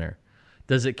steak dinner.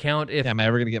 Does it count if... Yeah, am I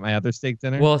ever going to get my other steak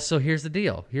dinner? Well, so here's the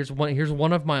deal. Here's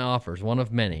one of my offers, one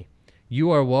of many.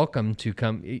 You are welcome to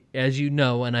come, as you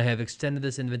know, and I have extended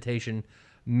this invitation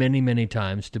many, many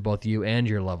times to both you and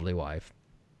your lovely wife.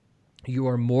 You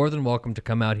are more than welcome to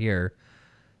come out here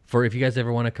for, if you guys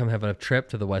ever want to come have a trip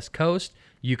to the West Coast,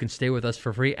 you can stay with us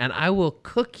for free, and I will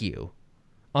cook you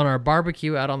on our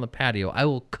barbecue out on the patio. I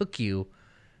will cook you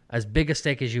as big a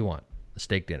steak as you want, a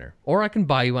steak dinner. Or I can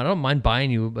buy you one. I don't mind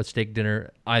buying you a steak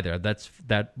dinner either.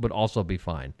 That would also be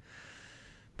fine.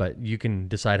 But you can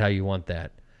decide how you want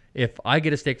that. If I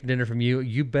get a steak dinner from you,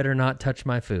 you better not touch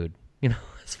my food.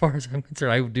 As far as I'm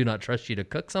concerned, I do not trust you to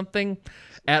cook something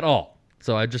at all.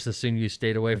 So I just assume you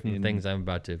stayed away from the things I'm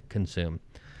about to consume.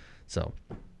 So,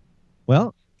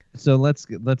 well, so let's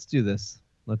do this.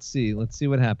 Let's see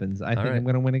what happens. I think I'm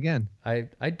going to win again.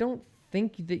 I don't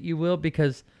think that you will,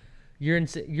 because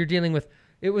you're dealing with,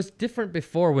 it was different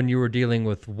before when you were dealing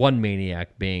with one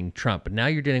maniac being Trump, but now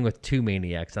you're dealing with two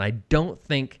maniacs, and I don't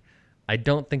think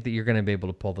that you're going to be able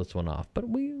to pull this one off, but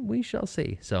we shall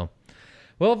see. So,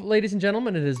 well, ladies and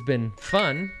gentlemen, it has been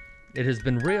fun. It has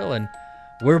been real, and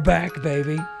we're back,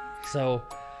 baby. So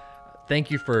thank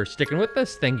you for sticking with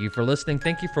us. Thank you for listening.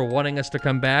 Thank you for wanting us to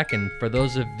come back. And for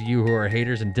those of you who are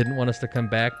haters and didn't want us to come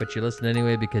back, but you listen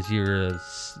anyway because you're a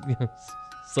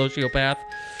sociopath,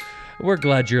 we're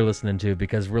glad you're listening too,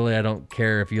 because really I don't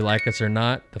care if you like us or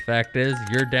not. The fact is,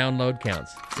 your download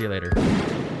counts. See you later.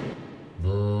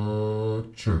 The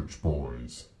Church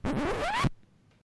Boys.